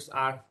projects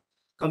are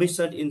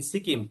commissioned in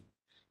Sikkim,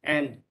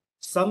 and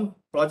some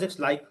projects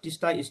like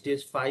Tista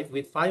Stage 5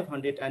 with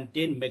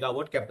 510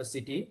 megawatt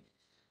capacity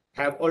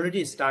have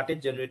already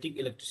started generating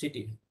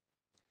electricity.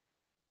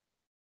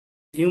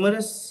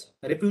 Numerous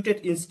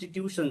reputed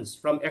institutions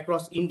from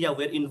across India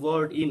were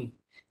involved in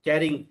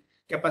carrying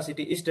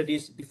capacity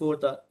studies before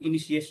the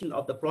initiation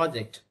of the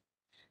project.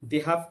 They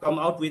have come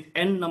out with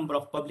n number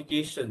of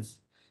publications,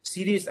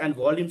 series and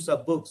volumes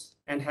of books,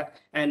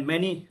 and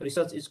many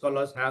research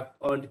scholars have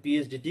earned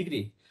PhD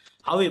degree.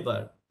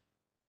 However,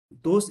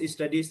 those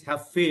studies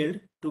have failed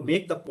to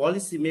make the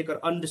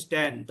policymaker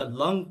understand the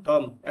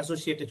long-term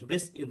associated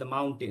risk in the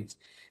mountains.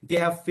 They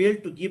have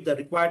failed to give the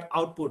required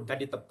output,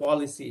 that is the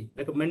policy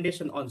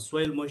recommendation on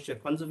soil moisture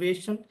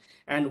conservation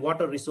and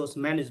water resource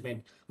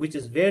management, which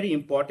is very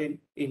important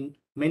in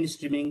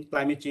mainstreaming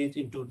climate change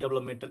into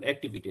developmental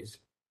activities.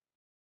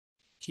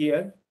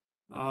 Here,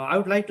 I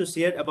would like to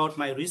share about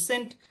my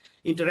recent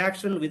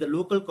interaction with the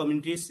local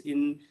communities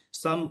in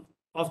some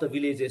of the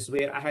villages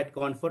where I had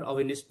gone for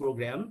awareness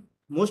program.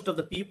 Most of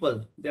the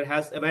people there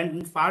has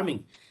abandoned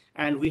farming,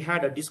 and we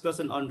had a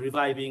discussion on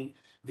reviving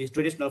the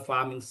traditional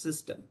farming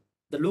system.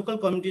 The local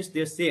communities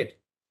there said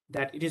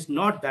that it is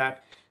not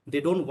that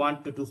they don't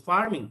want to do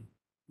farming.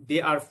 They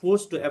are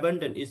forced to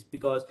abandon it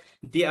because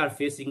they are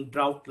facing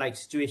drought-like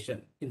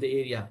situation in the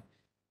area.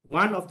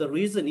 One of the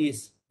reason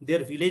is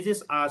their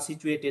villages are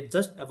situated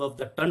just above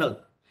the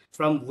tunnel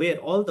from where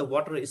all the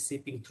water is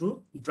seeping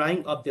through,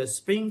 drying up their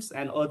springs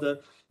and other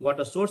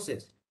water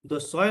sources. The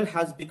soil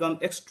has become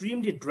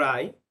extremely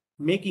dry,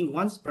 making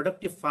once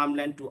productive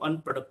farmland to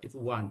unproductive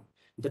one.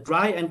 The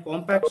dry and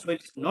compact soil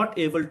is not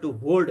able to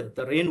hold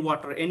the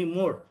rainwater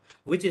anymore,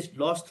 which is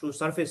lost through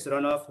surface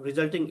runoff,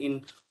 resulting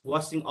in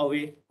washing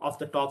away of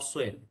the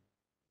topsoil.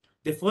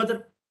 They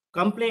further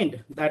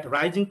complained that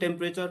rising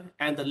temperature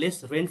and the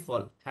less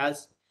rainfall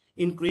has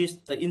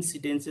increased the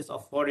incidences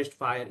of forest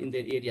fire in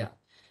their area.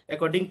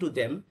 According to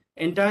them,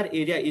 entire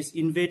area is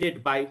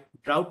invaded by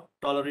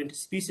drought-tolerant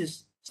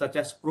species such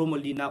as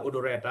Promolina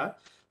odorata,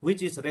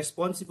 which is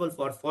responsible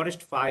for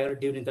forest fire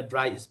during the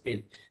dry spell.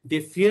 They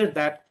fear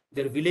that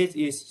their village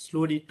is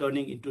slowly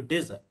turning into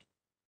desert.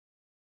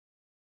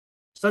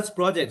 Such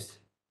projects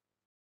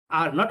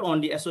are not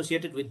only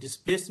associated with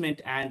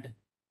displacement and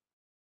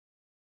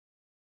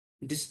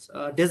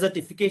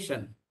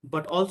desertification,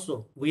 but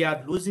also we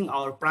are losing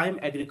our prime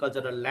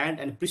agricultural land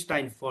and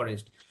pristine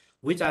forest,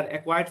 which are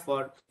acquired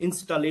for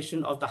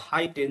installation of the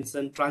high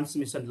tension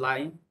transmission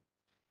line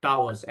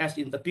towers, as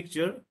in the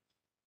picture,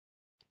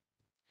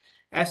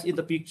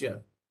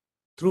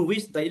 through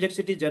which the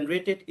electricity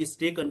generated is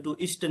taken to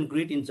eastern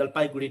grid in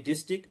Jalpaiguri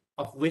district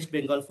of West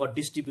Bengal for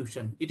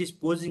distribution. It is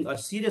posing a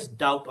serious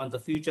doubt on the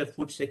future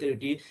food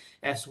security,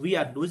 as we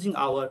are losing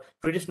our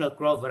traditional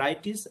crop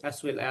varieties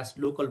as well as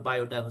local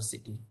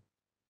biodiversity.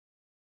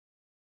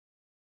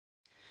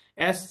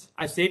 As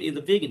I said in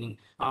the beginning,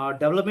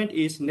 development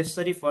is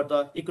necessary for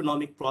the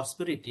economic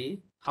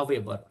prosperity.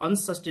 However,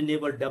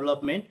 unsustainable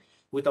development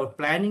without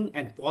planning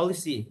and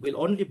policy will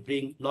only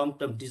bring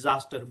long-term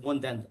disaster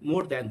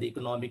more than the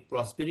economic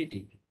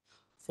prosperity.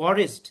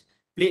 Forests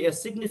play a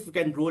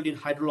significant role in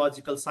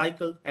hydrological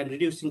cycle and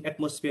reducing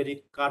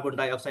atmospheric carbon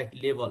dioxide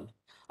level,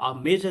 a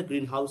major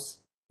greenhouse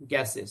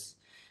gas.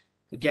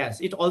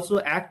 It also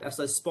acts as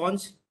a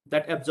sponge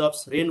that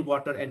absorbs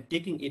rainwater and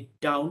taking it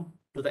down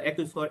to the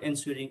aquifer,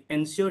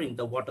 ensuring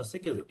the water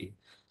security.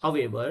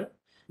 However,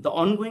 The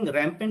ongoing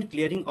rampant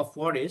clearing of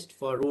forest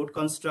for road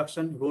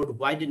construction, road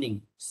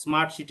widening,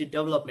 smart city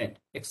development,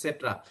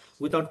 etc.,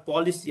 without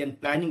policy and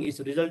planning is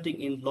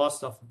resulting in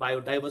loss of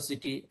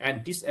biodiversity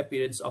and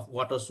disappearance of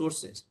water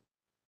sources.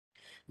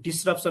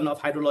 Disruption of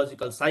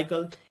hydrological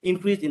cycle,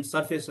 increase in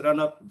surface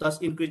runoff, thus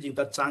increasing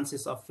the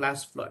chances of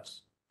flash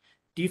floods.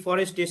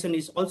 Deforestation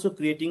is also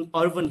creating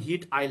urban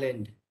heat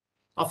island,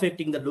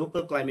 affecting the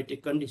local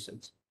climatic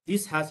conditions.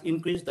 This has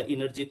increased the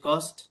energy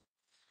cost,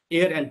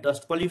 air and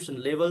dust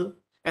pollution level,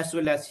 as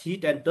well as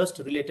heat and dust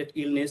related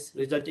illness,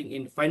 resulting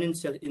in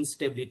financial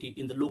instability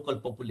in the local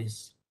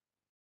populace.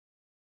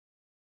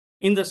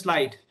 In the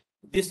slide,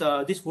 this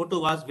photo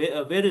was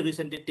very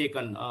recently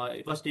taken.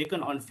 It was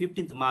taken on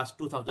 15th March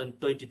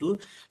 2022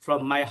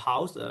 from my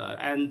house,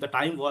 and the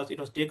time was, it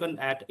was taken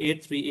at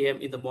 8:03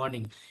 a.m. in the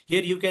morning.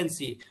 Here you can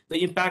see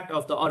the impact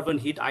of the urban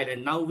heat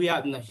island. Now we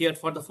are here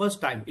for the first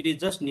time. It is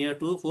just near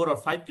to 4 or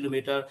 5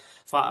 kilometers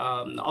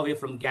away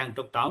from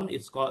Gangtok town.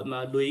 It's called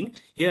Luing.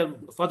 Here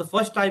for the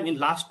first time in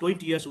last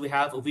 20 years we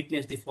have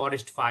witnessed the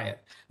forest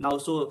fire. Now,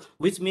 so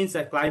which means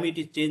that climate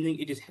is changing.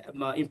 It is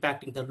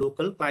impacting the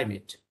local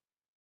climate.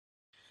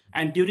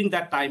 And during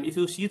that time, if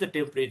you see the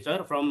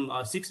temperature from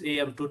 6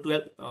 a.m. to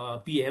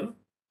 12 p.m.,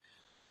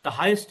 the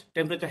highest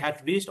temperature had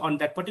reached on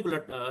that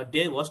particular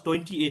day was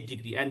 28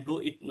 degree, and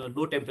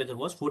low temperature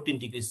was 14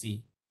 degrees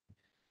C.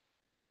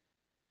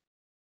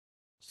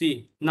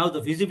 See, now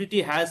the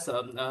visibility has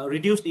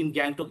reduced in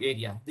Gangtok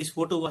area. This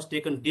photo was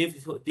taken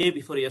day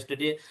before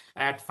yesterday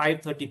at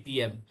 5:30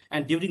 p.m.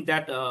 And during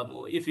that,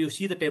 if you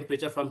see the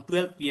temperature from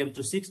 12 p.m.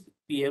 to 6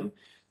 p.m.,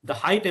 the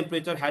high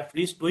temperature had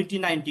reached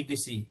 29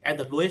 degrees C, and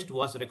the lowest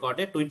was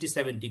recorded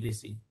 27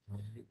 degrees C.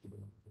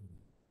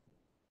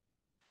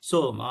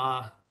 So,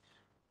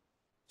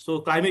 so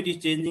climate is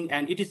changing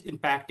and it is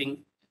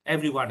impacting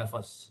every one of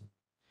us.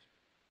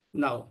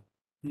 Now,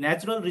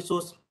 natural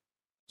resource,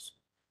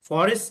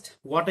 forest,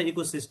 water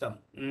ecosystem,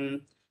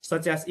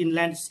 such as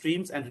inland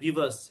streams and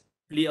rivers,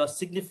 play a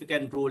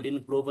significant role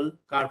in global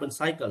carbon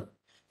cycle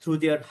through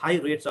their high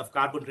rates of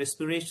carbon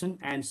respiration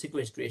and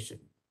sequestration.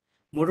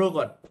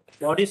 Moreover,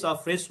 bodies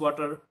of fresh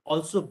water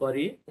also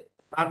bury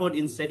carbon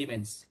in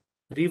sediments.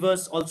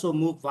 Rivers also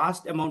move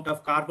vast amount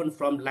of carbon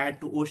from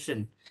land to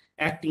ocean,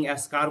 acting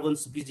as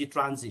carbon's busy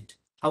transit.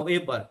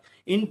 However,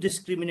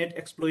 indiscriminate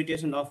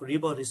exploitation of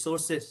river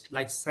resources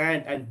like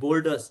sand and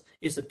boulders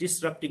is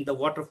disrupting the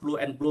water flow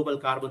and global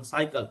carbon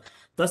cycle,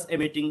 thus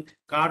emitting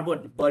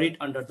carbon buried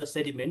under the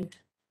sediment,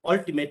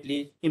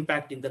 ultimately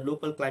impacting the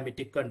local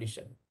climatic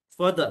condition.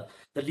 Further,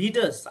 the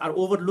leaders are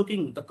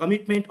overlooking the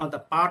commitment on the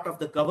part of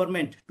the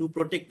government to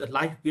protect the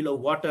life below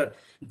water,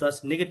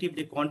 thus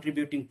negatively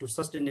contributing to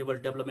Sustainable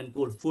Development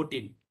Goal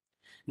 14.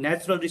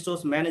 Natural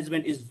resource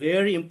management is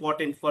very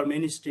important for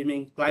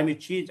mainstreaming climate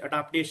change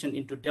adaptation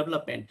into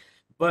development,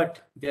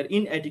 but their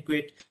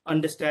inadequate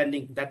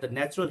understanding that the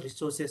natural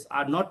resources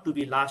are not to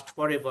be last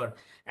forever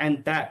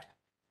and that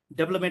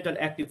developmental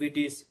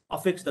activities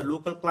affects the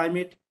local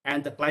climate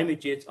and the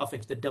climate change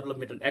affects the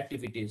developmental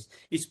activities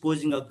is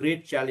posing a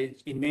great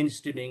challenge in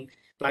mainstreaming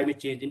climate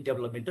change in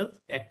developmental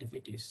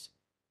activities.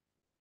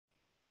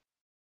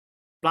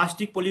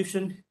 Plastic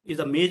pollution is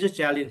a major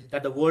challenge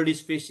that the world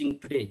is facing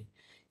today.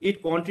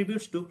 It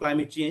contributes to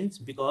climate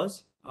change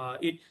because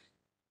it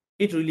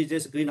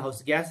releases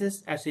greenhouse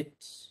gases as it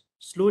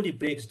slowly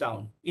breaks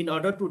down. In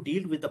order to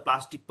deal with the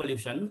plastic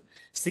pollution,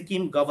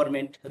 Sikkim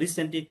government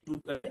recently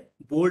took a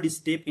bold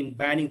step in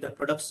banning the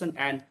production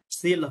and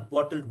sale of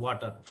bottled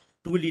water,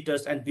 2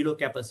 liters and below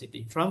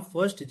capacity from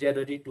 1st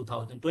January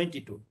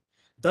 2022,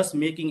 thus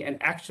taking an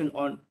action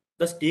on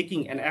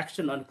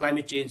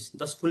climate change,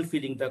 thus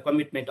fulfilling the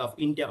commitment of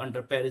India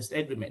under Paris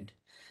Agreement.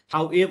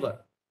 However,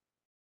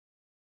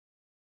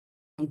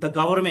 the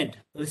government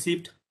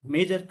received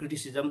major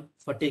criticism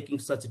for taking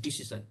such a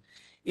decision.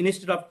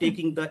 Instead of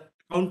taking the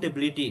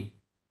accountability,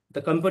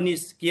 the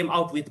companies came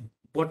out with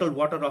bottled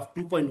water of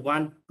 2.1,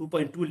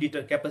 2.2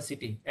 liter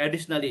capacity.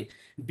 Additionally,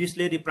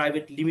 Bisleri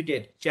Private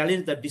Limited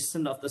challenged the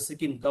decision of the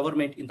Sikkim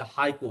government in the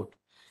High Court.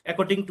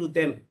 According to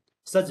them,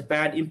 such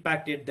ban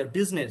impacted their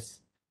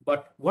business.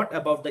 But what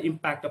about the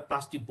impact of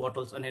plastic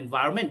bottles on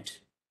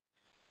environment?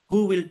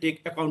 Who will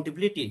take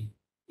accountability?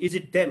 Is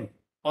it them,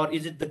 or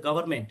is it the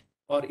government,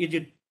 or is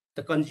it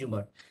the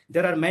consumer?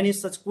 There are many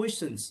such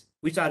questions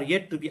which are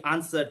yet to be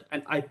answered,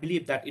 and I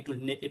believe that it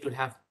will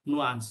have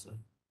no answer.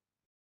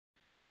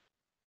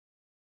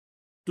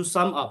 To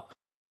sum up,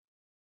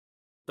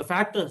 the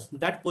factors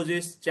that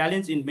poses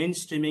challenge in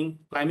mainstreaming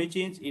climate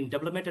change in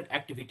developmental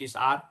activities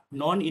are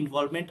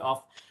non-involvement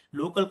of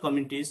local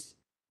communities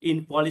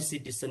in policy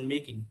decision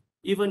making.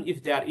 Even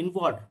if they are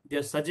involved,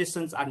 their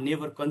suggestions are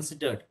never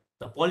considered.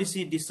 The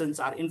policy decisions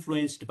are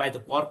influenced by the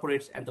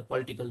corporates and the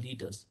political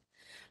leaders.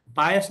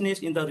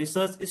 Biasness in the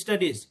research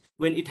studies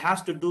when it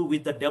has to do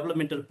with the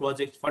developmental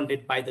projects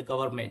funded by the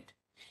government.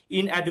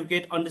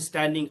 Inadequate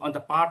understanding on the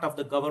part of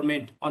the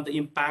government on the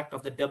impact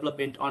of the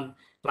development on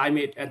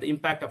climate and the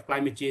impact of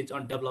climate change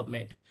on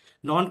development.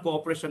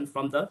 Non-cooperation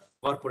from the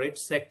corporate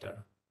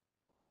sector.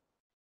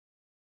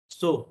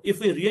 So if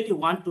we really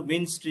want to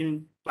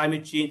mainstream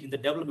climate change in the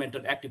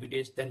developmental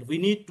activities, then we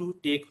need to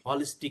take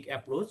holistic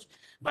approach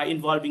by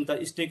involving the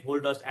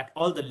stakeholders at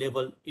all the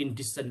level in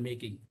decision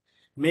making.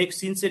 Make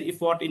sincere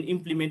effort in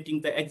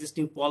implementing the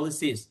existing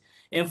policies,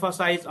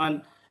 emphasize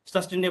on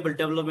sustainable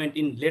development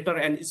in letter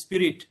and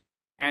spirit,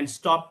 and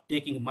stop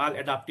taking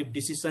maladaptive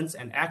decisions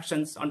and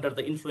actions under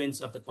the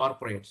influence of the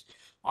corporates.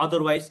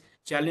 Otherwise,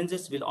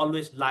 challenges will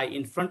always lie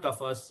in front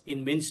of us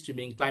in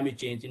mainstreaming climate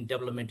change in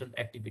developmental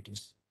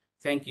activities.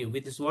 Thank you.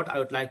 With this word, I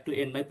would like to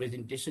end my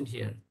presentation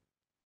here.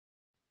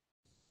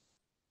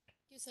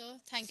 Thank you, sir.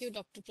 Thank you,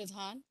 Dr.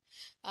 Pradhan.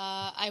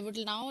 I would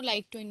now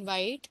like to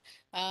invite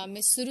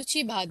Ms.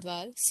 Suruchi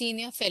Bhadwal,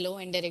 Senior Fellow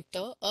and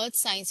Director, Earth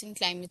Science and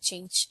Climate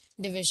Change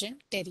Division,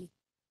 Delhi.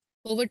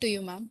 Over to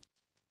you, ma'am.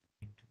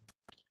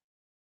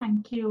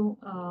 Thank you,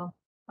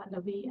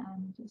 Pallavi.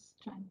 I'm just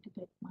trying to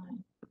get my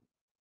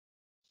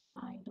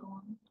slide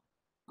on.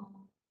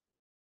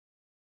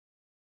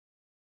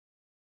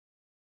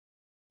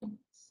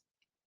 Thanks.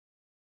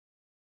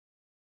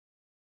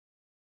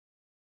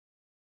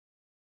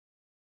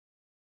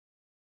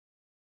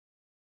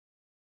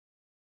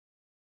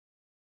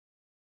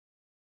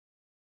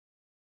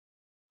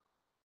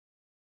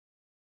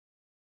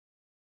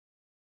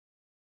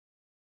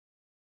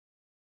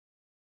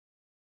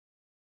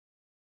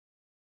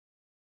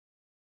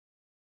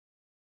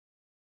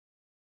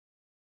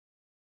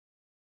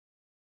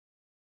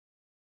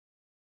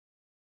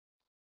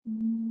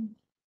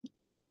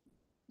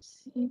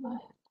 See why.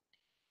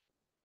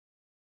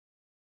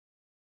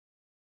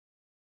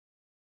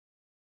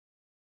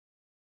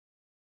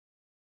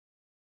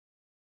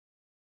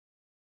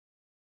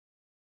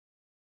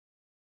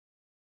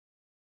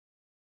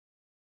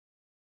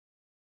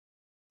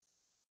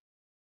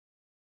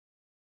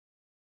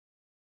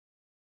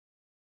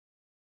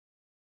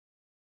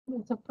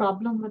 There's a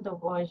problem with the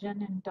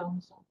version in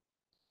terms of.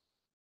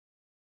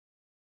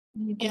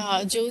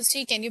 Yeah,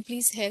 Josie, can you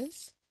please help?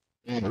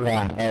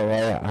 Yeah,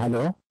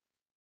 hello.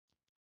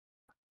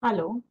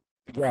 Hello.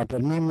 Yeah, tell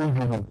me,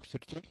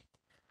 Suruchi.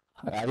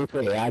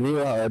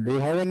 Do you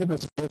have any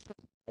perspective?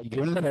 I've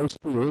given the rights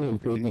to you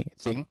if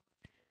anything.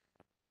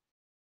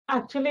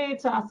 Actually,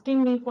 it's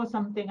asking me for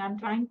something. I'm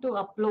trying to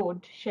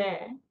upload,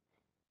 share,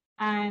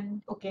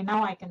 and okay,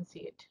 now I can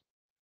see it.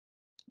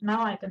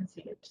 Now I can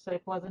see it. So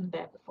it wasn't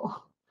there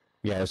before.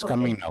 Yeah, it's Okay.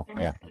 coming now.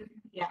 Yeah.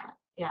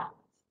 Yeah.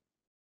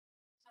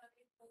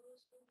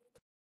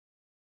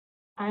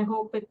 I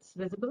hope it's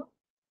visible.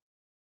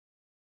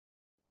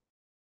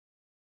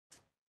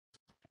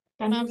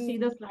 Can you see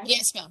the slide?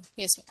 Yes, ma'am.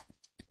 Yes, ma'am.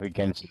 We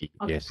can see.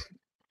 Okay. Yes.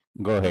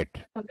 Go ahead.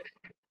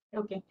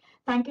 Okay.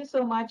 Thank you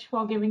so much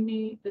for giving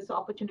me this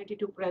opportunity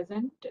to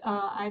present.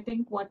 I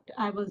think what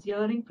I was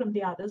hearing from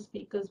the other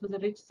speakers was a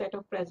rich set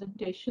of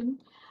presentation,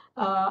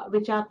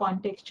 which are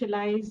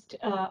contextualized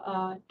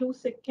to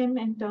Sikkim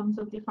in terms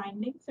of the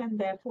findings. And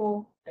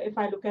therefore, if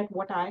I look at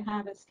what I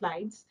have as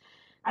slides,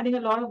 I think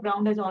a lot of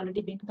ground has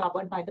already been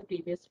covered by the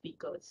previous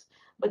speakers.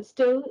 But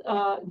still,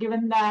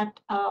 given that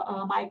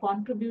my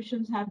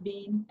contributions have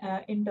been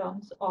in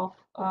terms of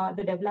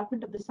the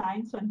development of the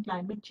science on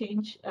climate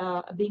change,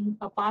 being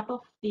a part of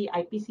the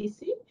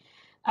IPCC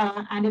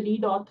and a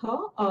lead author,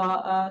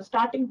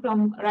 starting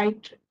from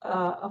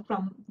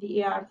from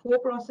the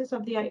AR4 process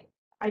of the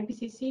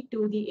IPCC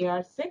to the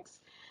AR6.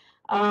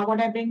 What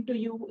I bring to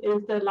you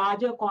is the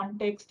larger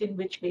context in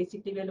which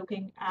basically we're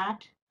looking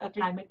at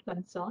climate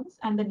concerns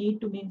and the need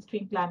to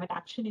mainstream climate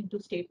action into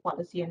state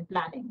policy and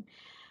planning.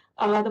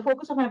 The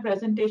focus of my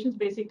presentation is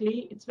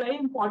basically, it's very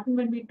important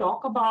when we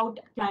talk about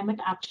climate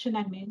action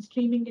and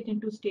mainstreaming it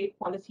into state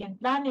policy and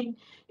planning,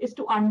 is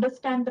to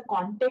understand the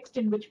context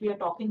in which we are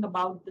talking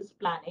about this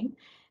planning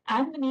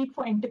and the need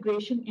for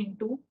integration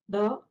into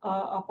the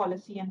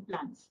policy and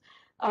plans.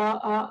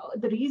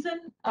 The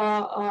reason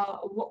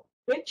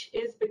which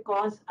is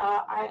because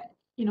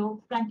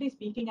frankly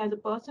speaking, as a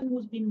person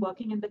who's been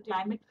working in the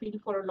climate field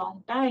for a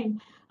long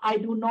time, I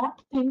do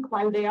not think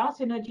while there are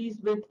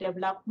synergies with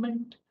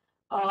development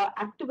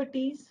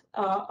activities,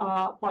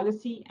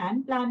 policy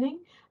and planning,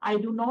 I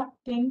do not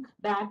think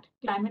that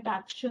climate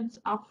actions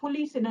are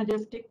fully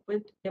synergistic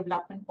with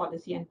development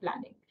policy and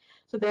planning.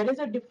 So there is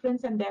a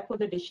difference, and therefore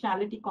the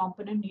additionality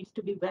component needs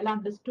to be well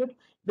understood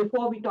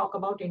before we talk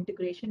about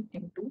integration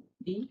into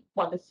the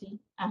policy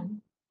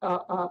and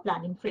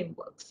planning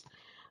frameworks.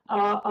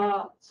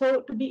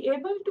 So to be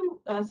able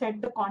to set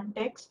the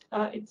context,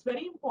 it's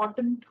very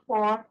important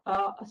for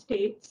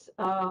states,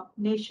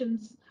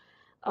 nations,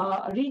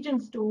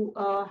 regions to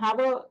have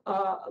a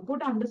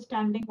good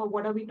understanding of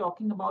what are we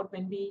talking about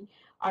when we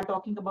are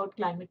talking about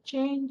climate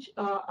change.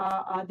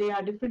 There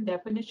are different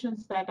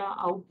definitions that are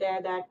out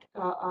there that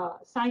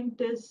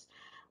scientists,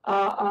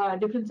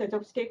 different sets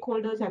of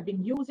stakeholders have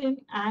been using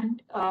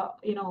and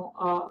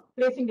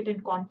placing it in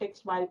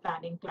context while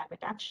planning climate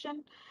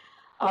action.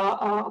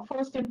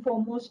 First and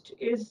foremost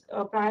is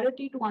a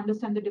priority to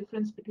understand the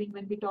difference between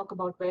when we talk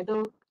about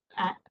weather,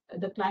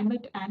 the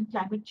climate and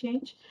climate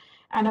change.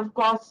 And of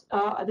course,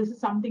 this is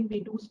something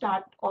we do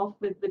start off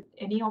with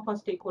any of our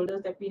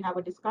stakeholders that we have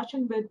a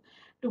discussion with,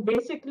 to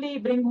basically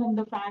bring home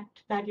the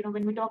fact that,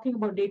 when we're talking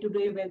about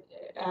day-to-day with,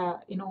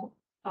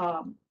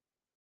 um,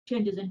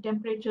 changes in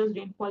temperatures,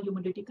 rainfall,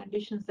 humidity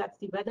conditions, that's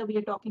the weather we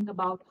are talking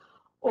about.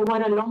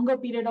 Over a longer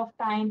period of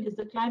time is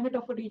the climate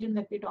of a region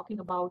that we're talking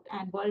about,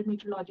 and World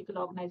Meteorological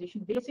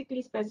Organization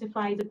basically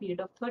specifies a period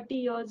of 30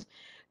 years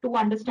to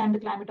understand the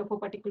climate of a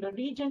particular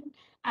region.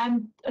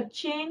 And a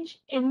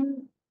change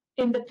in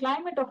the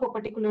climate of a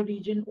particular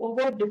region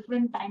over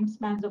different time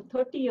spans of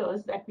 30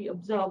 years that we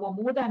observe, or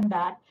more than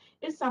that,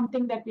 is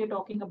something that we are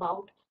talking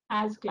about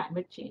as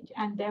climate change.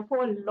 And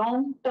therefore, a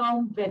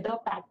long-term weather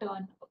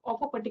pattern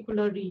of a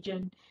particular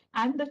region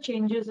and the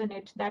changes in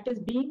it that is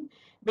being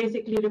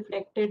basically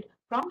reflected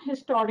from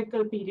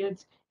historical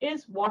periods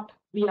is what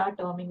we are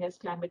terming as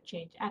climate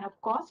change. And of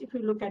course, if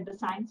you look at the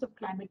science of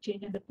climate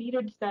change and the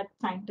periods that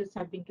scientists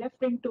have been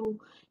referring to,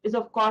 is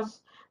of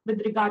course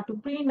with regard to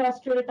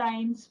pre-industrial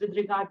times, with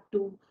regard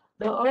to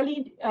the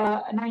early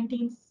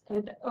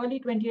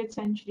 20th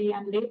century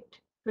and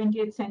late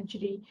 20th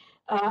century,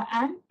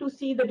 and to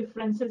see the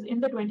differences in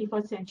the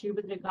 21st century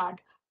with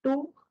regard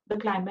to the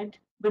climate,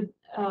 with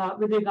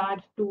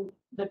regard to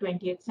the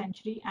 20th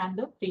century and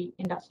the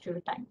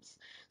pre-industrial times.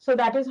 So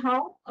that is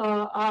how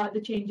the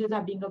changes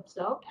are being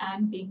observed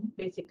and being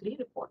basically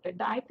reported.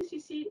 The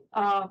IPCC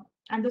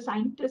and the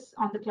scientists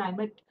on the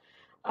climate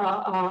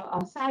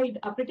side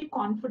are pretty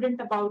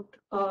confident about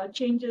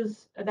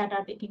changes that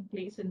are taking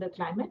place in the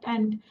climate.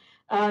 And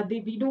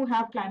we do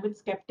have climate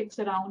skeptics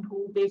around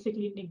who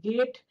basically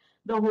negate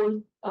the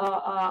whole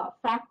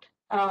fact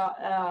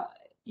that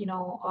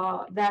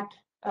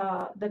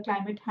the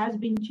climate has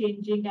been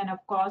changing, and of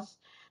course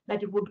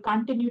that it would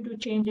continue to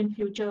change in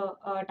future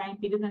time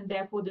periods, and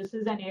therefore this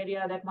is an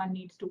area that one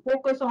needs to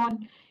focus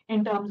on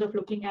in terms of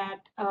looking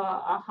at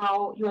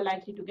how you are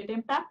likely to get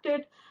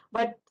impacted.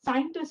 But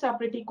scientists are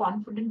pretty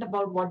confident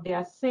about what they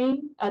are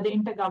saying. The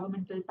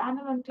Intergovernmental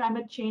Panel on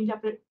Climate Change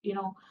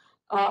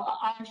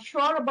are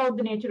sure about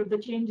the nature of the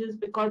changes,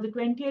 because the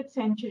 20th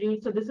century,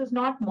 so this is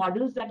not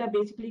models that are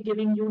basically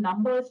giving you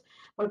numbers,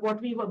 but what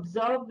we've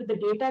observed with the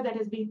data that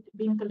has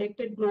been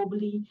collected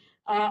globally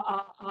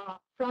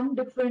from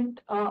different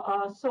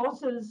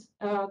sources,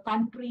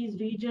 countries,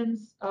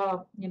 regions,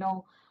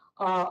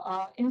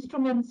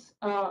 instruments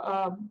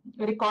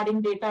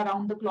recording data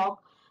around the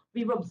clock.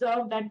 We've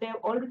observed that there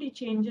are already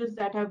changes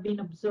that have been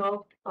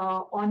observed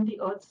on the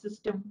Earth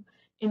system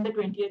in the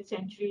 20th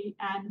century,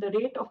 and the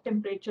rate of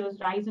temperatures,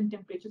 rise in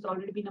temperatures,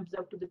 already been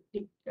observed to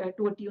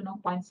a tune of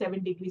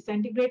 0.7 degrees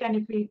centigrade. And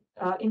if we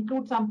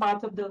include some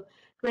parts of the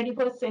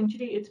 21st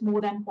century, it's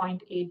more than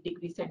 0.8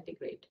 degrees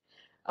centigrade.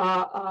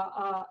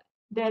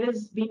 There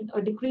has been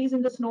a decrease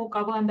in the snow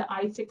cover and the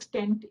ice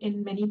extent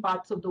in many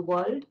parts of the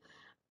world.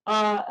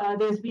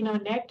 There's been a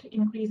net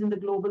increase in the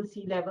global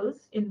sea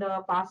levels in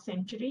the past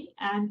century.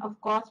 And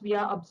of course, we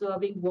are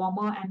observing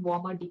warmer and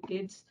warmer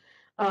decades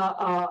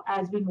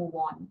as we move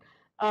on.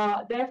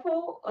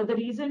 Therefore, the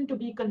reason to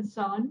be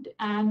concerned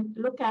and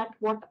look at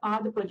what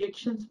are the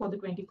projections for the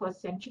 21st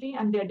century,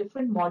 and there are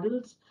different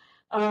models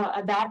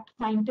that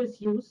scientists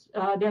use.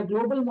 There are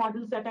global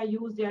models that are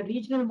used, there are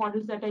regional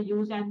models that are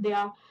used, and there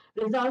are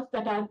results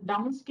that are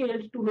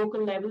downscaled to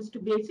local levels to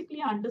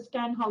basically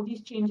understand how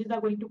these changes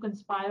are going to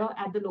conspire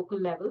at the local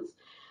levels,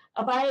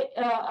 by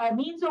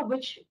means of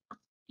which,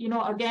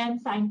 again,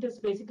 scientists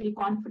basically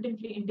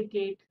confidently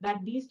indicate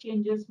that these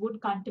changes would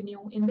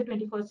continue in the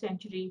 21st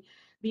century.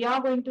 We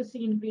are going to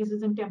see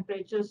increases in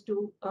temperatures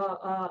to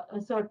a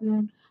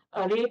certain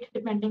rate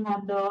depending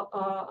on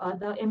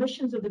the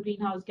emissions of the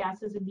greenhouse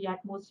gases in the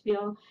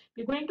atmosphere.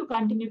 We're going to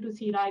continue to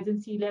see rise in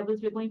sea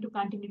levels. We're going to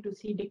continue to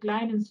see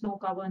decline in snow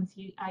cover and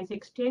sea ice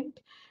extent.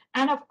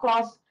 And of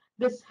course,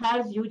 this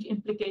has huge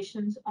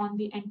implications on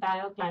the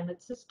entire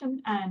climate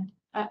system and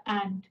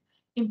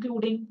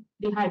including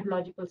the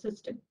hydrological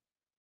system.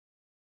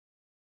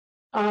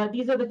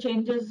 These are the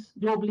changes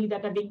globally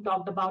that are being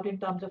talked about in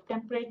terms of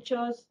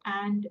temperatures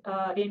and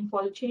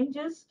rainfall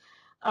changes.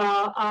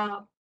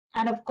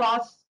 And of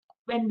course,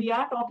 when we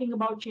are talking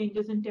about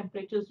changes in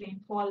temperatures,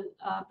 rainfall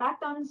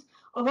patterns,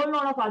 a whole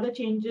lot of other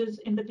changes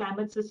in the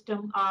climate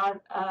system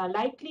are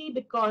likely,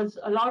 because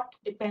a lot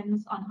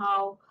depends on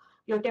how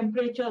your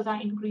temperatures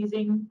are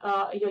increasing,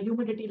 your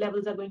humidity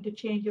levels are going to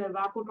change, your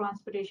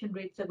evapotranspiration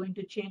rates are going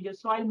to change, your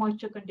soil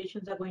moisture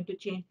conditions are going to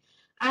change,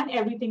 and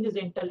everything is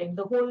interlinked.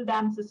 The whole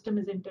damn system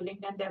is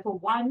interlinked, and therefore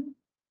one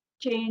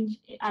change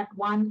at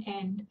one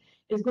end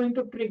is going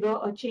to trigger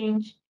a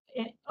change,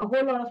 a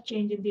whole lot of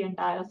change in the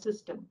entire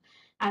system.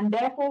 And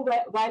therefore,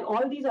 while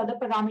all these other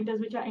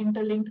parameters which are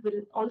interlinked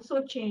will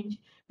also change,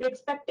 we're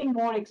expecting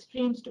more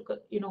extremes to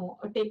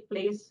take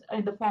place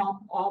in the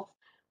form of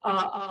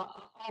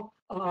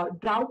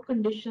drought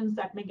conditions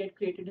that may get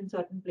created in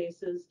certain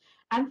places,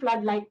 and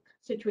flood-like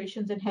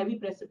situations and heavy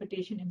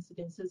precipitation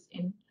incidences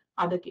in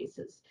other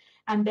cases.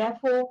 And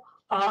therefore,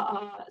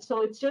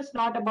 so it's just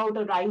not about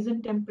a rise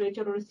in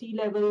temperature or a sea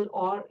level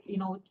or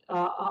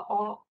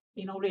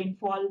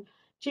rainfall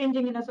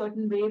changing in a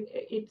certain way,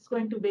 it's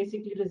going to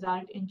basically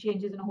result in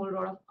changes in a whole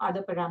lot of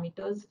other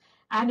parameters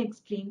and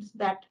extremes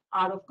that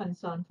are of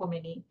concern for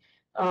many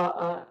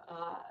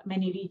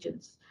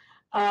regions.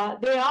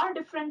 They are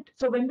different.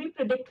 So when we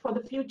predict for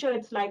the future,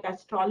 it's like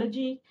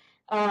astrology.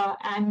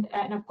 And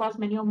of course,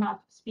 many of my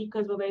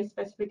speakers were very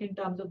specific in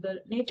terms of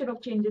the nature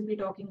of changes we're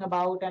talking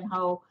about and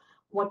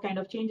what kind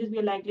of changes we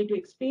are likely to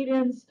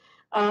experience.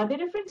 The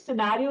different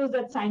scenarios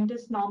that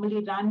scientists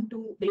normally run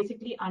to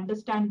basically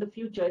understand the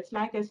future. It's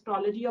like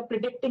astrology or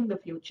predicting the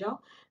future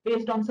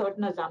based on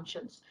certain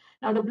assumptions.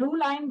 Now, the blue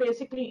line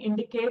basically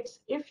indicates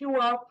if you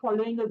are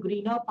following a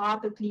greener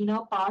path, a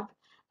cleaner path,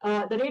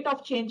 the rate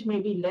of change may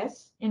be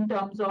less in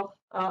terms of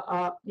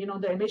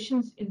the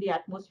emissions in the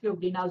atmosphere of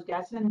greenhouse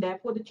gases, and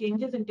therefore the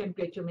changes in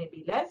temperature may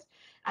be less.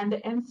 And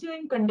the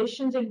ensuing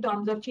conditions in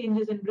terms of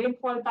changes in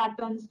rainfall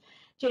patterns,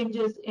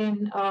 changes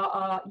in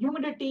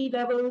humidity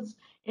levels,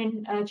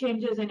 in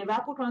changes in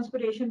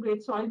evapotranspiration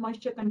rates, soil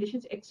moisture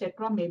conditions,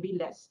 etc., may be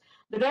less.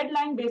 The red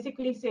line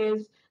basically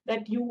says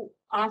that you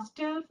are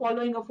still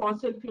following a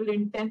fossil fuel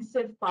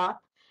intensive path,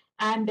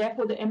 and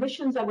therefore the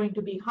emissions are going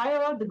to be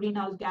higher, the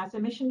greenhouse gas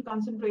emission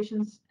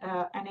concentrations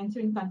and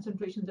ensuing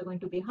concentrations are going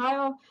to be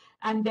higher,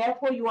 and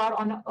therefore you are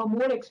on a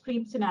more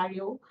extreme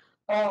scenario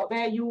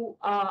where you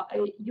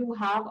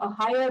have a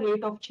higher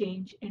rate of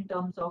change in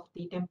terms of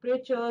the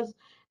temperatures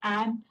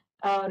and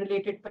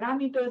related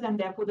parameters, and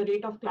therefore the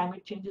rate of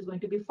climate change is going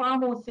to be far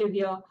more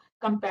severe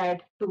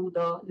compared to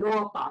the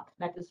lower path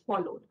that is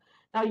followed.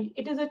 Now,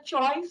 it is a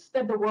choice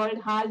that the world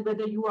has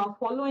whether you are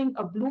following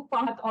a blue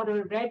path or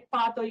a red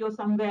path, or you're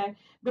somewhere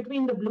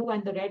between the blue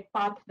and the red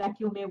path that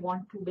you may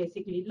want to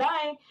basically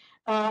lie.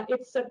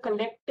 It's a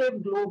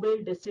collective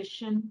global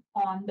decision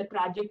on the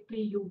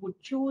trajectory you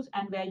would choose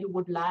and where you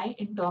would lie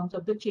in terms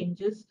of the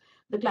changes,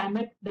 the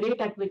climate, the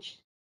rate at which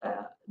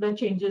the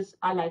changes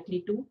are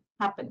likely to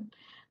happen.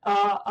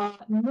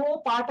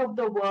 No part of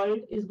the world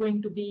is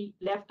going to be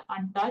left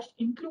untouched,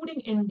 including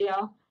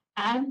India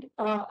and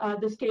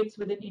the states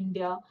within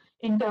India,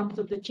 in terms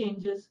of the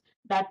changes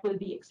that will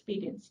be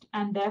experienced.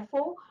 And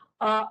therefore,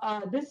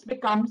 this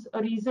becomes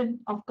a reason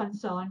of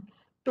concern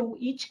to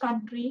each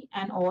country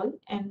and all.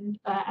 And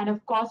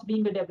of course,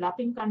 being a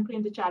developing country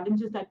and the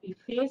challenges that we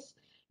face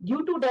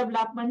due to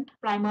development,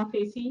 prima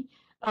facie,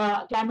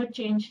 climate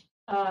change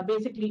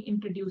basically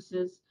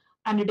introduces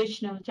an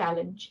additional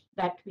challenge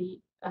that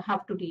we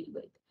have to deal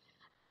with.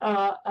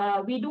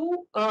 We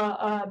do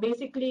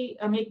basically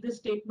make this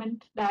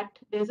statement that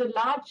there's a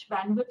large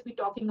bandwidth we're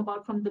talking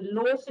about from the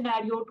low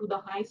scenario to the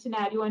high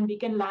scenario, and we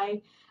can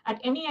lie at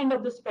any end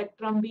of the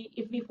spectrum.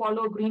 If we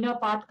follow a greener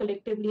path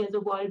collectively as a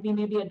world, we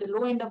may be at the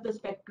low end of the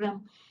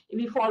spectrum. If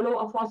we follow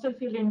a fossil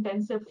fuel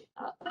intensive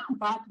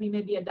path, we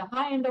may be at the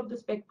high end of the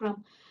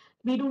spectrum.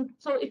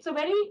 So it's a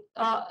very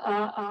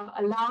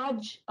a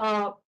large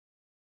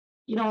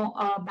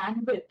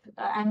bandwidth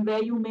and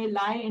where you may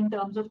lie in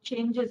terms of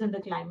changes in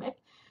the climate.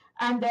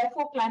 And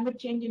therefore, climate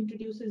change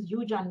introduces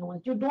huge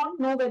unknowns. You don't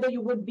know whether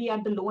you would be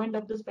at the low end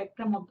of the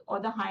spectrum or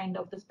the high end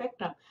of the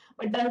spectrum.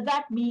 But does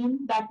that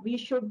mean that we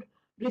should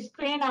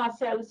restrain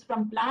ourselves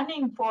from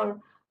planning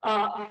for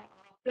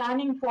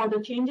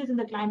the changes in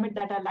the climate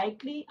that are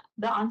likely?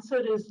 The answer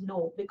is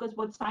no, because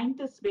what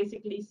scientists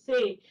basically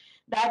say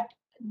that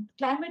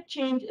climate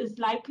change is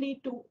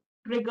likely to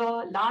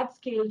trigger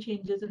large-scale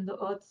changes in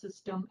the Earth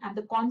system, and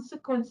the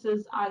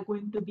consequences are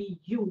going to be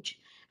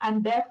huge.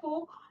 And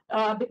therefore,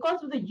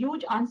 because of the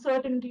huge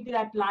uncertainty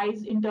that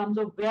lies in terms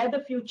of where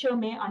the future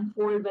may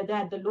unfold, whether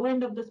at the low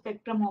end of the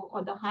spectrum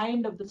or the high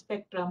end of the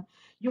spectrum,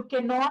 you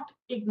cannot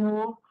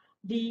ignore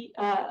the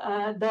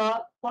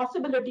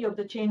possibility of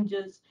the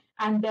changes,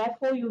 and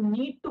therefore you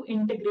need to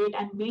integrate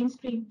and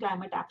mainstream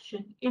climate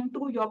action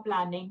into your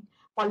planning,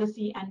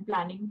 policy and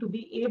planning to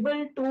be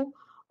able to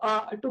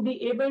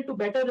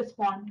better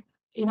respond,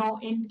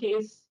 in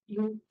case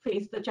you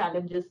face the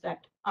challenges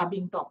that are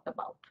being talked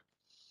about.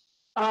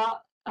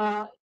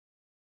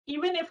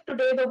 Even if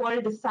today the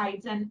world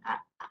decides, and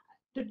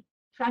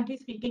frankly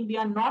speaking, we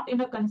are not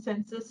in a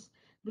consensus,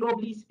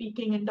 globally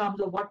speaking, in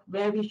terms of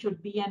where we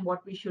should be and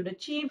what we should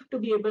achieve to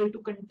be able to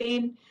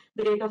contain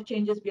the rate of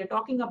changes we are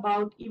talking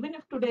about. Even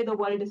if today the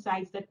world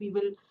decides that we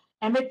will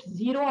emit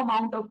zero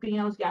amount of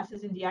greenhouse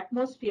gases in the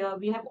atmosphere,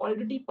 we have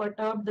already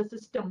perturbed the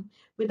system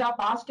with our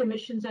past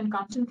emissions and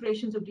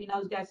concentrations of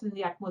greenhouse gases in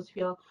the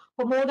atmosphere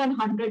for more than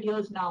 100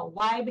 years now.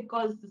 Why?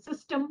 Because the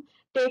system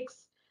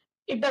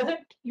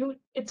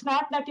it's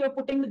not that you're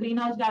putting the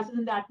greenhouse gases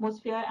in the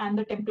atmosphere and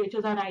the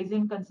temperatures are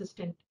rising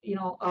consistent,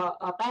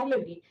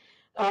 parallelly.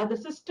 The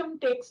system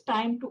takes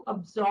time to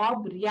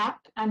absorb,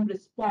 react, and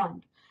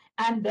respond.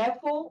 And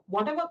therefore,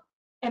 whatever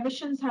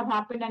emissions have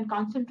happened and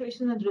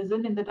concentration has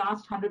risen in the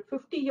last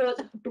 150 years,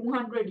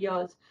 200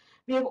 years,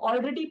 we have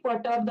already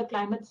perturbed the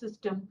climate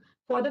system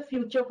for the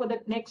future for the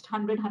next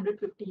 100,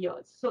 150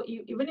 years. So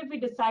even if we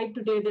decide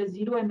today there's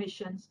zero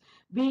emissions,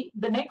 the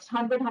next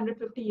 100,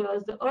 150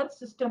 years, the Earth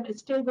system is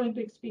still going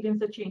to experience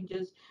the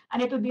changes,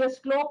 and it will be a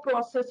slow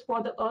process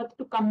for the Earth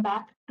to come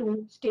back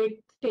to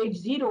stage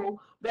zero,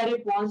 where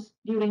it was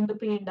during the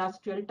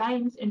pre-industrial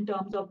times in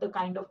terms of the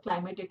kind of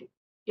climate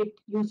it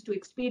used to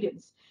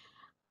experience.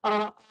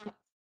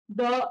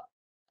 The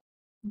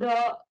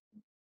the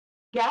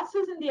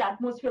gases in the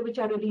atmosphere which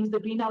are released, the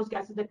greenhouse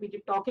gases that we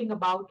were talking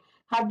about,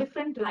 have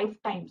different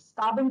lifetimes.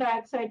 Carbon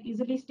dioxide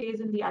easily stays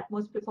in the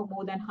atmosphere for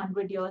more than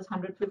 100 years,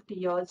 150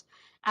 years.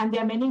 And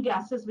there are many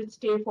gases which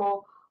stay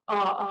for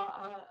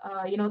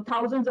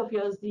thousands of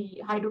years.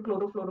 The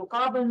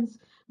hydrochlorofluorocarbons,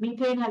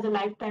 methane has a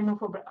lifetime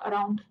of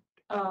around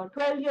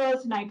 12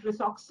 years,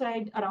 nitrous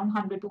oxide around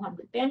 100 to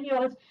 110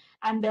 years,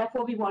 and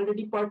therefore we've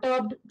already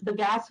perturbed the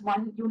gas.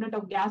 1 unit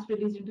of gas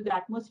released into the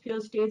atmosphere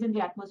stays in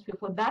the atmosphere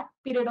for that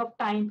period of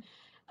time.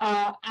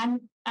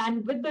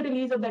 And with the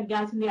release of that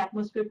gas in the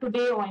atmosphere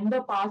today or in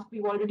the past,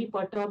 we've already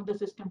perturbed the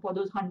system for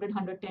those 100,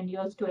 110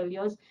 years, 12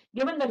 years,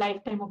 given the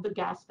lifetime of the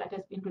gas that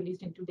has been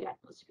released into the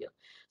atmosphere.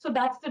 So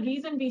that's the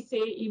reason we say,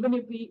 even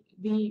if we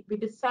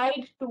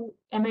decide to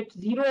emit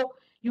zero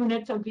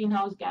units of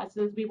greenhouse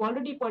gases, we've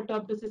already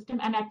perturbed the system,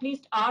 and at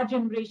least our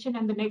generation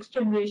and the next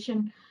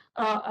generation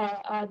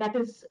that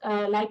is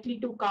likely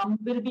to come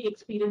will be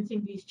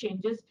experiencing these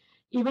changes,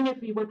 even if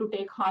we were to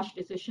take harsh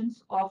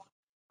decisions of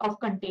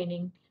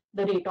containing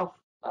the rate of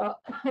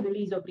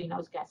release of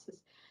greenhouse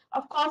gases.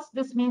 Of course,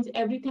 this means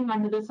everything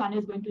under the sun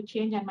is going to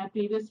change, and my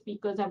previous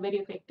speakers have very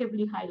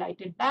effectively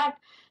highlighted that.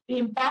 The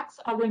impacts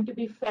are going to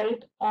be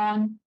felt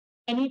on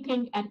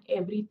anything and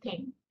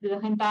everything. The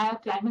entire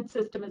climate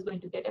system is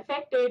going to get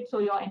affected, so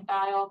your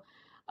entire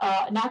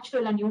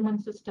natural and human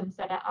systems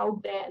that are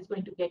out there is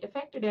going to get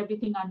affected.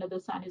 Everything under the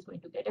sun is going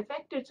to get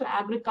affected. So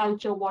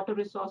agriculture, water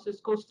resources,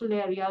 coastal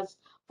areas,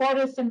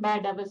 forests and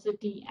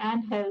biodiversity,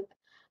 and health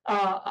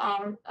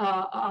are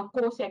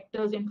core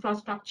sectors.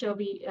 Infrastructure,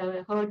 we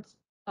heard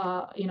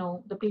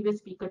the previous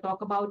speaker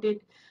talk about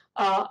it.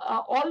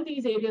 All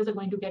these areas are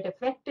going to get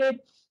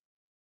affected.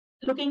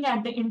 Looking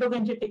at the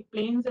Indo-Gangetic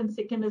Plains, and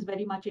Sikkim is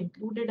very much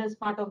included as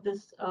part of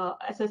this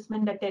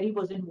assessment that Terry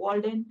was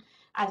involved in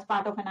as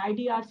part of an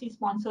IDRC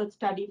sponsored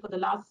study for the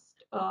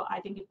last, I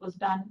think it was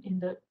done in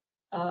the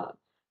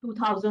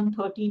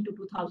 2013 to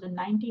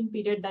 2019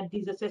 period, that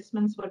these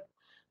assessments were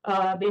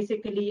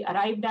basically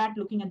arrived at.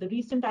 Looking at the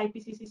recent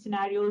IPCC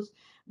scenarios,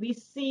 we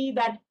see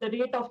that the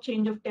rate of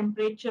change of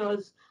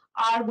temperatures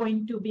are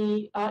going to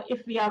be,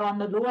 if we are on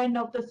the low end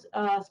of the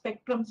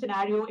spectrum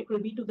scenario, it will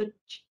be to the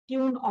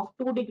tune of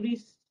 2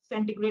 degrees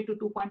centigrade to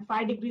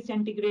 2.5 degrees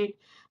centigrade.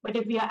 But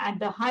if we are at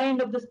the high end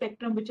of the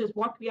spectrum, which is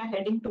what we are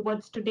heading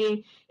towards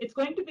today, it's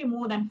going to be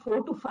more than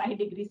 4 to 5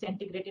 degrees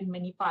centigrade in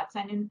many parts.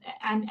 And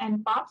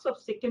in parts of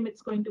Sikkim,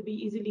 it's going to be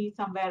easily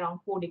somewhere around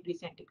 4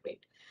 degrees centigrade.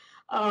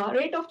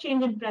 Rate of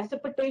change in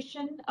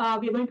precipitation,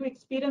 we are going to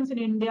experience in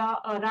India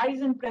a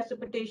rise in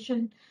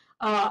precipitation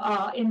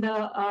in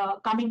the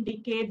coming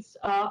decades.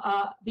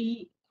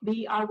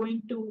 We are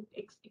going to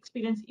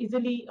experience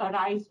easily a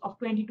rise of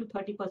 20 to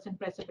 30%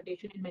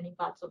 precipitation in many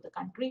parts of the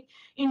country,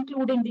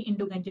 including the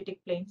Indo-Gangetic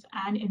Plains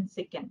and in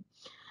Sikkim.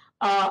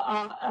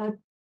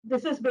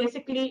 This is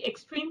basically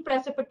extreme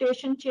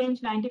precipitation change,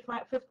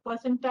 95th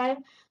percentile.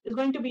 There's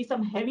going to be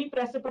some heavy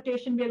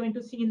precipitation we are going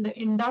to see in the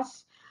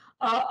Indus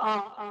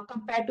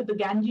compared to the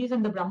Ganges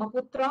and the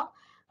Brahmaputra.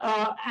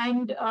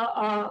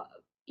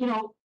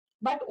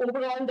 But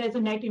overall, there's a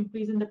net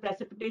increase in the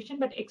precipitation.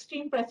 But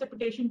extreme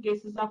precipitation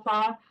cases are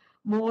far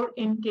more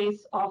in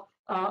case of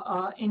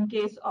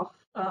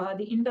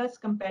the Indus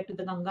compared to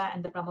the Ganga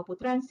and the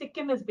Brahmaputra. And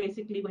Sikkim is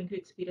basically going to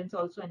experience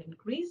also an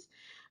increase.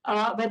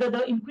 Whether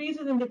the increase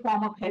is in the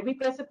form of heavy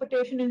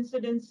precipitation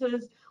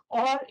incidences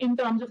or in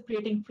terms of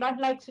creating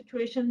flood-like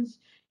situations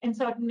in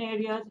certain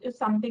areas is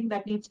something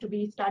that needs to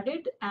be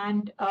studied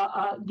and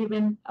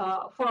given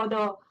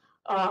further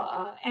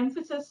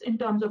emphasis in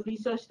terms of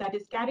research that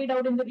is carried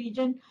out in the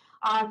region.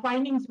 Our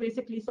findings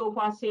basically so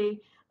far say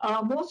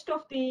most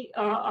of the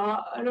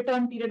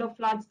return period of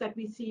floods that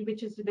we see,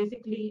 which is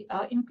basically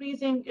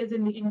increasing, is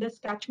in the Indus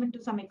catchment,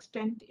 to some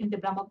extent in the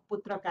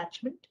Brahmaputra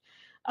catchment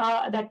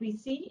that we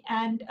see.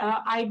 And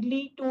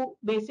ideally, to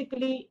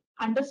basically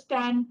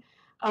understand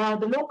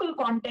the local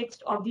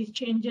context of these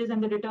changes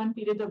and the return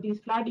periods of these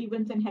flood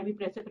events and heavy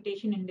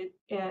precipitation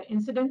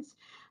incidents,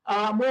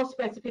 more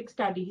specific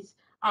studies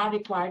are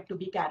required to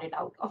be carried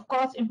out. Of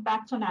course,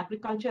 impacts on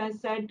agriculture, as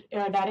said,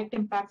 direct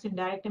impacts,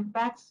 indirect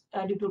impacts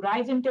due to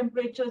rise in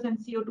temperatures and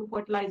CO2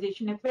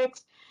 fertilization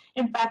effects,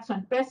 impacts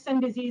on pests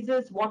and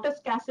diseases, water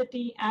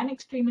scarcity, and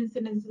extreme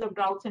incidences of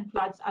droughts and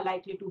floods are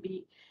likely to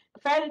be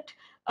felt.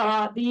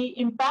 The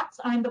impacts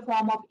are in the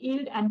form of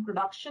yield and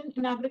production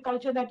in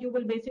agriculture that you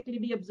will basically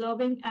be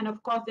observing. And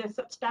of course, there are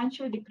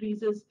substantial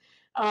decreases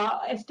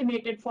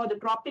estimated for the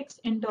tropics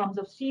in terms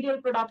of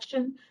cereal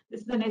production.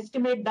 This is an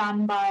estimate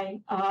done by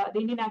the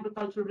Indian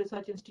Agricultural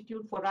Research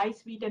Institute for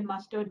rice, wheat, and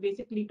mustard,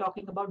 basically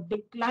talking about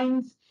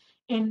declines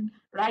in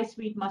rice,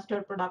 wheat,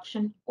 mustard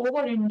production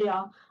over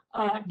India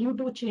due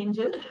to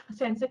changes,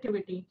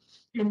 sensitivity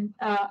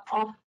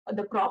of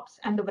the crops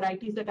and the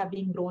varieties that are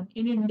being grown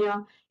in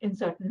India in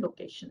certain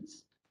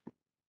locations.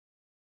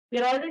 We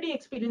are already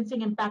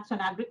experiencing impacts on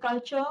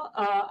agriculture.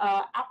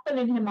 Apple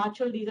in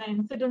Himachal, these are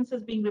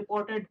incidences being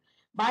reported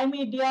by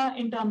media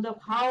in terms of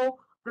how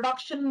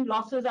production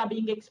losses are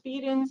being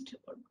experienced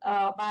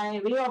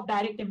by way of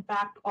direct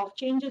impact of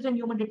changes in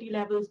humidity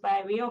levels,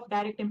 by way of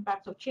direct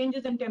impacts of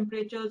changes in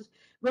temperatures,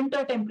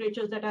 winter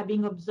temperatures that are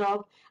being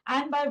observed,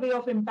 and by way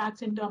of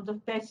impacts in terms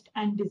of pest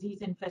and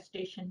disease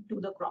infestation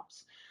to the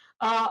crops.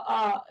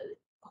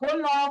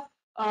 Whole lot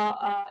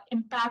of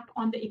impact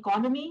on the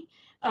economy,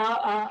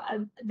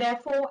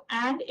 therefore,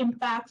 and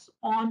impacts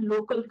on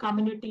local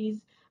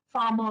communities,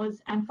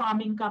 farmers and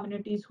farming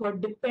communities who are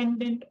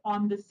dependent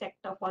on this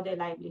sector for their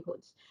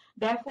livelihoods.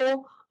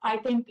 Therefore, I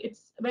think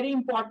it's very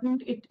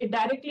important. It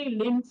directly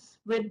links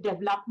with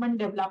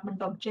development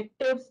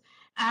objectives,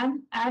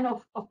 and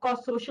of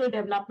course social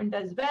development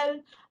as well,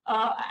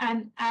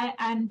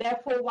 and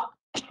therefore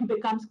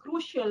becomes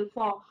crucial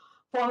for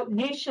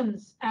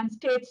nations and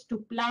states to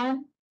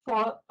plan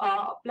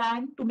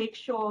to make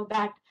sure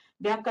that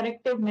there are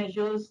corrective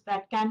measures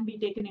that can be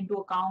taken into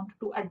account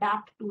to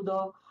adapt to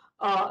the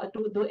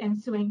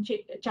ensuing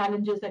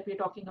challenges that we're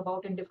talking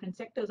about in different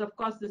sectors. Of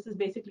course, this is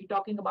basically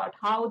talking about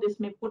how this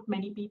may put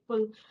many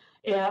people,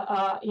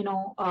 at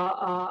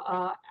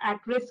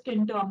risk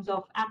in terms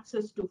of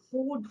access to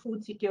food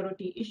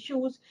security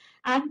issues,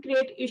 and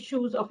create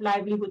issues of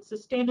livelihood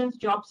sustenance,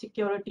 job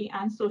security,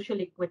 and social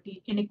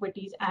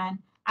inequities, and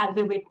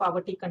aggravate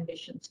poverty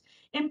conditions.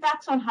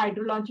 Impacts on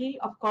hydrology,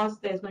 of course,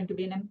 there's going to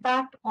be an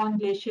impact on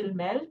glacial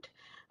melt.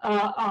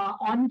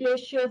 On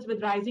glaciers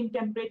with rising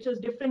temperatures,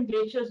 different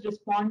glaciers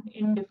respond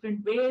in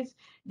different ways,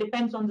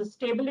 depends on the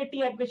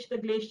stability at which the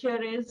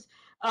glacier is,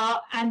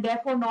 and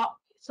therefore not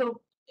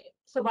so.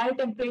 So while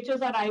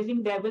temperatures are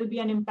rising, there will be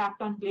an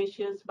impact on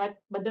glaciers, but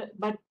the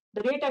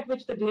rate at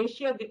which the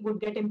glacier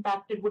would get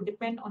impacted would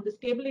depend on the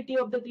stability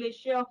of the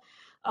glacier.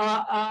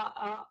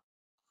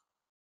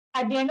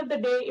 At the end of the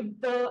day,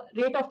 if the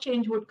rate of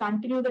change would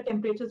continue, the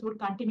temperatures would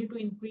continue to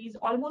increase.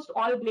 Almost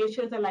all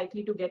glaciers are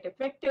likely to get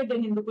affected. The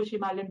Hindu Kush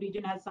Himalayan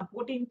region has some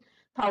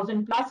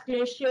 14,000 plus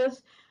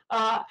glaciers,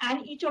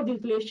 and each of these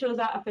glaciers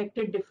are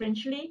affected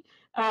differentially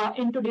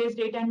in today's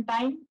date and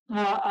time.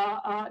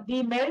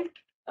 The melt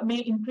may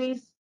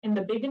increase in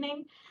the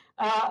beginning,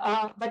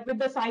 but with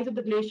the size of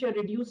the glacier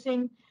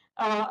reducing,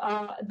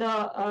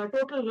 the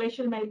total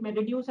glacial melt may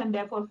reduce and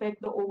therefore affect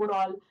the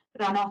overall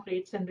runoff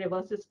rates and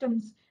river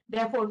systems,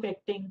 therefore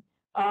affecting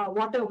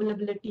water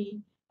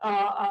availability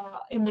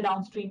in the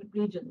downstream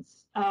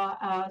regions.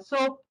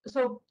 So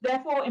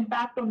therefore,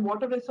 impact on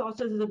water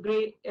resources is a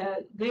great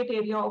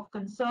area of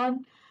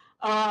concern.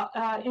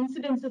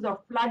 Incidences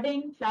of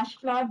flooding, flash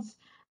floods,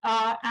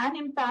 and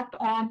impact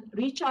on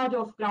recharge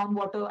of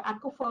groundwater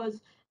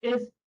aquifers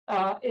is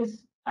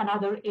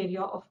another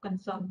area of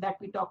concern that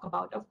we talk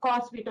about. Of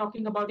course, we're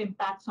talking about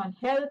impacts on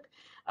health,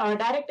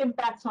 direct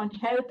impacts on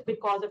health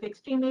because of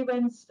extreme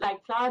events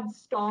like floods,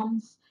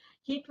 storms,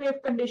 heat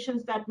wave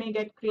conditions that may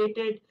get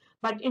created,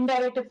 but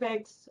indirect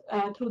effects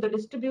through the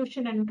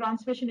distribution and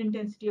transmission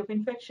intensity of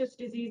infectious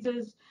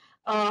diseases,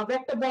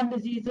 vector-borne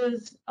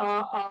diseases,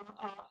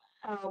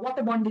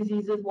 waterborne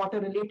diseases,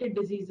 water-related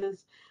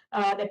diseases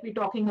that we're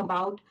talking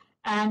about.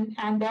 And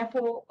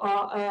therefore,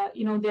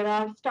 there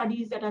are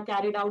studies that are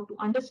carried out to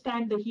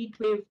understand the heat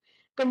wave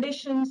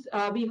conditions.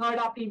 We heard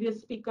our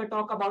previous speaker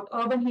talk about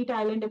urban heat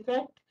island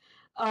effect.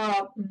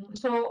 The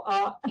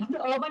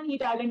urban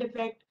heat island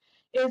effect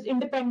is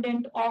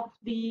independent of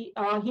the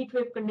heat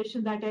wave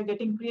conditions that are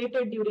getting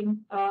created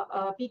during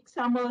peak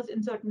summers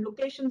in certain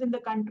locations in the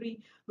country,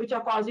 which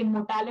are causing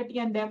mortality,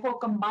 and therefore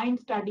combined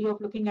study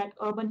of looking at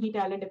urban heat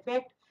island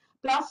effect,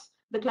 plus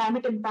the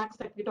climate impacts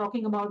that we're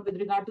talking about with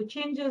regard to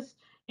changes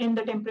in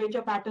the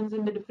temperature patterns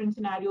in the different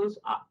scenarios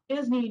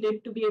is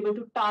needed to be able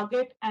to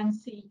target and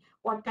see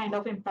what kind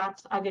of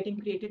impacts are getting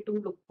created to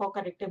look for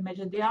corrective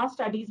measures. There are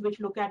studies which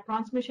look at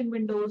transmission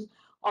windows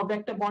of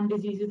vector-borne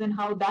diseases and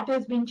how that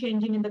has been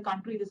changing in the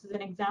country. This is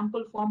an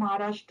example for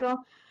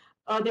Maharashtra.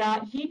 There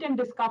are heat and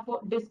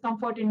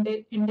discomfort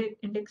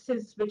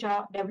indexes which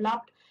are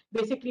developed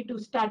basically to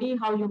study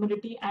how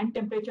humidity and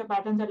temperature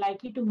patterns are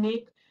likely to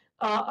make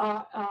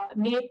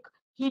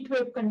heat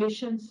wave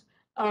conditions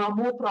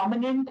more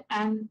prominent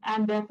and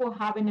therefore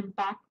have an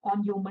impact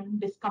on human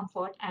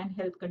discomfort and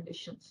health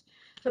conditions.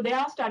 So there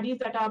are studies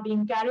that are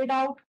being carried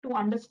out to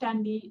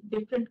understand the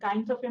different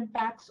kinds of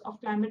impacts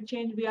of climate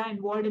change. We are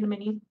involved in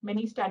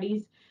many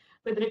studies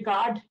with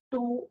regard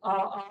to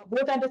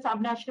both at the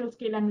subnational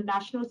scale and the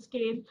national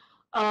scale,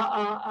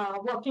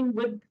 working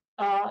with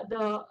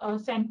the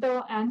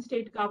center and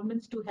state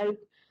governments to help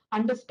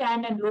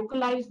understand and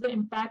localize the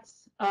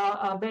impacts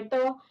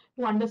better,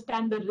 to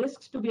understand the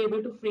risks, to be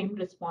able to frame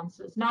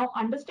responses. Now,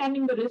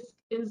 understanding the risk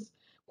is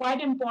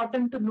quite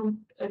important to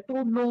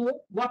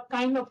know what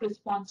kind of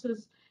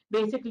responses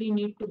basically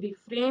need to be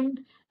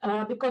framed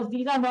because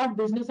these are not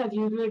business as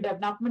usual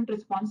development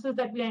responses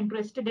that we are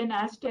interested in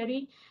as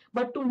Terry,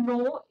 but to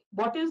know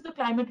what is the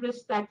climate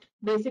risk that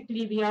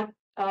basically we are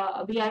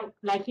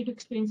likely to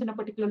experience in a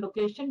particular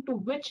location, to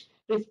which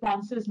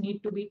responses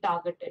need to be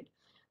targeted.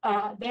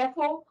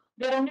 Therefore,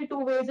 there are only two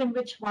ways in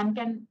which one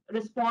can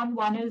respond.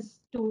 One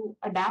is to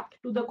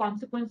adapt to the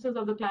consequences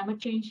of the climate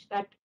change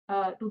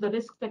to the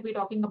risks that we're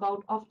talking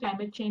about of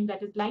climate change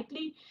that is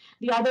likely.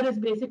 The other is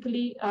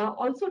basically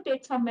also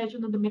take some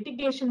measures on the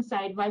mitigation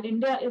side. While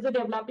India is a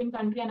developing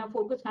country and our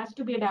focus has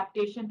to be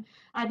adaptation,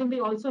 I think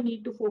we also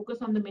need to focus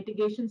on the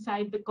mitigation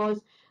side,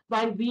 because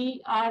while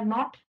we are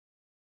not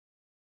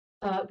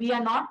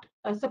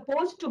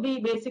supposed to be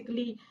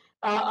basically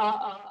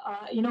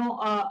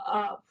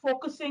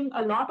focusing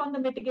a lot on the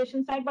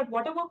mitigation side, but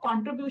whatever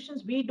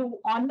contributions we do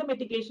on the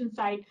mitigation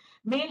side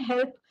may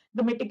help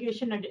the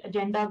mitigation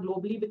agenda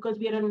globally, because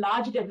we are a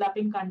large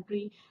developing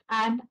country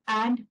and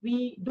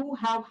we do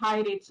have high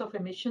rates of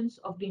emissions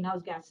of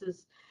greenhouse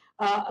gases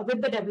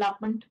with the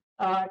development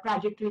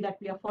trajectory that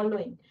we are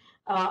following.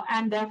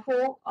 And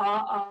therefore,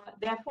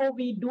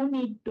 we do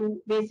need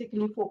to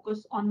basically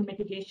focus on the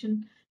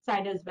mitigation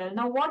side as well.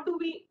 Now, what do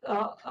we,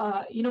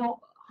 how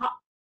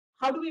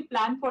do we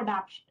plan for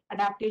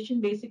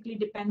adaptation? Basically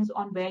depends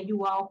on where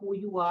you are, who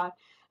you are,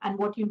 and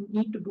what you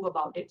need to do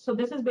about it. So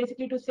this is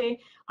basically to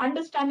say,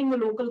 understanding the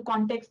local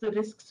context, the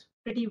risks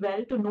pretty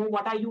well, to know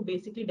what are you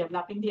basically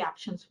developing the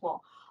actions for.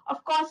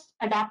 Of course,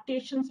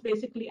 adaptations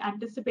basically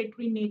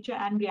anticipatory nature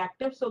and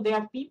reactive. So there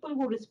are people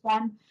who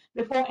respond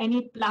before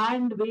any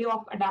planned way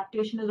of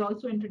adaptation is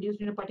also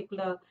introduced in a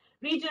particular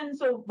region.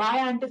 So by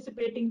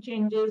anticipating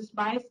changes,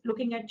 by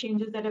looking at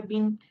changes that have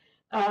been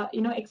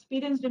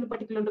experienced in a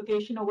particular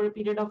location over a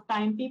period of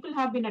time, people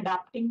have been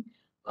adapting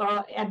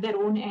at their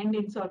own end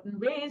in certain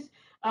ways.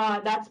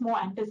 That's more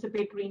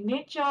anticipatory in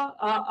nature.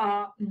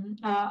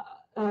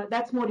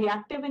 That's more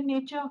reactive in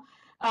nature.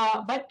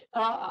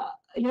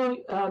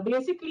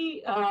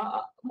 Basically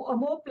a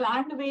more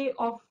planned way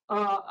of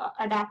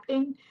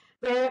adapting,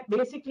 where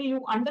basically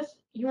you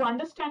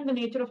understand the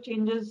nature of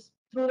changes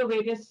through the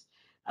various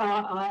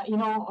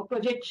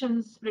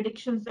projections,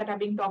 predictions that are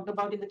being talked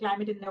about in the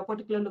climate in a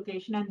particular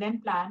location, and then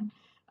plan,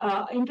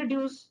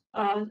 introduce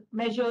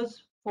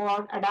measures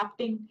for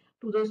adapting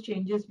to those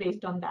changes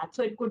based on that.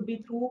 So it could be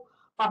through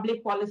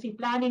public policy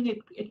planning,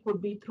 it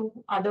could be through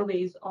other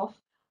ways of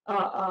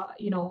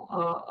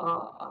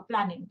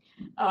planning.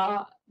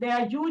 There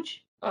are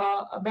huge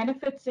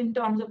benefits in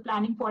terms of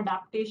planning for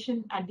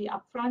adaptation at the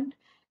upfront,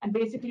 and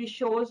basically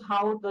shows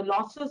how the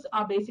losses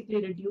are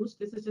basically reduced.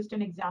 This is just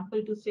an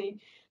example to say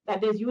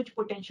that there's huge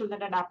potential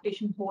that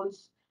adaptation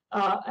holds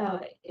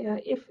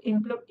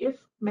if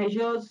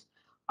measures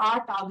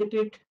are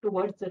targeted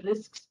towards the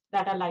risks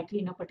that are likely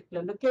in a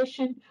particular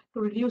location, to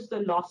reduce the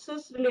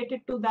losses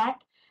related to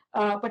that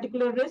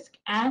particular risk,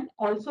 and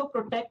also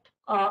protect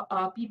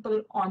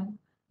people on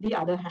the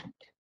other hand.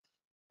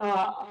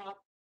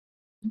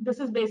 This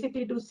is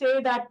basically to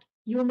say that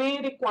you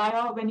may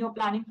require, when you're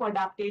planning for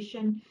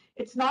adaptation,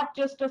 it's not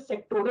just a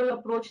sectoral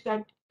approach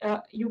that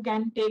you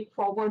can take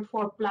forward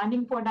for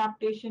planning for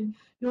adaptation.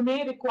 You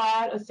may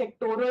require a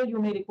sectoral, you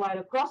may require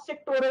a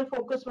cross-sectoral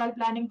focus while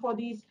planning for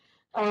these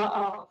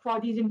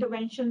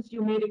interventions.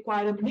 You may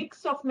require a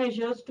mix of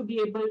measures to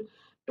be able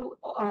to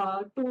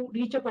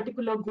reach a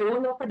particular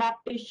goal of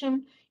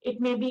adaptation.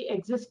 It may be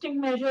existing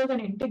measures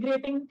and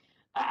integrating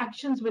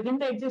actions within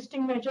the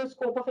existing measures,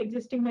 scope of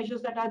existing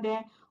measures that are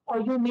there,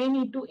 or you may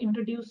need to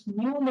introduce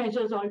new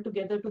measures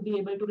altogether to be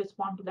able to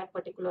respond to that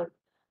particular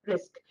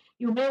risk.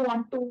 You may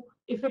want to,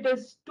 if it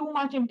is too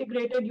much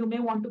integrated, you may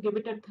want to give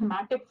it a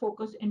thematic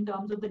focus in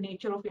terms of the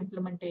nature of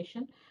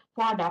implementation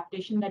for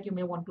adaptation that you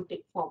may want to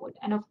take forward.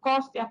 And of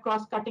course, there are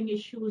cross-cutting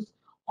issues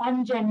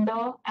on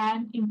gender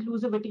and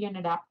inclusivity and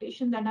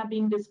adaptation that are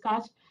being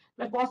discussed,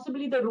 where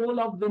possibly the role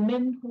of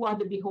women, who are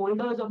the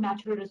beholders of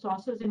natural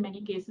resources in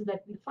many cases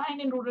that we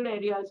find in rural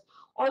areas,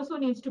 also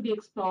needs to be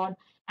explored,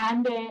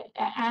 and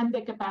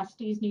their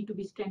capacities need to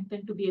be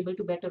strengthened to be able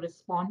to better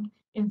respond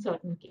in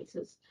certain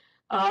cases.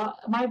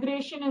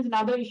 Migration is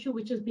another issue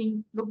which is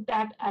being looked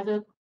at as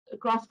a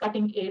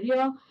cross-cutting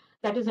area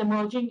that is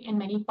emerging in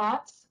many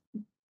parts,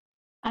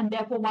 and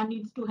therefore one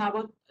needs to have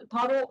a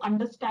thorough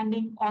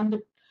understanding on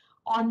the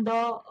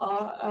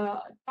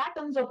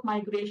patterns of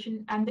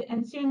migration and the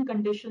ensuing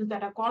conditions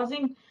that are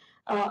causing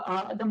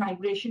the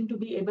migration, to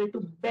be able to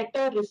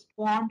better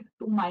respond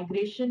to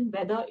migration,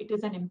 whether it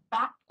is an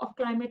impact of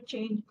climate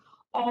change,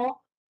 or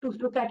to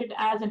look at it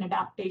as an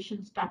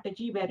adaptation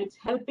strategy where it's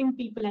helping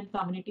people and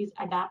communities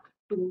adapt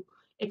to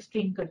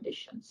extreme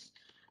conditions.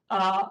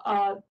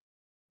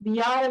 We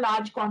are a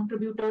large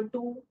contributor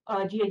to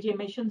GHG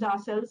emissions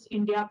ourselves.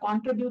 India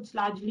contributes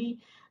largely.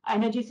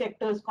 Energy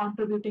sector is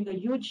contributing a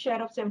huge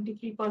share of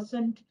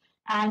 73%,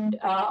 and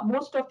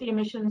most of the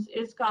emissions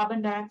is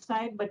carbon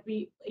dioxide. But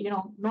we,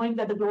 knowing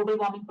that the global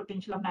warming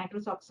potential of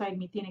nitrous oxide,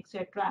 methane,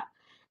 etc.,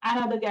 and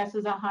other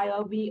gases are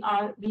higher, we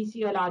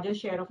see a larger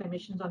share of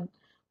emissions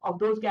of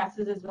those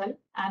gases as well,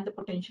 and the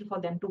potential for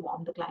them to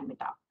warm the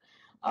climate up.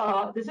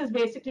 this is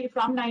basically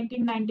from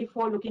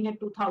 1994, looking at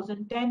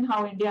 2010,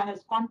 how India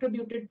has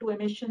contributed to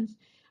emissions,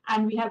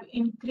 and we have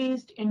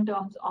increased in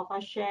terms of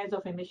our shares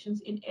of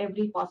emissions in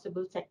every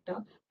possible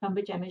sector from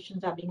which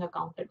emissions are being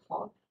accounted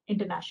for,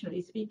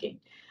 internationally speaking.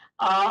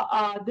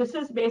 This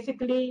is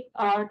basically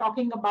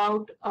talking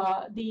about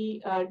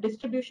the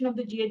distribution of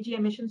the GHG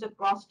emissions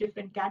across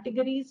different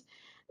categories.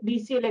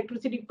 DC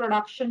electricity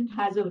production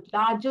has a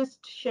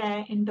largest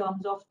share in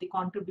terms of the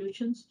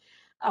contributions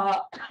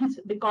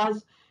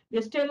because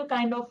we're still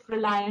kind of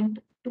reliant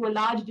to a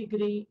large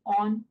degree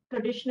on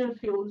traditional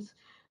fuels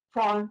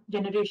for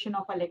generation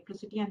of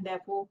electricity, and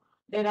therefore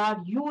there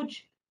are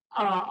huge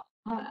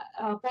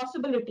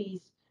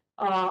possibilities.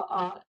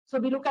 So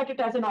we look at it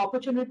as an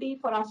opportunity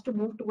for us to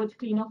move towards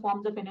cleaner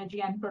forms of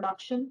energy and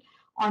production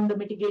on the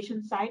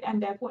mitigation side,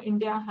 and therefore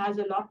India has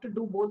a lot to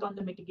do both on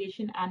the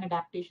mitigation and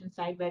adaptation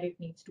side where it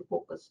needs to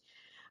focus.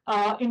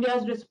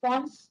 India's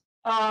response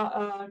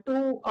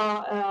to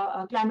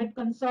climate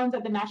concerns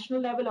at the national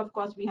level, of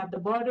course, we have the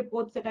BER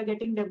reports that are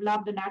getting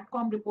developed, the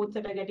NatCom reports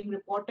that are getting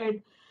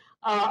reported.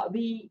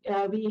 We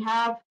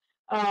have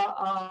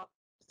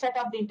set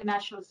up the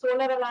International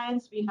Solar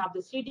Alliance. We have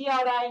the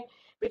CDRI,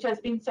 which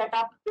has been set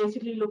up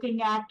basically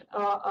looking at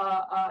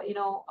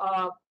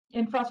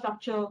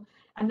infrastructure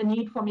and the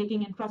need for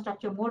making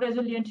infrastructure more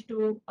resilient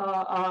to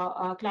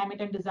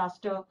climate and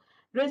disaster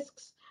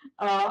risks.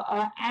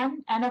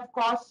 And of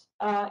course,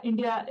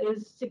 India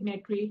is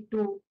signatory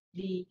to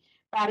the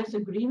Paris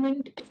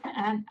Agreement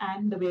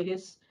and the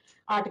various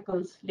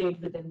articles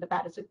laid within the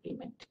Paris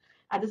Agreement.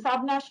 At the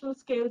subnational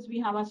scales, we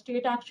have our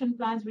state action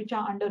plans, which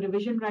are under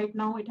revision right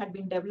now. It had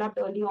been developed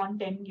early on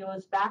 10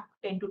 years back,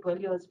 10 to 12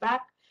 years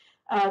back.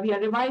 We are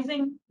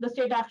revising the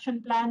state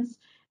action plans,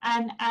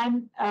 and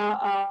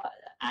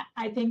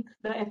I think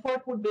the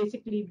effort would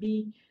basically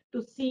be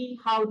to see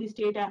how the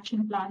state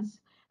action plans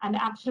and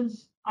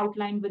actions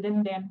outlined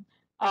within them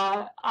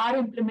are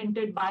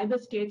implemented by the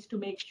states to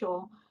make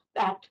sure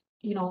that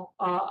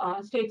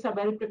states are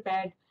well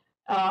prepared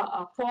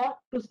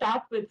to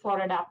start with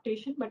for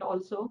adaptation, but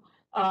also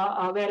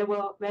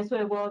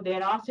wheresoever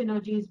there are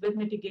synergies with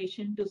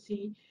mitigation to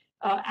see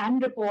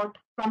and report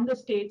from the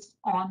states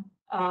on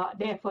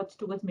their efforts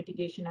towards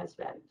mitigation as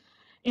well.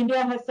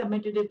 India has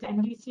submitted its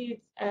NDC.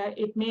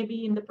 It may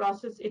be in the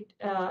process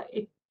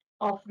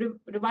of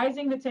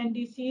revising its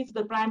NDCs.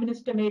 The Prime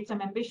Minister made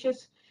some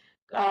ambitious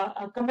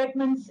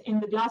commitments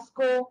in the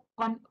Glasgow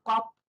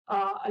COP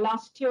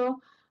last year,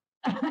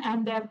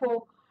 and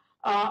therefore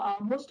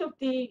most of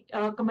the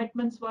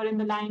commitments were in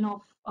the line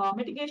of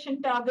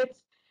mitigation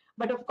targets.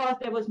 But of course,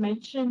 there was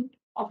mention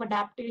of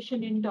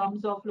adaptation in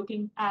terms of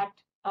looking at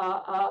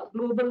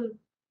global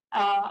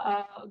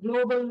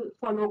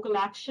for local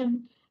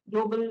action,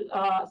 global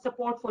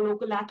support for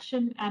local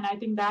action, and I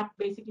think that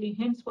basically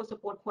hints for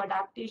support for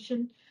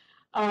adaptation.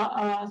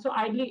 So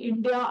ideally,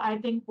 India, I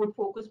think, would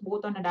focus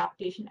both on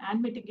adaptation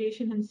and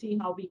mitigation and see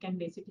how we can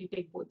basically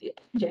take both the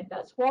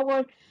agendas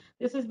forward.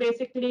 This is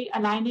basically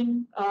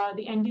aligning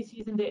the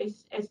NDCs and the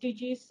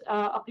SDGs.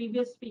 A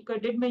previous speaker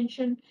did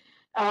mention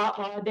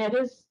there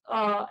is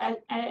an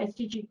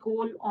SDG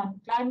goal on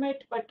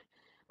climate, but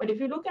if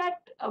you look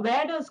at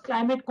where does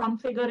climate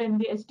configure in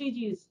the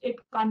SDGs, it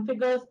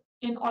configures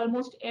in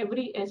almost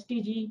every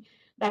SDG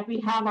that we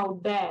have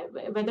out there,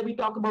 whether we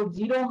talk about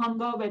zero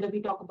hunger, whether we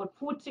talk about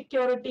food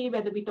security,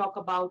 whether we talk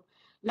about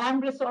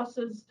land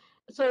resources.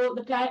 So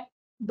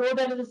though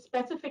there is a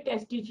specific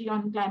SDG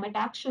on climate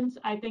actions,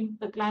 I think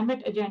the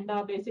climate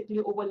agenda basically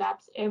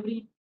overlaps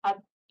every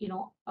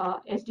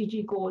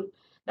SDG goal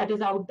that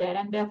is out there,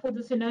 and therefore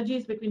the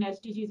synergies between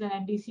SDGs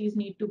and NDCs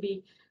need to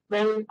be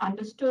well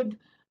understood.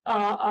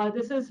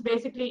 This is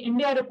basically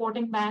India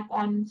reporting back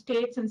on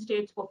states and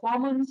states'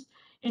 performance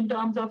in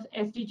terms of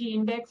SDG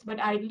index, but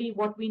ideally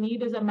what we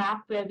need is a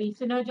map where we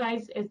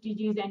synergize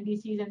SDGs,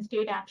 NDCs, and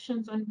state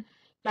actions on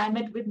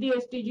climate with the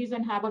SDGs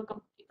and have a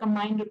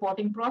combined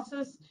reporting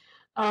process.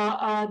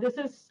 This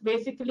is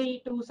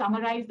basically to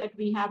summarize that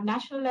we have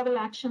national level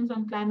actions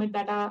on climate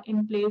that are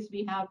in place.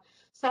 We have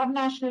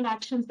subnational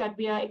actions that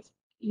we are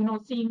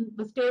seeing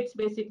the states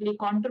basically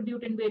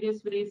contribute in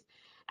various ways.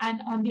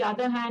 And on the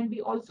other hand,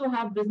 we also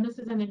have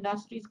businesses and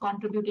industries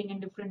contributing in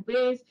different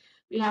ways.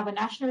 We have a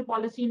national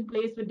policy in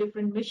place with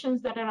different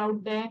missions that are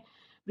out there.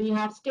 We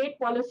have state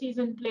policies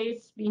in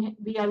place.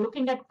 We are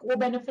looking at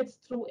co-benefits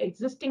through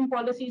existing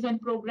policies and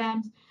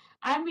programs.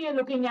 And we are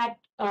looking at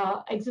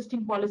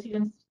existing policies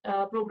and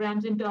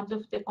programs in terms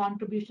of their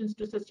contributions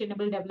to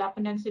sustainable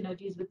development and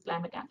synergies with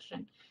climate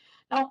action.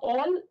 Now,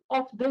 all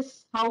of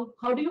this, how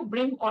do you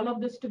bring all of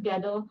this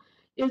together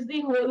is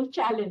the whole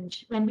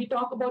challenge when we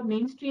talk about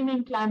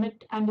mainstreaming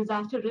climate and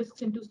disaster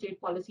risks into state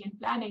policy and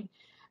planning.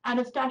 And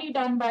a study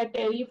done by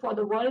Terry for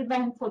the World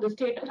Bank for the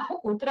state of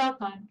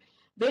Uttarakhand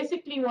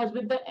basically was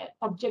with the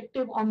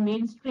objective of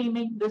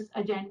mainstreaming this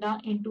agenda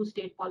into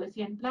state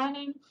policy and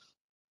planning.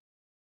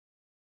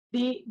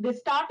 The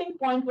starting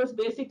point was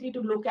basically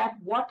to look at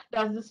what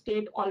does the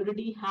state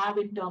already have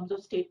in terms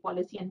of state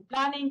policy and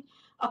planning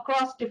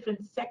across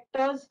different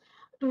sectors.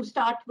 To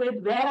start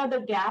with, where are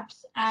the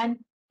gaps and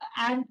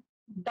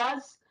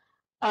does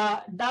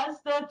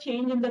the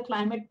change in the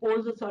climate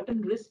pose a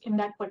certain risk in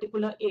that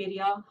particular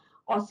area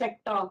or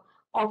sector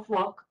of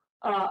work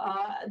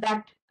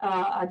that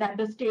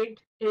the state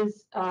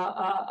is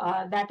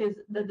that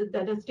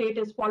the state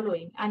is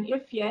following? And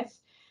if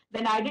yes,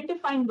 then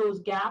identifying those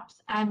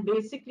gaps and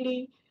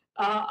basically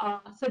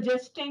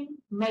suggesting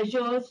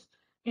measures,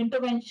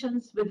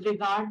 interventions with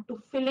regard to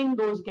filling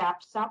those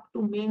gaps up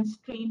to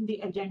mainstream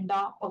the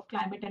agenda of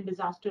climate and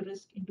disaster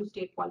risk into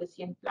state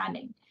policy and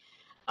planning.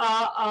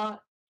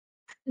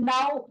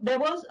 Now, there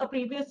was a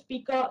previous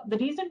speaker. The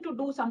reason to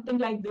do something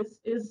like this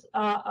is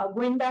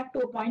going back to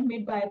a point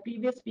made by a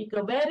previous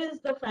speaker. Where is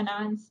the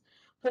finance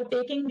for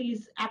taking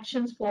these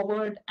actions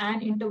forward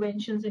and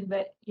interventions in,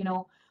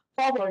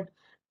 forward?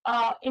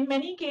 In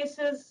many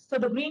cases, so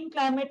the Green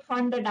Climate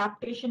Fund,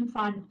 Adaptation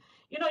Fund,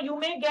 you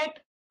may get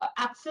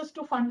access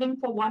to funding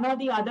for one or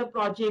the other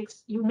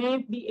projects. You may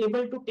be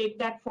able to take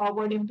that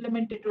forward,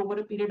 implement it over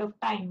a period of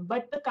time.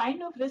 But the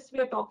kind of risk we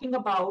are talking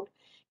about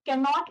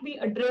cannot be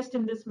addressed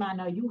in this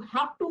manner. You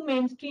have to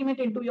mainstream it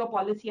into your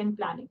policy and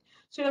planning.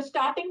 So your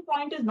starting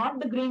point is not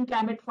the Green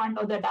Climate Fund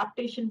or the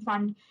Adaptation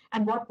Fund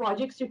and what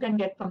projects you can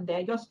get from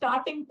there. Your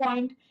starting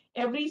point,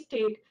 every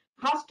state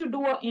has to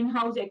do an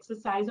in-house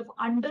exercise of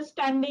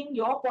understanding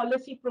your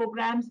policy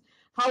programs,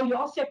 how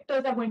your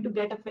sectors are going to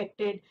get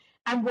affected,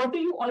 and what do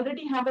you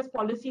already have as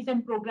policies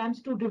and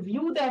programs to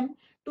review them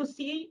to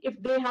see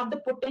if they have the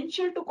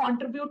potential to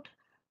contribute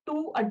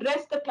to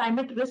address the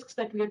climate risks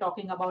that we are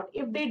talking about.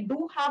 If they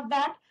do have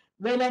that,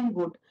 well and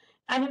good.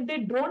 And if they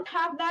don't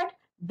have that,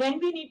 then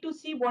we need to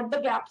see what the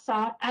gaps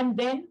are and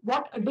then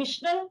what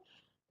additional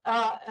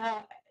uh,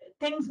 uh,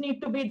 things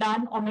need to be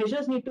done or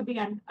measures need to be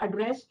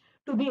addressed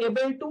to be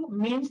able to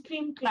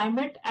mainstream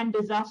climate and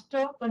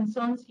disaster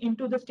concerns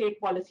into the state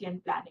policy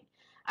and planning.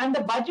 And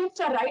the budgets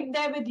are right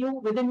there with you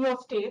within your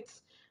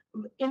states,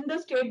 in the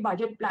state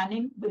budget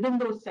planning within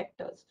those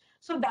sectors.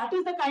 So that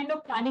is the kind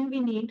of planning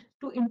we need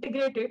to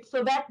integrate it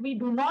so that we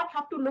do not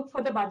have to look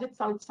for the budgets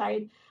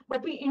outside,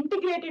 but we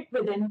integrate it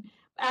within.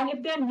 And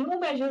if there are new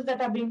measures that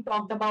are being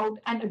talked about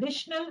and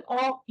additional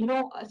or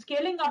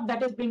scaling up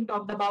that is being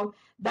talked about,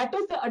 that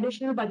is the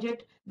additional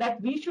budget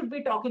that we should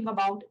be talking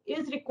about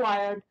is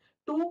required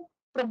to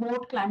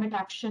promote climate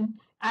action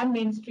and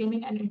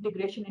mainstreaming and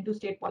integration into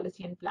state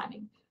policy and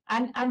planning.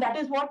 And that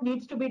is what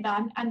needs to be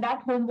done. And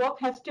that homework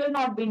has still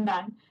not been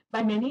done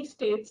by many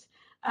states.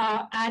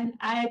 And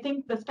I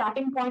think the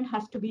starting point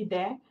has to be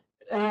there.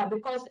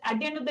 Because at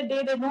the end of the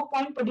day, there's no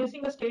point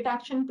producing a state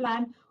action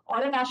plan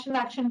or a national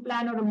action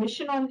plan or a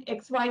mission on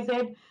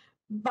XYZ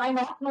by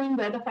not knowing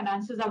where the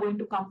finances are going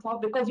to come from,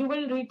 because you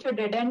will reach a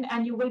dead end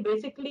and you will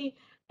basically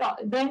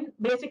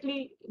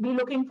be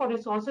looking for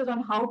resources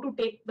on how to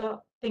take the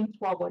things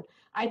forward.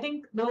 I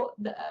think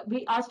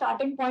our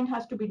starting point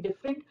has to be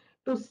different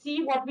to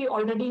see what we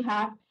already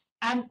have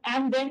and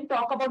then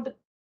talk about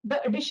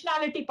the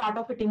additionality part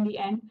of it in the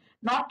end,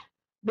 not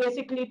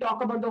basically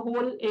talk about the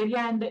whole area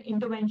and the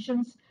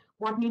interventions,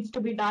 what needs to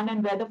be done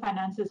and where the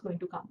finance is going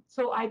to come.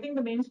 So I think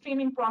the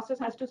mainstreaming process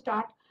has to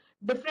start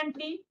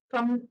differently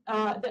from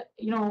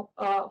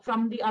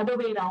from the other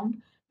way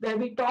around, where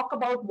we talk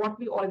about what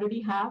we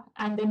already have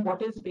and then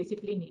what is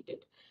basically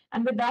needed.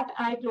 And with that,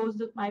 I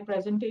close my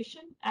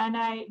presentation, and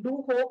I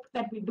do hope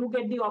that we do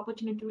get the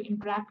opportunity to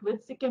interact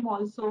with Sikkim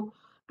also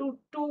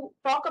to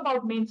talk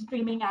about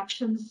mainstreaming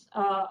actions,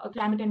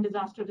 climate and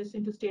disaster risk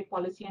into state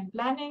policy and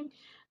planning,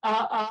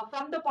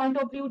 from the point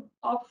of view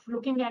of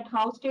looking at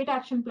how state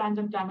action plans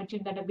on climate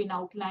change that have been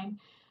outlined.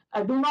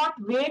 Do not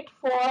wait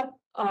for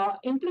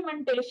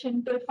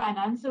implementation till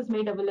finance is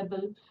made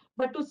available,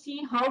 but to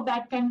see how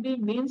that can be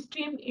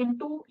mainstreamed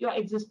into your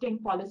existing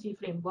policy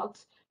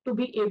frameworks to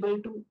be able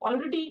to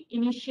already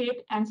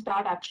initiate and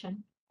start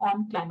action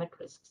on climate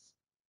risks.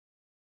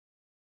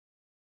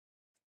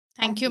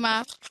 Thank you,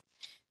 ma'am.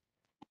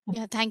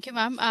 Yeah, thank you,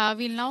 ma'am.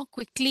 We'll now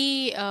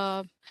quickly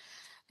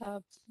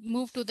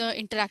move to the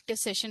interactive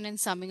session and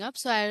summing up.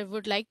 So I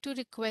would like to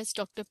request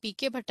Dr.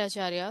 P.K.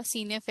 Bhattacharya,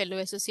 Senior Fellow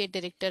Associate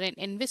Director and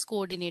NVIS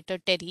Coordinator,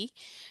 TERI,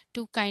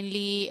 to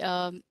kindly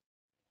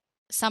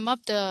sum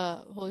up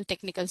the whole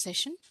technical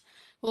session.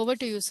 Over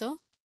to you, sir.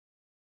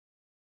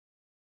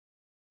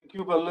 Thank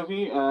you,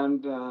 Pallavi.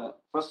 And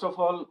first of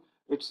all,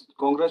 it's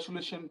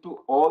congratulations to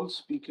all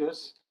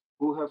speakers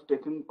who have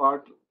taken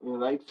part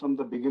right from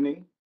the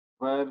beginning,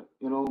 where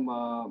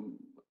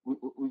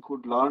we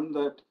could learn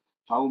that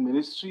how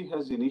ministry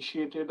has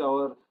initiated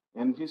our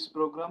NVIS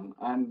program,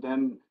 and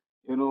then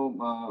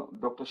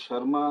Dr.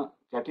 Sharma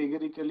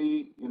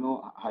categorically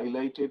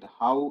highlighted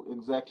how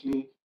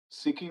exactly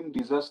Sikkim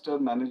disaster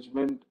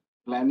management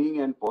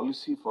planning and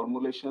policy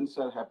formulations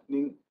are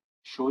happening,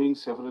 showing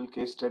several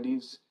case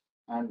studies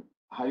and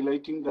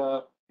highlighting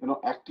the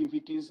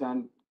activities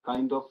and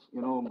kind of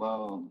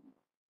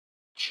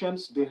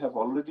actions they have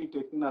already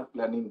taken or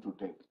planning to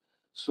take.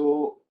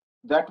 So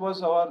that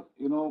was our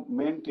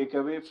main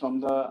takeaway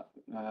from the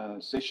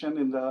session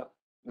in the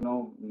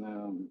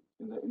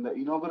in the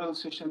inaugural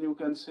session, you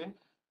can say.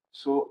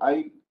 So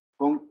I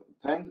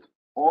thank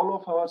all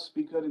of our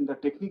speakers in the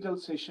technical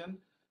session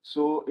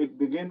So it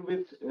began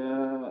with,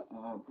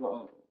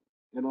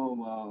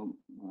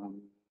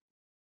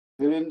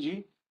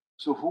 Hirenji,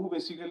 so who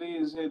basically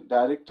is a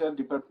director,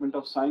 Department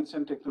of Science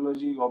and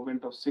Technology,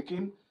 Government of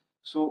Sikkim.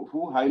 So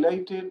who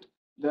highlighted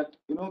that,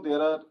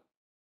 there are,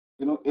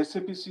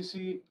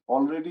 SAPCC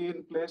already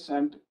in place,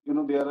 and,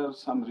 there are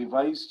some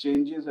revised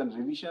changes and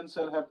revisions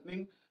are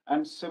happening,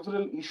 and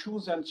several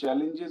issues and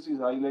challenges is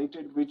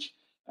highlighted, which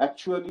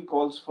actually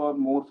calls for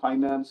more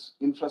finance,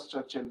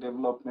 infrastructure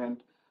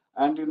development,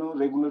 and,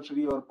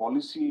 regulatory or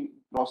policy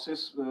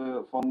process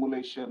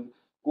formulation,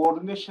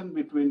 coordination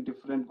between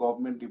different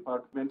government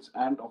departments,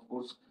 and of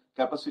course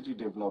capacity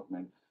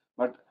development.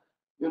 But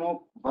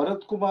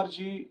Bharat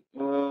Kumarji,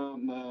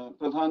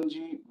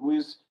 Pradhanji, who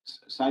is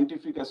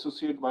Scientific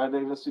Associate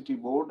Biodiversity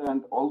Board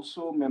and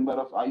also member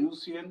of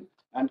IUCN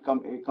and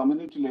a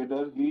community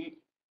leader, he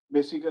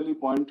basically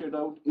pointed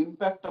out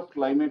impact of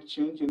climate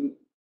change in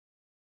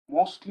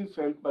mostly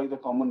felt by the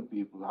common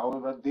people.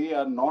 However, they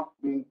are not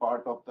being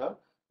part of the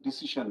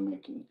decision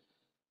making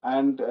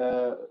and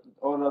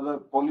or rather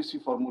policy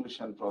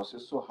formulation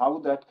process. So how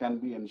that can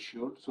be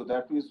ensured? So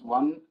that is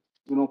one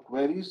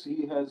queries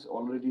he has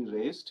already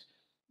raised.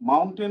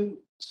 Mountain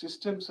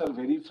systems are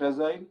very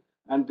fragile,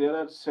 and there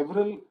are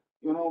several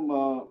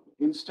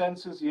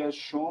instances he has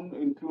shown,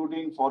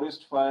 including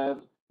forest fire,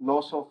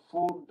 loss of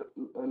food,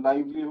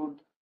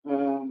 livelihood,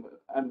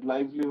 and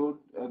livelihood,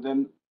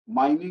 then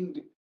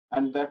mining,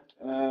 and that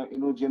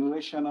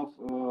generation of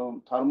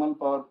thermal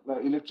power,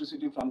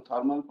 electricity from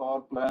thermal power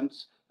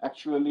plants,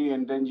 actually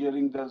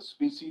endangering the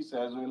species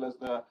as well as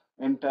the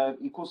entire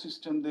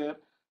ecosystem there.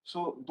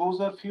 So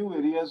those are few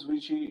areas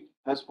which he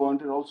has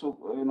pointed. Also,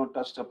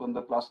 touched upon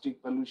the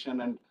plastic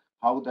pollution and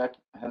how that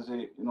has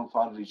a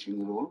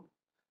far-reaching role.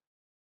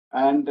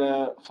 And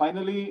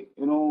finally,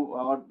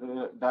 our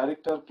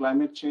Director of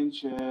Climate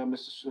Change,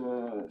 Mrs.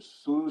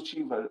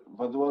 Suruchi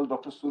Vadwal,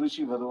 Dr.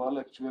 Suruchi Vadwal,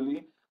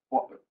 actually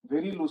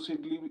very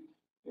lucidly,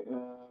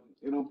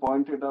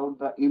 pointed out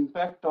the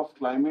impact of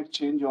climate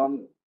change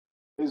on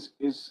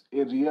is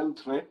a real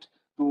threat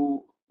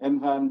to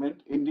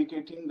environment,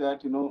 indicating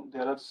that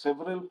there are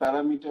several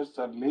parameters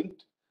are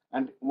linked,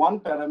 and one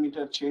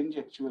parameter change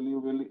actually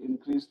will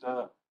increase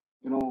the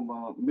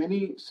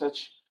many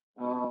such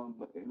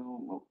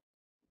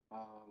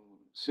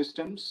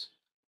systems,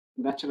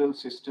 natural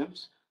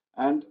systems,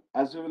 and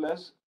as well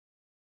as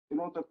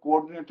the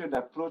coordinated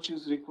approach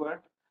is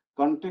required,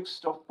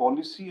 context of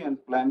policy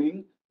and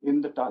planning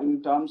in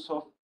terms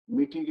of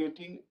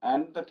mitigating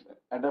and the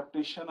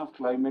adaptation of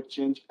climate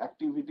change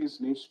activities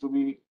needs to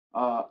be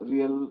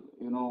real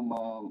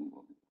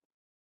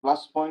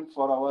plus point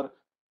for our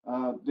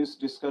this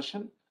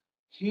discussion.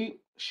 She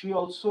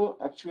also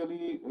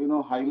actually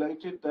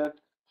highlighted that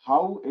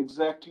how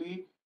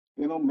exactly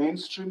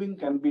mainstreaming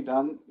can be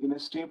done in a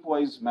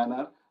stepwise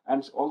manner,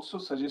 and also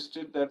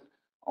suggested that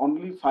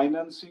only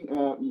financing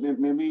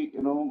maybe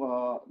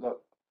the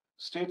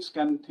states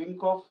can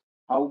think of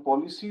how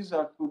policies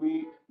are to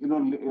be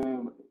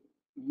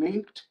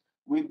linked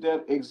with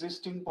their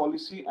existing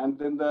policy, and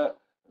then the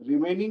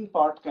remaining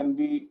part can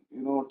be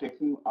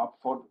taken up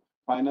for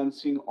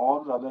financing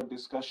or rather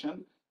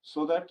discussion,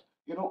 so that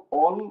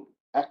all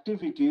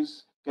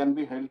activities can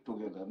be held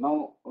together.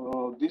 Now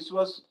this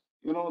was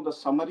the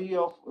summary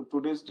of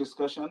today's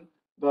discussion.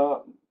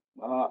 The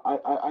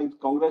I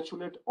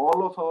congratulate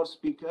all of our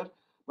speakers,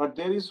 but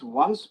there is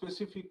one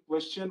specific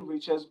question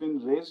which has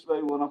been raised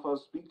by one of our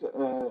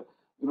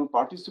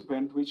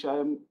participant, which I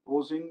am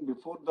posing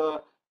before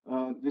the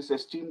this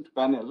esteemed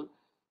panel.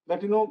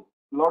 That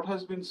lot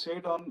has been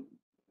said on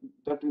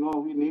that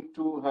we need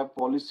to have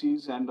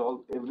policies and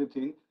all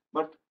everything,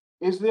 but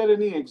is there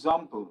any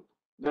example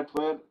that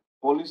where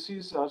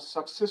policies are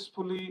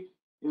successfully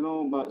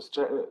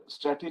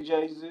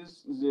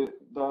strategizes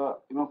the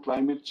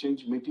climate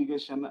change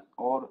mitigation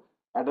or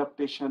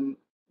adaptation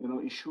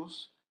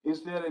issues?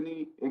 Is there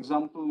any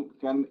example?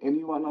 Can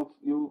any one of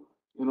you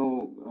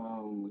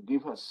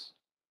give us?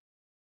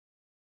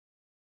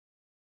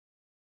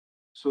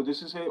 So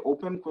this is a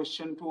open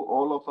question to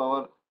all of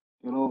our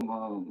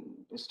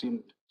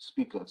esteemed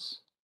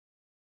speakers.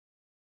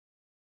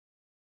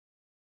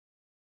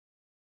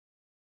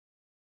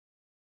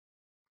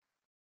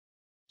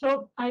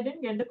 So I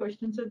didn't get the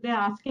question. So they're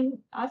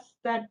asking us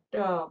that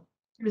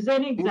is there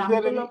any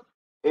example of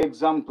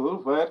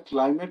example where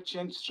climate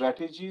change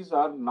strategies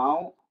are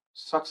now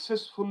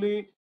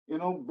successfully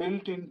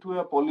built into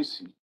a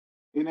policy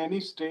in any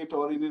state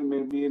or in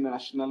maybe a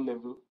national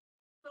level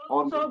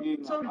or maybe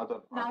in other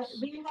parts?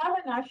 We have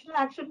a national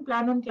action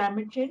plan on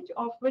climate change,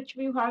 of which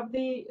we have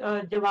the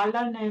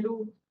Jawaharlal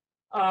Nehru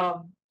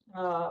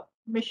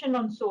mission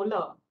on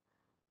solar.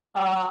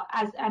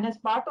 As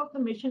part of the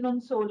mission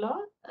on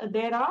solar,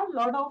 there are a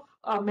lot of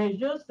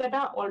measures that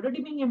are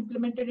already being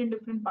implemented in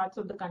different parts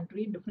of the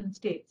country, different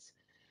states.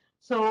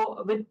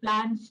 So with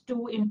plans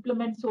to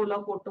implement solar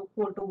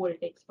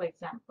photovoltaics, for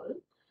example.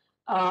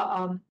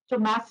 So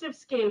massive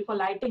scale for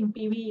lighting,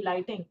 PV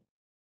lighting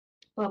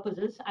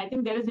purposes. I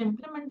think there is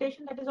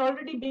implementation that is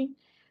already being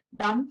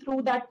done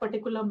through that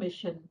particular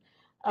mission.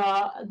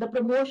 the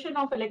promotion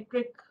of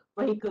electric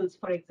vehicles,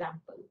 for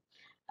example,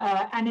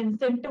 and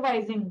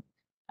incentivizing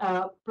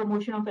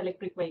promotion of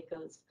electric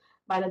vehicles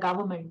by the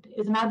government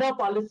is another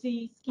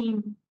policy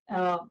scheme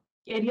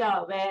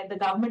area where the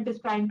government is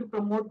trying to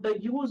promote the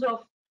use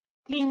of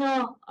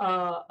cleaner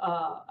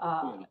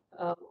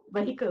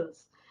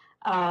vehicles,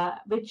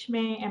 which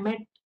may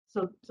emit,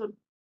 so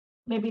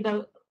maybe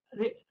the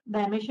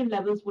emission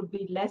levels would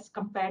be less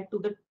compared to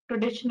the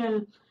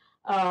traditional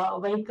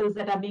vehicles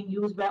that are being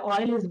used where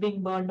oil is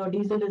being burned or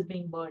diesel is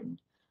being burned.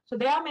 So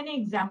there are many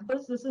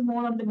examples. This is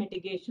more on the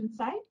mitigation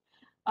side.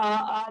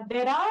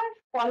 There are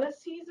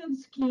policies and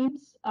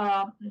schemes,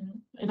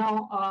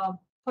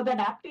 for the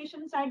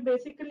adaptation side,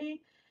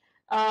 basically.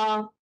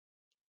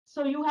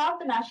 So you have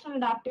the National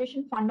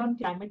Adaptation Fund on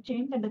Climate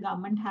Change that the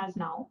government has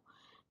now.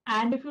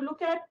 And if you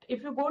look at,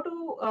 if you go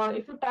to,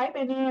 if you type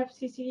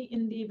NAFCC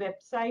in the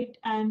website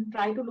and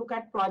try to look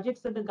at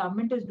projects that the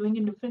government is doing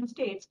in different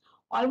states,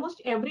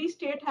 almost every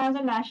state has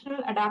a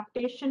national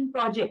adaptation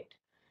project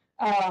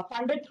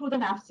funded through the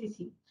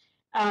NAFCC.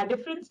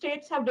 Different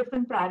states have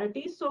different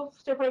priorities. So,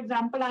 say for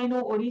example, I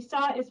know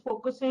Orissa is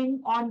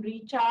focusing on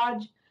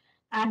recharge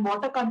and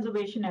water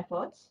conservation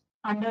efforts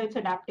under its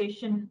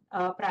adaptation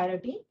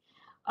priority.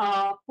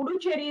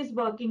 Puducherry is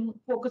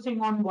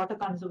focusing on water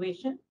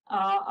conservation.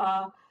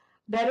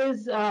 There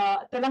is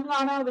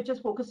Telangana, which is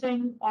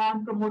focusing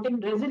on promoting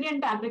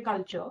resilient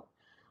agriculture.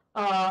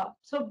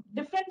 So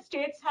different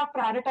states have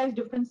prioritized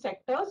different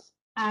sectors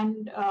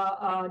and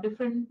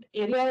different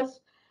areas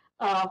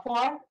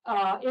for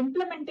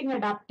implementing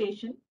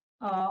adaptation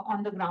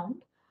on the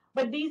ground.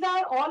 But these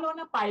are all on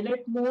a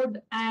pilot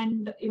mode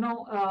and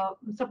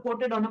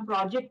supported on a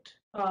project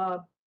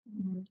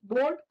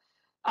board.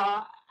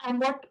 And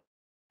what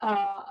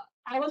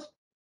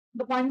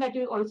the point that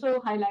you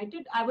also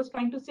highlighted, I was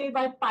trying to say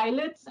while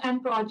pilots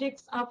and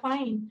projects are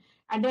fine,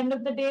 at the end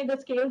of the day, the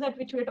scales at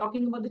which we're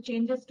talking about the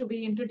changes to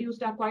be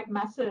introduced are quite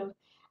massive.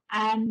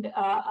 And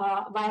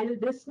while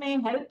this may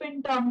help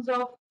in terms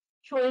of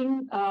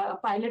showing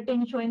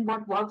piloting, showing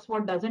what works,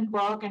 what doesn't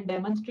work, and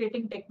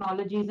demonstrating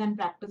technologies and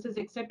practices,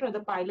 etc., the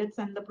pilots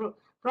and the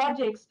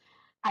projects,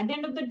 at the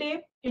end of the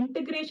day,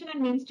 integration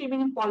and mainstreaming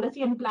in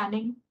policy and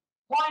planning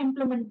for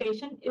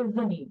implementation is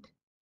the need,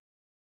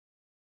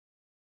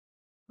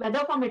 whether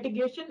for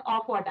mitigation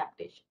or for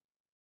adaptation.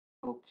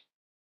 Okay.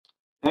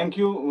 Thank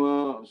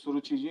you,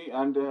 Suruchiji.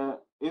 And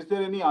is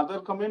there any other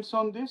comments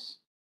on this?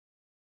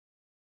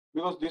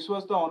 Because this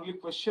was the only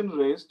question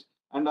raised,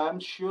 and I am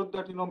sure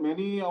that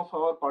many of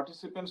our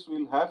participants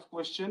will have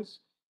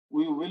questions.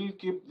 We will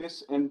keep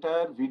this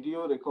entire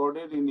video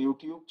recorded in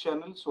YouTube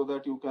channel so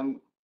that you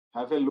can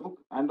have a look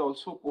and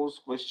also pose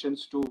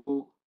questions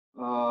to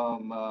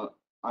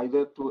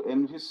either to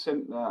Envis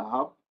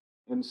Hub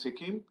in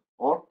Sikkim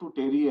or to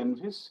Terry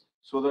Envis,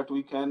 so that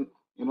we can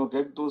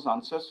get those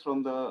answers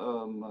from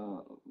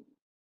the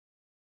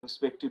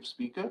respective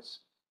speakers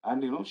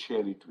and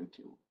share it with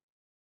you.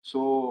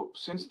 So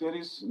since there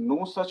is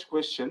no such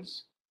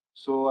questions,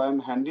 so I'm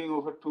handing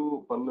over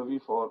to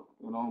Pallavi for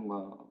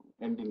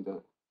ending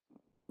the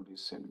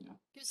today's seminar.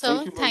 Thank you,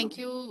 sir. Thank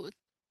you.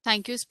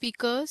 Thank you,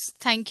 speakers.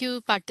 Thank you,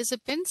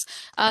 participants.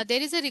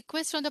 There is a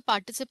request from the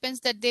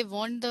participants that they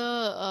want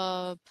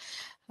the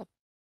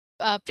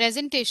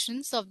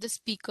presentations of the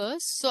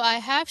speakers. So I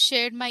have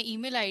shared my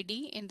email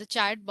ID in the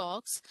chat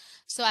box.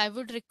 So I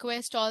would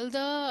request all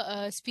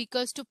the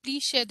speakers to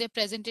please share their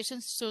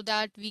presentations so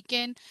that we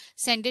can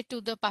send it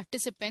to the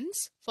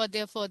participants for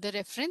their further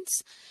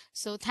reference.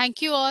 So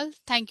thank you all.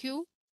 Thank you.